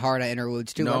to going hard at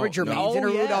interludes too. No, Remember Jermaine's no.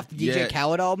 interlude Yeah. off the DJ Yeah.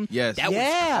 Khaled album? Yes. That was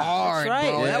Yeah, hard, that's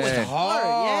right. bro. That was Yeah.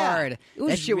 hard. It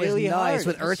was that shit really was nice hard.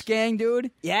 with Earth Gang,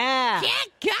 dude. Yeah,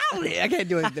 Golly, I can't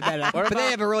do it better. But they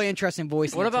have a really interesting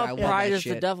voice. What in it, too. I about love Pride that is the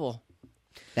shit. Devil?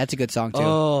 That's a good song too.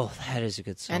 Oh, that is a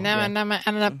good song. And then, I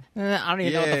don't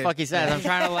even know what the fuck he says. I'm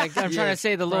trying to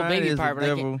say the little baby part, but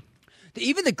I can't.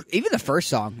 Even the first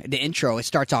song, the intro, it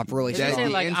starts off really Did he strong.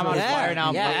 say, like, I'm on fire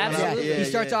now? Yeah, absolutely. He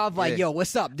starts off like, "Yo,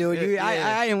 what's up, dude?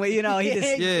 I ain't, he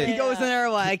just he goes in there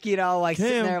like,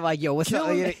 sitting there like, "Yo, what's up?"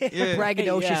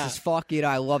 Braggadocious as fuck,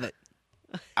 I love it.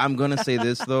 I'm gonna say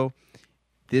this though,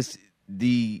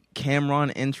 the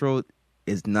Cameron intro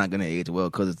is not gonna age well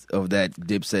because of that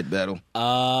Dipset battle.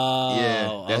 Oh,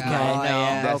 Yeah, that's okay.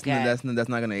 not- No, okay. That's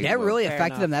not gonna age. That well. really Fair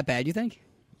affected enough. them that bad, you think?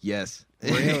 Yes.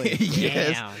 Really?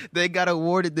 Yes. Damn. They got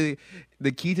awarded the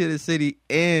key to the city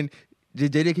and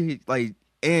Jada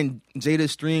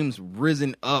streams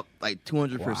risen up like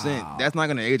 200%. Wow. That's not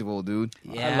gonna age well, dude.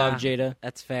 I love Jada.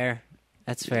 That's fair.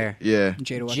 That's fair. Yeah.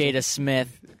 Jada, what's Jada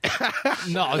Smith.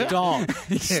 No, don't.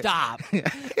 Stop.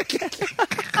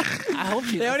 I hope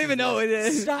she. They don't even know what it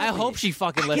is. I hope she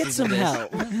fucking Get listens some to this.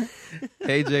 help.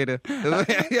 Hey Jada.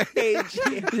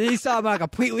 He saw him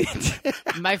completely.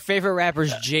 My favorite rapper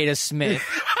is Jada Smith.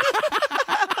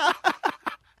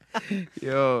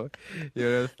 Yo,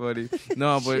 that's funny.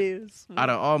 No, but out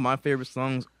of all my favorite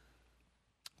songs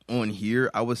on here,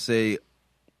 I would say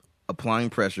Applying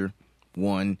Pressure,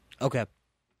 one. Okay.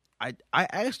 I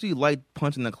actually liked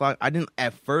Punching the Clock. I didn't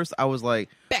at first. I was like,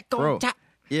 Back on bro, top.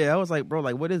 yeah, I was like, bro,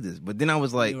 like what is this? But then I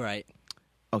was like, You're right.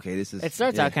 okay, this is. It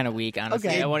starts yeah. out kind of weak, honestly.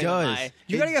 Okay, I won't it even does. lie.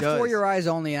 You gotta It get does. For Your Eyes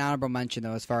Only an honorable mention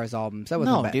though, as far as albums. That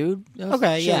wasn't No, bad. dude.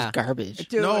 Okay, yeah. Garbage.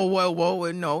 Dude, No,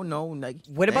 whoa, no. Like,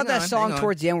 what about hang that on, song hang on.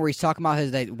 towards the end where he's talking about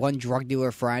his one drug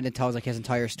dealer friend and tells like his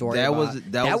entire story? That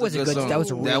about- was a good song. That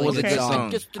was a That really was a good good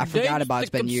song. song. I forgot about it. It's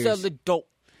been years.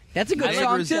 That's a good I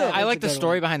song like, too. I like the That's a good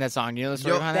story one. behind that song. You know the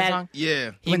story Yo, behind that song?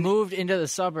 Yeah. He moved into the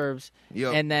suburbs,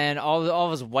 Yo. and then all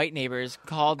of his white neighbors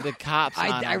called the cops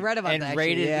I on him read about and that, actually,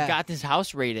 raided, yeah. got his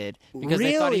house raided because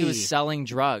they thought he Really? was selling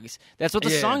drugs. That's what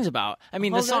the Yeah. song's about. I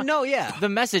mean, the Hold song. on, no, yeah. The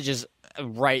message is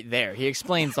right there. He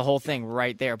explains the whole thing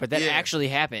right there. But that Yeah. actually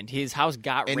happened. His house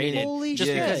got And raided Holy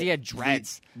just shit. because he had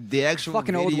dreads. The actual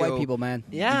Fucking video, old white people, man.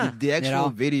 Yeah. The actual know?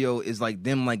 video is like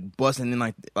them like busting in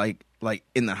like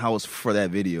in the house for that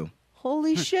video.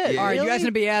 Holy shit. Yeah. All right, you really? guys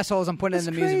gonna be assholes. I'm putting it in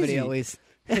the That's music crazy. video at least.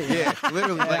 Yeah,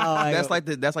 literally. Like, like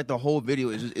that's like the whole video.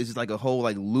 It's just like a whole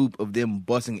like loop of them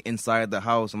busting inside the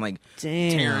house and like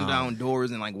Damn. tearing down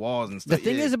doors and like walls and The stuff.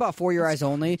 thing yeah. is about For Your Eyes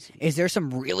Only is there's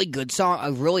some really good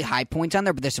really high points on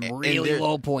there, but there's some really there-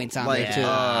 low points on like there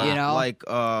too. You know, like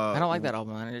I don't like that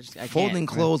album. I can't. Folding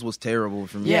Clothes was terrible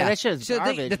for me. Yeah, that shit's so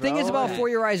garbage, the thing bro. is about For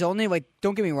Your Eyes Only, like,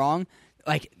 don't get me wrong,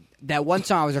 like that one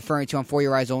song I was referring to on For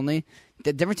Your Eyes Only,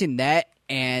 the difference in that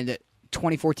and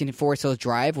 2014 Forest Hills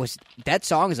Drive was that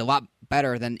song is a lot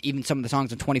better than even some of the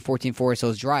songs in 2014 Forest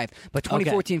Hills Drive. But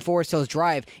 2014 Forest Hills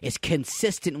Drive is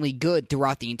consistently good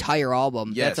throughout the entire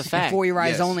album. Yes. That's a fact. And For Your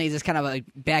Eyes Yes. Only is just kind of like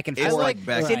back and It's forth. like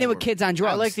back Same and thing with forth. Kids on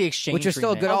Drugs. I like the Exchange which is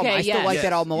still a good remix. album. Okay, I still yes. like Yes.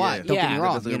 that album a lot. Yeah. Don't get me Yeah.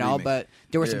 wrong, That's a you good know. remix. But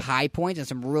there were some Yeah. high points and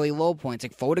some really low points.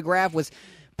 Like Photograph was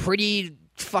pretty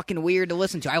fucking weird to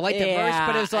listen to. I like the verse,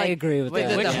 but it was I like agree with Wait,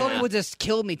 that. the hook would just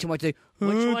kill me too much. Like,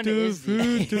 Which one is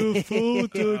it?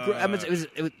 I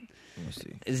mean,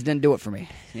 it just didn't do it for me,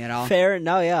 you know. Fair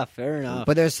enough.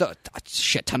 But there's a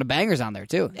shit ton of bangers on there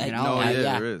too, you know. No, Yeah, yeah,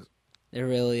 yeah. there is. It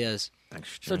really is.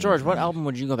 So George, what album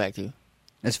would you go back to?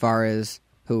 As far as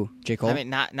who, J. Cole? I mean,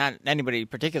 not anybody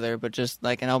particular, but just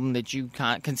like an album that you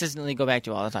consistently go back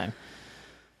to all the time.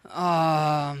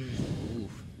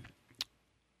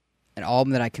 An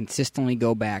album that I consistently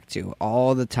go back to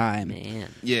all the time. Man.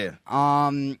 Yeah.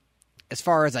 As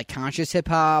far as like conscious hip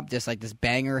hop, just like this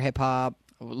banger hip hop.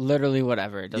 Literally,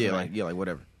 whatever. It doesn't Yeah, matter. like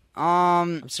whatever.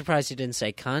 I'm surprised you didn't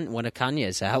say one of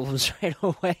Kanye's albums right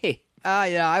away.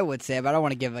 Yeah, I would say, but I don't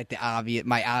want to give like my obvious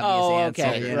Oh, answer.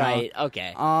 okay. you know? Right.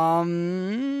 Okay.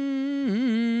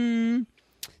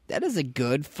 That is a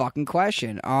good fucking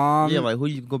question. Yeah, like who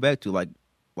you can go back to, like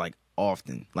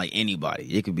often, like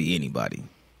anybody. It could be anybody.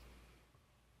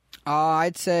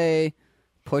 I'd say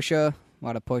Pusha. A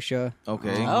lot of Pusha.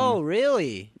 Okay. Oh,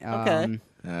 really? Okay.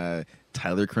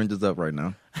 Tyler cringes up right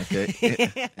now. Okay.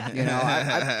 You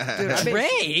know, dude,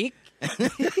 Drake.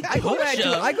 I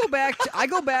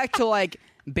go back to like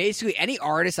basically any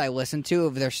artist I listen to.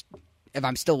 If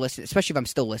I'm still listening, especially if I'm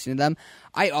still listening to them,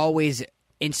 I always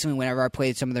instantly, whenever I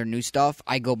play some of their new stuff,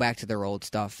 I go back to their old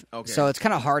stuff. Okay. So it's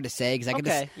kind of hard to say because I could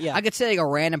Okay, yeah. I could say like a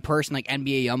random person like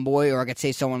NBA YoungBoy, or I could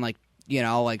say someone like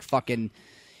like fucking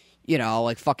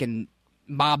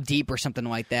Mobb Deep or something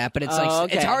like that. But it's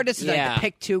okay. it's hard to like Yeah. to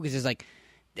pick two because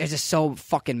there's just so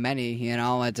fucking many.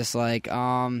 It's just like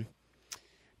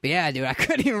But yeah, dude, I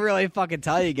couldn't even really fucking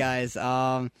tell you guys.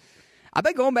 I've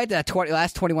been going back to that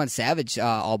last 21 Savage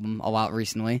album a lot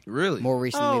recently. Really? More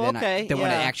recently than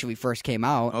when it actually first came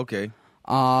out. Okay.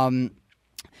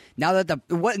 Now that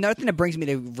another thing that brings me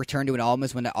to return to an album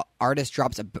is when the artist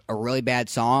drops a really bad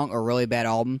song or a really bad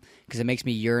album because it makes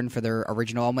me yearn for their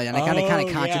original album, and it kind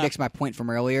of contradicts my point from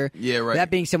earlier. Yeah, right. That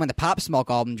being said, when the Pop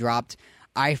Smoke album dropped,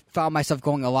 I found myself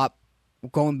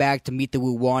going back to Meet the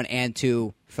Woo 1 and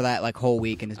 2 for that like whole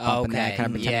week and just bumping that, kind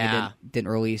of pretending it didn't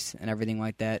release and everything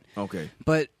like that. Okay.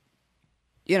 But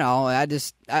you know,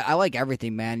 I like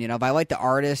everything, man. You know, if I like the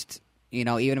artist, you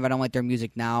know, even if I don't like their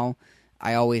music now,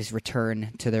 I always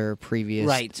return to their previous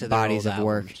to their bodies old of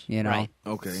work. albums. You know, Right.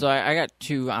 Okay. So I got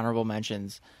 2 honorable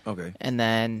mentions, Okay. and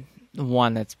then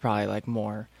one that's probably like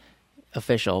more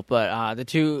official. But the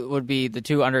 2 would be the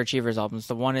 2 Underachievers albums.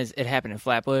 The one is It Happened in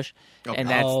Flatbush, and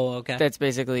that's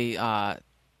basically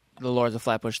the Lords of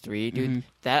Flatbush 3, dude.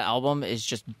 That album is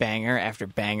just banger after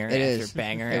banger after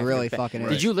banger. It really fucking is.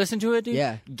 Did you listen to it, dude?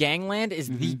 Yeah. Gangland is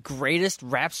the greatest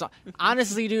rap song.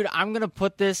 Honestly, dude, I'm going to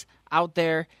put this out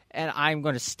there, and I'm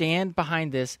going to stand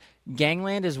behind this.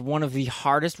 Gangland is one of the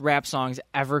hardest rap songs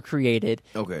ever created.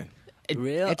 Okay.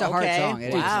 Really? It's a hard song.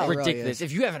 It Dude, is. it's It really ridiculous. is.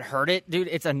 If you haven't heard it, dude,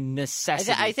 it's a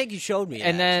necessity. I think you showed me.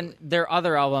 And it, then actually. their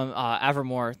other album,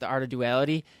 Evermore, The Art of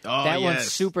Duality. Oh, that yes.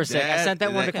 one's super sick. I sent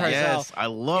that one to Carzel. Yes, I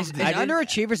loved it. Is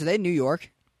Underachievers, are they in New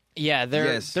York? Yeah,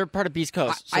 they're part of Beast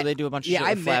Coast, so they do a bunch of shit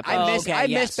with Flatbush. I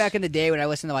miss back in the day when I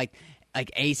listened to like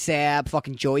ASAP,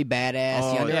 fucking Joey Badass,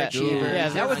 Oh, the yeah, Underachievers. dude. Yeah,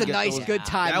 that was a nice, good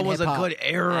time. That in was a hip-hop. good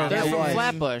era. They're that from was.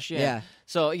 Flatbush, yeah. Yeah.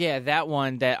 So yeah, that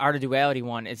one, that Art of Duality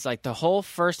one, it's like the whole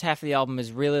first half of the album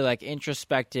is really like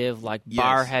introspective, like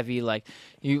bar heavy. Like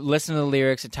you listen to the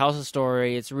lyrics, it tells a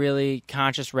story. It's really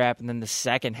conscious rap, and then the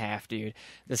second half, dude,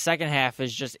 the second half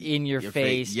is just in your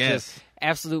face, yes. just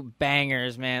absolute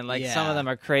bangers, man. Like some Yeah. of them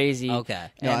are crazy. Okay.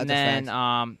 No, And that's a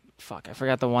then fuck, I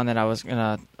forgot the one that I was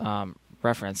gonna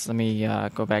reference. Let me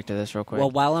go back to this real quick.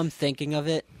 Well, while I'm thinking of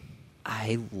it,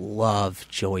 I love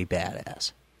Joey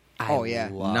Badass. Oh, yeah.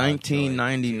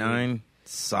 1999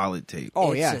 solid tape.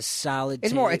 Oh, it's yeah. a solid. It's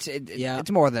tape. more.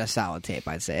 It's more than a solid tape.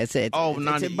 I'd say.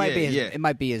 It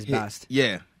might be his best.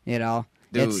 Yeah, You know,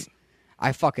 dude.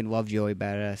 I fucking love Joey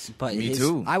Badass. But Me his-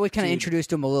 too. I was kind of Dude.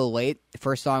 introduced to him a little late. The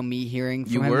first song me hearing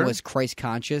from You him were? was Christ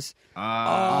Conscious.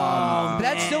 Ah. But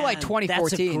that's still like Man, 2014.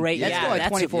 that's a great- That's yeah, still like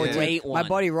that's a 2014. great My one.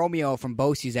 buddy Romeo from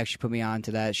Bosie's actually put me on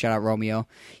to that. Shout out Romeo.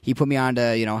 He put me on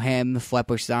to him,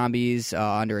 Flatbush Zombies,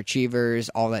 Underachievers,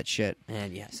 all that shit.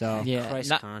 Man, yeah. So yeah, Christ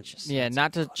not, conscious. yeah,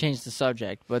 not to change the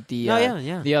subject, but the No,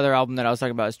 yeah. the other album that I was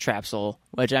talking about is Trap Soul,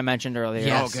 which I mentioned earlier.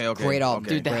 yes, Okay. great album,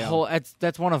 Okay. Dude, that Great whole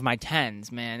that's one of my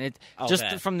 10s, man. It just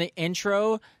Okay. from the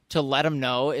intro to Let 'Em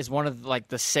Know is one of like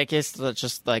the sickest,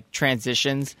 just like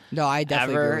transitions No, I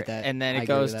definitely ever. agree with that. And then I it agree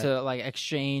goes with that. to like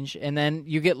Exchange, and then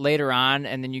you get Later On,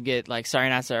 and then you get like Sorry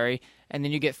Not Sorry, and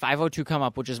then you get 502 Come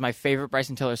Up, which is my favorite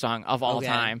Bryson Tiller song of all Okay.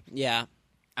 time. Yeah.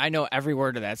 I know every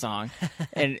word of that song,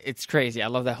 and it's crazy. I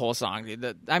love that whole song.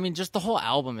 I mean, just the whole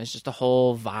album is just a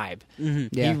whole vibe.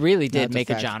 Yeah. He really No, did it's a make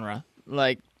a fact. genre.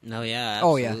 Like No, yeah.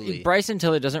 Oh, yeah. Absolutely. Bryson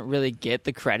Tiller doesn't really get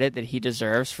the credit that he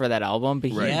deserves for that album,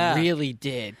 but Right. he Yeah. really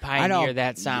did know. pioneer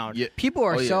that sound. Yeah. People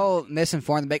are Oh, yeah. so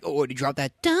misinformed. They're like, oh, did you drop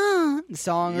that dun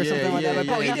song or something like that? But,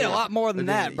 bro, he did a lot more than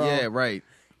that, bro. Yeah, right.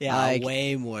 Yeah, Like-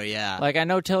 way more. Yeah. Like I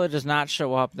know Tiller does not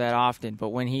show up that often, but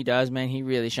when he does, man, he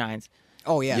really shines.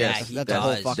 Oh yeah, Yes, that's, he that's a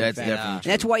whole does. fucking That's fact. definitely And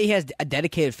true. that's why he has a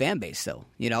dedicated fan base, still.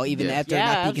 Even Yes. after Yeah,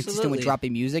 not being consistent with absolutely.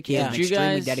 dropping music, he Yeah. has an Did you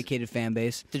extremely guys- dedicated fan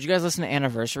base. Did you guys listen to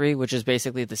Anniversary, which is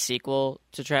basically the sequel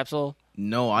to Trap Soul?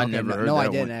 No, I Okay, never no- heard no, that I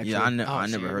didn't, one. actually. Yeah, I Oh,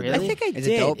 never so heard really? that. I think I Is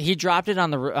did. it dope? He dropped it on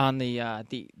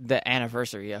the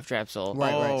anniversary of Trap Soul.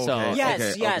 Right, right. Oh, So- okay, Yes,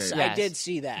 okay, yes, okay. I Yes. did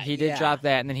see that. He did yeah. drop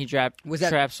that, and then he dropped Was that-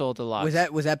 Trap Soul Deluxe.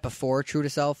 Was that before True to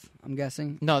Self? I'm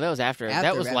guessing. No, that was after. After,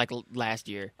 that was right? like last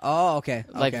year, Oh, okay.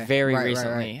 like okay. very Right, right,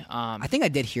 recently. right. I think I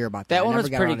did hear about that. That I one never was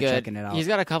got pretty around to good. checking it out. He's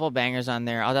got a couple bangers on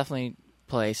there. I'll definitely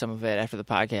play some of it after the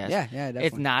podcast. Yeah, definitely.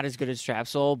 It's not as good as Trap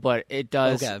Soul, but it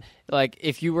does. Okay. Like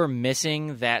if you were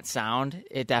missing that sound,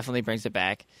 it definitely brings it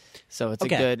back. So it's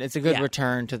Okay. a good Yeah.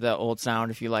 return to the old sound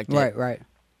if you liked it. Right, right.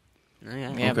 Oh,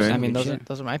 yeah. Yeah, Okay. I mean Good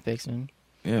those are my picks, man.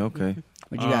 Yeah, okay.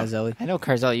 What you got, Zoe? I know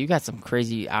Carzel, you got some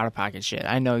crazy out of pocket shit.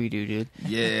 I know you do, dude.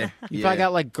 Yeah. You yeah. probably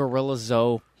got like Gorilla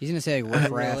Zoe. He's gonna say like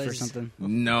Riff Raff or Realize- something.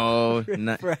 No,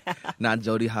 not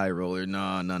Jody High Roller.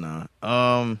 No.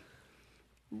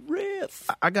 Riff.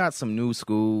 I got some new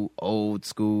school, old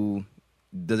school.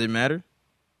 Does it matter?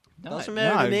 Doesn't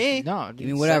matter to me. No, dude,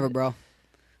 I mean, whatever, bro.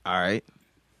 All right.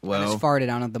 I Well, just farted. I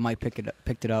don't know if the mic picked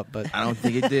it up, but I don't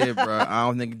think it did, bro. I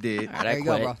don't think it did. All right, there I you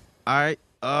quit. go, bro. All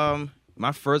right.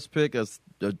 My first pick is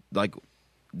like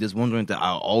this one joint that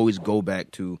I'll always go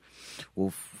back to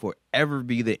will forever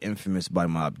be the infamous by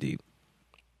Mobb Deep.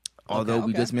 Although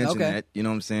we just mentioned that, you know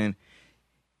what I'm saying?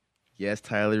 Yes,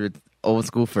 Tyler, it's old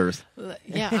school first.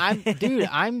 Yeah,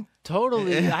 I'm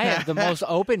totally. I have the most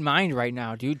open mind right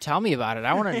now, dude. Tell me about it.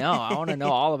 I want to know. I want to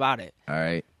know all about it. All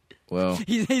right. Well,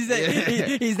 He's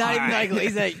not even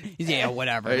like yeah,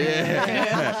 whatever.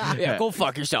 Yeah, go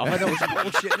fuck yourself. I know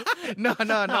it's bullshit. no.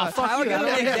 Tyler got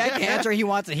the exact answer he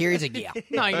wants to hear. He's like, yeah.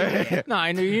 No,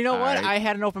 you know what? right. I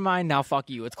had an open mind. Now fuck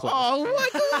you. It's closed. Oh,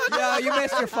 what? No, you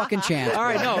missed your fucking chance. All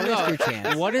right, bro. no. You missed your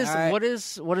chance. What is All right.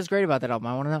 what is great about that album?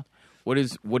 I want to know.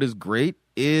 What is great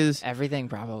is Everything,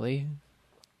 probably.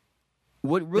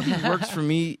 what really works for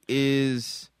me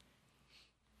is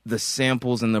the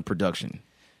samples and the production.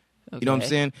 You know what I'm Okay.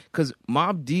 saying? Because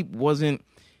Mobb Deep wasn't.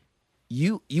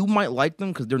 You might like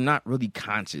them because they're not really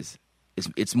conscious.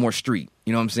 It's more street.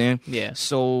 You know what I'm saying? Yeah.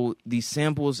 So these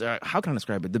samples are, how can I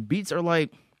describe it? The beats are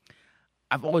like,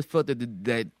 I've always felt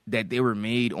that they were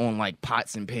made on like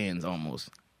pots and pans almost,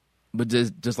 but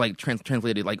just like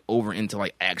translated like over into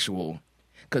like actual,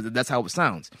 because that's how it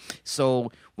sounds.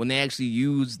 So when they actually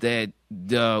use that,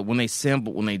 when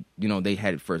they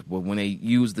had it first, but when they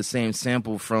use the same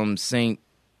sample from Saint.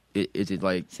 Is it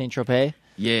like Saint Tropez?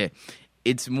 Yeah,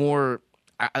 it's more.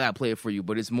 I gotta play it for you,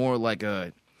 but it's more like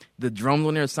the drums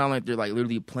on there sound like they're like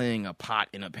literally playing a pot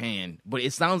in a pan. But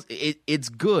it sounds it's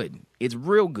good. It's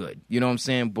real good. You know what I'm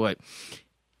saying? But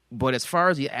as far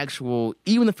as the actual,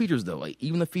 even the features though, like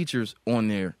even the features on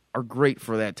there are great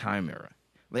for that time era.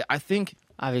 Like I think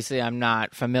Obviously, I'm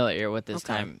not familiar with this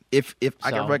time. if I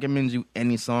So- could recommend you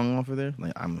any song off of there,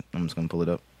 like I'm just gonna pull it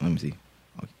up. Let me see.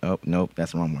 Okay. Oh nope,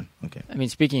 that's the wrong one. Okay. I mean,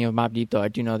 speaking of Mobb Deep, though, I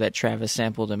do know that Travis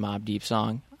sampled a Mobb Deep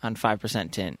song on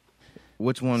 5% Tint.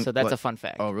 Which one? So that's what- a fun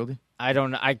fact. Oh really? I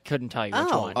don't know. I couldn't tell you which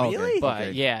Oh, one. okay. really? But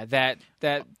Okay. yeah, that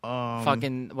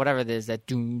fucking whatever it is, that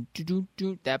doom doom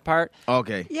doom that part,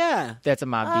 Okay. Yeah. that's a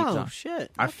Mobb Deep Oh song.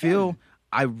 shit. I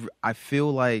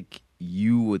feel like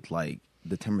you would like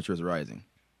The Temperature's Rising.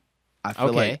 I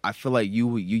feel like you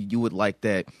would like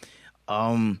that.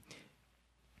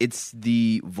 It's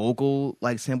the vocal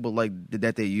like sample like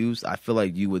that they use. I feel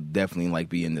like you would definitely like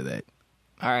be into that.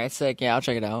 All right, sick. Yeah, I'll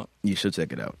check it out. You should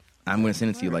check it out. I'm gonna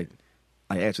send it to you like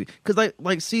actually because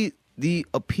like see the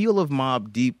appeal of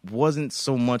Mobb Deep wasn't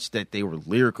so much that they were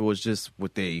lyrical. It's just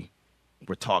what they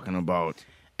were talking about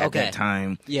at Okay. that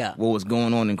time. Yeah. What was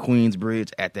going on in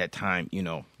Queensbridge at that time, you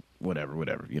know,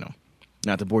 whatever, you know.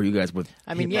 Not to bore you guys with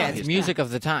I mean, hip-hop yeah, it's history. music of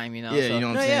the time, you know. Yeah, so. you know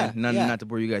what No, I'm saying? yeah. Not to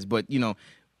bore you guys, but you know,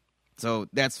 so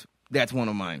that's one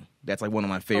of mine. That's like one of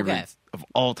my favorites of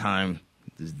all time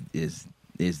is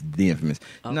The Infamous.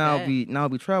 Now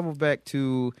we travel back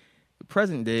to the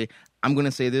present day. I'm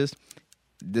gonna say this,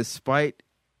 despite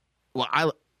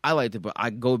I liked it, but I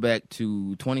go back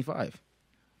to 25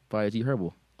 by G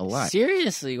Herbo a lot.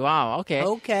 Seriously, wow. Okay.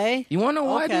 Okay. You want to know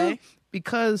why, Okay. dude?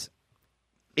 Because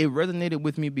it resonated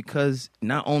with me because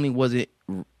not only was it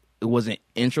wasn't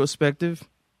introspective,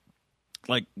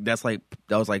 that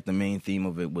was like the main theme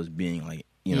of it was being like,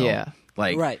 you know, Yeah.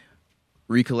 like Right.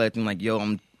 recollecting like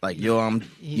I'm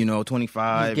you know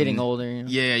 25, He's getting and- older. You know?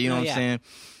 Yeah, you know what Yeah. I'm saying.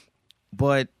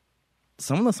 But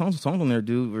some of the songs on there,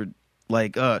 dude, were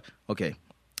like, okay, I'm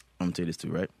gonna tell you this too,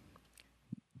 right?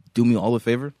 Do me all a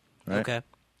favor, right? Okay.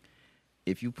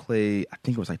 If you play, I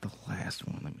think it was like the last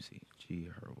one. Let me see, G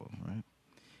Herbo, right?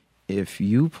 If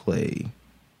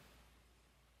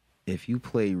you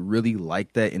play really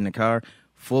like that in the car,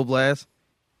 full blast,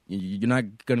 you're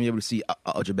not gonna be able to see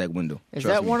out your back window. Is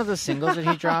Trust that me. one of the singles that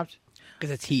he dropped?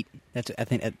 Because it's heat. That's what I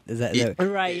think. Is that? Yeah.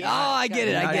 Right. Oh, I get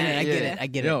it. I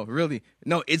get it. No, really,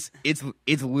 no. It's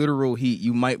literal heat.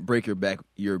 You might break your back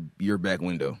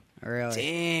window. Really?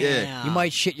 Damn. Yeah. You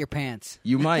might shit your pants.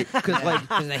 You might because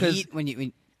Because the heat when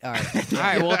you. All right. All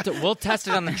right, we'll test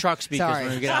it on the truck speakers Sorry.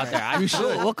 when we get out there. you should.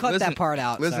 We'll cut Listen, that part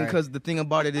out. Listen, Sorry. because the thing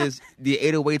about it is the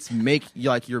 808s make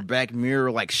like your back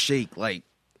mirror like shake, like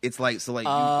it's like so like.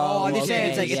 Oh, I'm just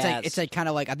saying okay, it's like kind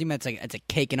of like I think it's like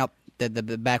caking up the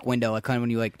back window, like kind of when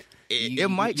you like. It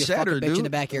might you shatter, fuck a bitch dude. in the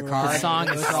back of your car. The song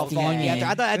and is it's all falling steamy. together. I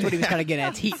thought that's what he was kind of getting at.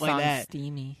 It's heat like Song's that.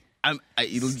 steamy.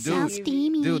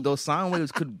 Dude, those sound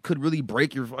waves could really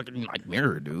break your fucking like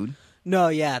mirror, dude. No,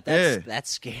 yeah,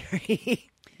 that's scary.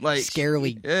 Like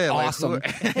Scarily like, awesome.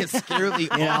 it's scarily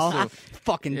You know? awesome.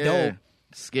 Fucking Yeah. dope.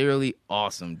 Scarily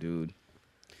awesome, dude.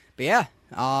 But yeah,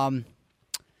 I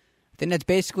think that's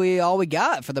basically all we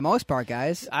got for the most part,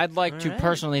 guys. I'd like to All right.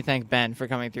 personally thank Ben for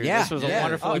coming through. Yeah, This was a yeah.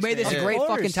 wonderful You made this a experience. great Of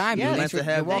fucking course. time, Yeah. dude. Nice Thanks to for,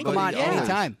 have you're welcome on everybody.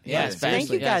 anytime. Yes, Yeah. Thank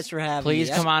you yes. guys for having me. Please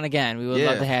That's- come on again. We would Yeah,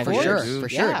 love to have for you. sure. dude. For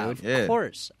sure, Yeah, dude. Yeah. Of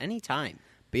course, anytime.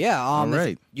 But yeah, All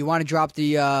right. you want to drop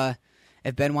the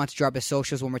if Ben wants to drop his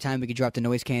socials one more time, we could drop the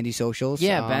Noise Candy socials.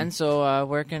 Yeah, Ben. So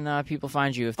where can people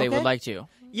find you if they would like to?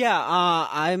 Yeah,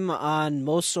 I'm on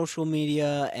most social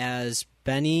media as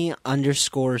Benny_C_T.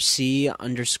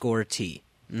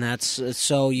 And that's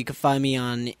so you can find me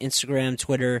on Instagram,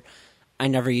 Twitter. I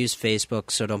never use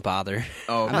Facebook, so don't bother.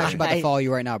 Oh, I'm actually about to follow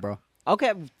you right now, bro.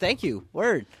 Okay, thank you.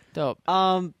 Word. Dope.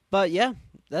 But yeah,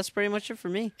 that's pretty much it for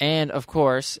me. And, of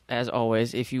course, as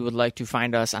always, if you would like to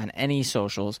find us on any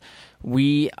socials,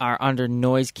 we are under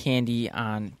Noise Candy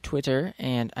on Twitter,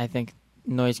 and I think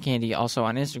Noise Candy also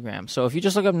on Instagram. So if you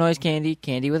just look up Noise Candy,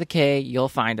 Candy with a K, you'll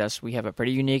find us. We have a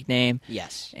pretty unique name.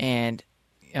 Yes. And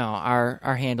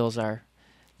our handles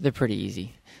they're pretty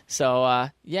easy. So,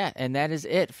 yeah, and that is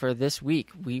it for this week.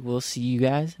 We will see you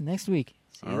guys next week.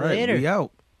 See you all right, later. we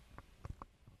out.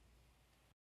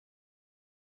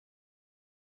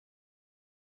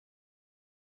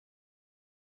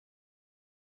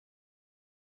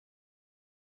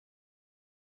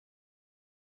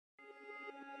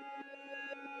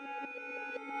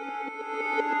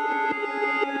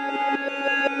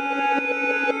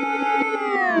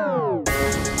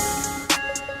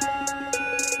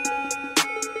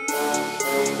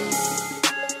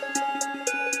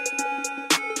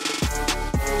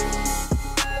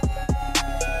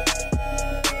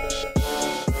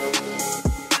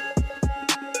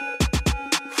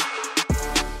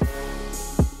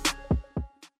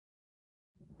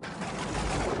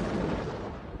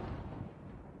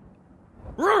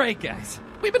 Alright, guys.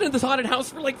 We've been in this haunted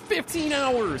house for like 15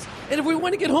 hours. And if we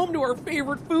want to get home to our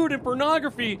favorite food and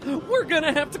pornography, we're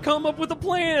gonna have to come up with a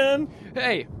plan.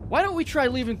 Hey, why don't we try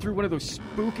leaving through one of those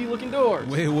spooky-looking doors?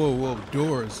 Wait, whoa,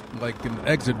 doors, like an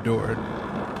exit door.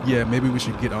 Yeah, maybe we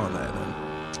should get on that then.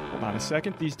 Hold on a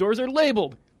second. These doors are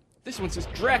labeled. This one says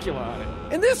Dracula on it.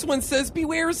 And this one says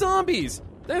Beware Zombies.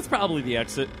 That's probably the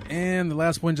exit. And the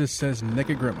last one just says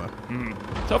Naked Grandma.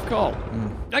 Tough call.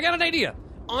 I got an idea.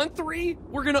 On 3,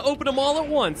 we're gonna open them all at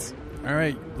once. All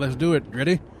right, let's do it.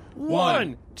 Ready?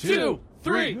 1, 2,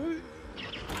 3.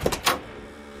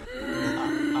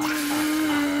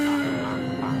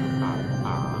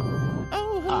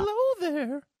 Oh, hello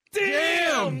there.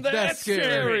 Damn, that's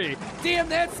scary. Damn,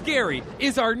 That's Scary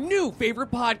is our new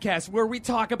favorite podcast where we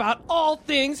talk about all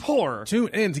things horror. Tune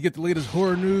in to get the latest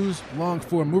horror news,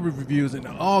 long-form movie reviews, and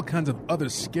all kinds of other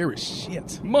scary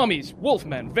shit. Mummies,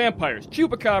 wolfmen, vampires,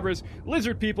 chupacabras,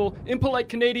 lizard people, impolite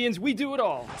Canadians, we do it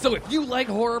all. So if you like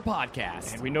horror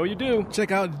podcasts, and we know you do,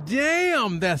 Check out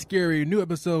Damn, That's Scary. New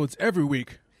episodes every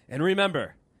week. and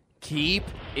remember, keep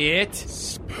it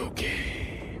Spooky.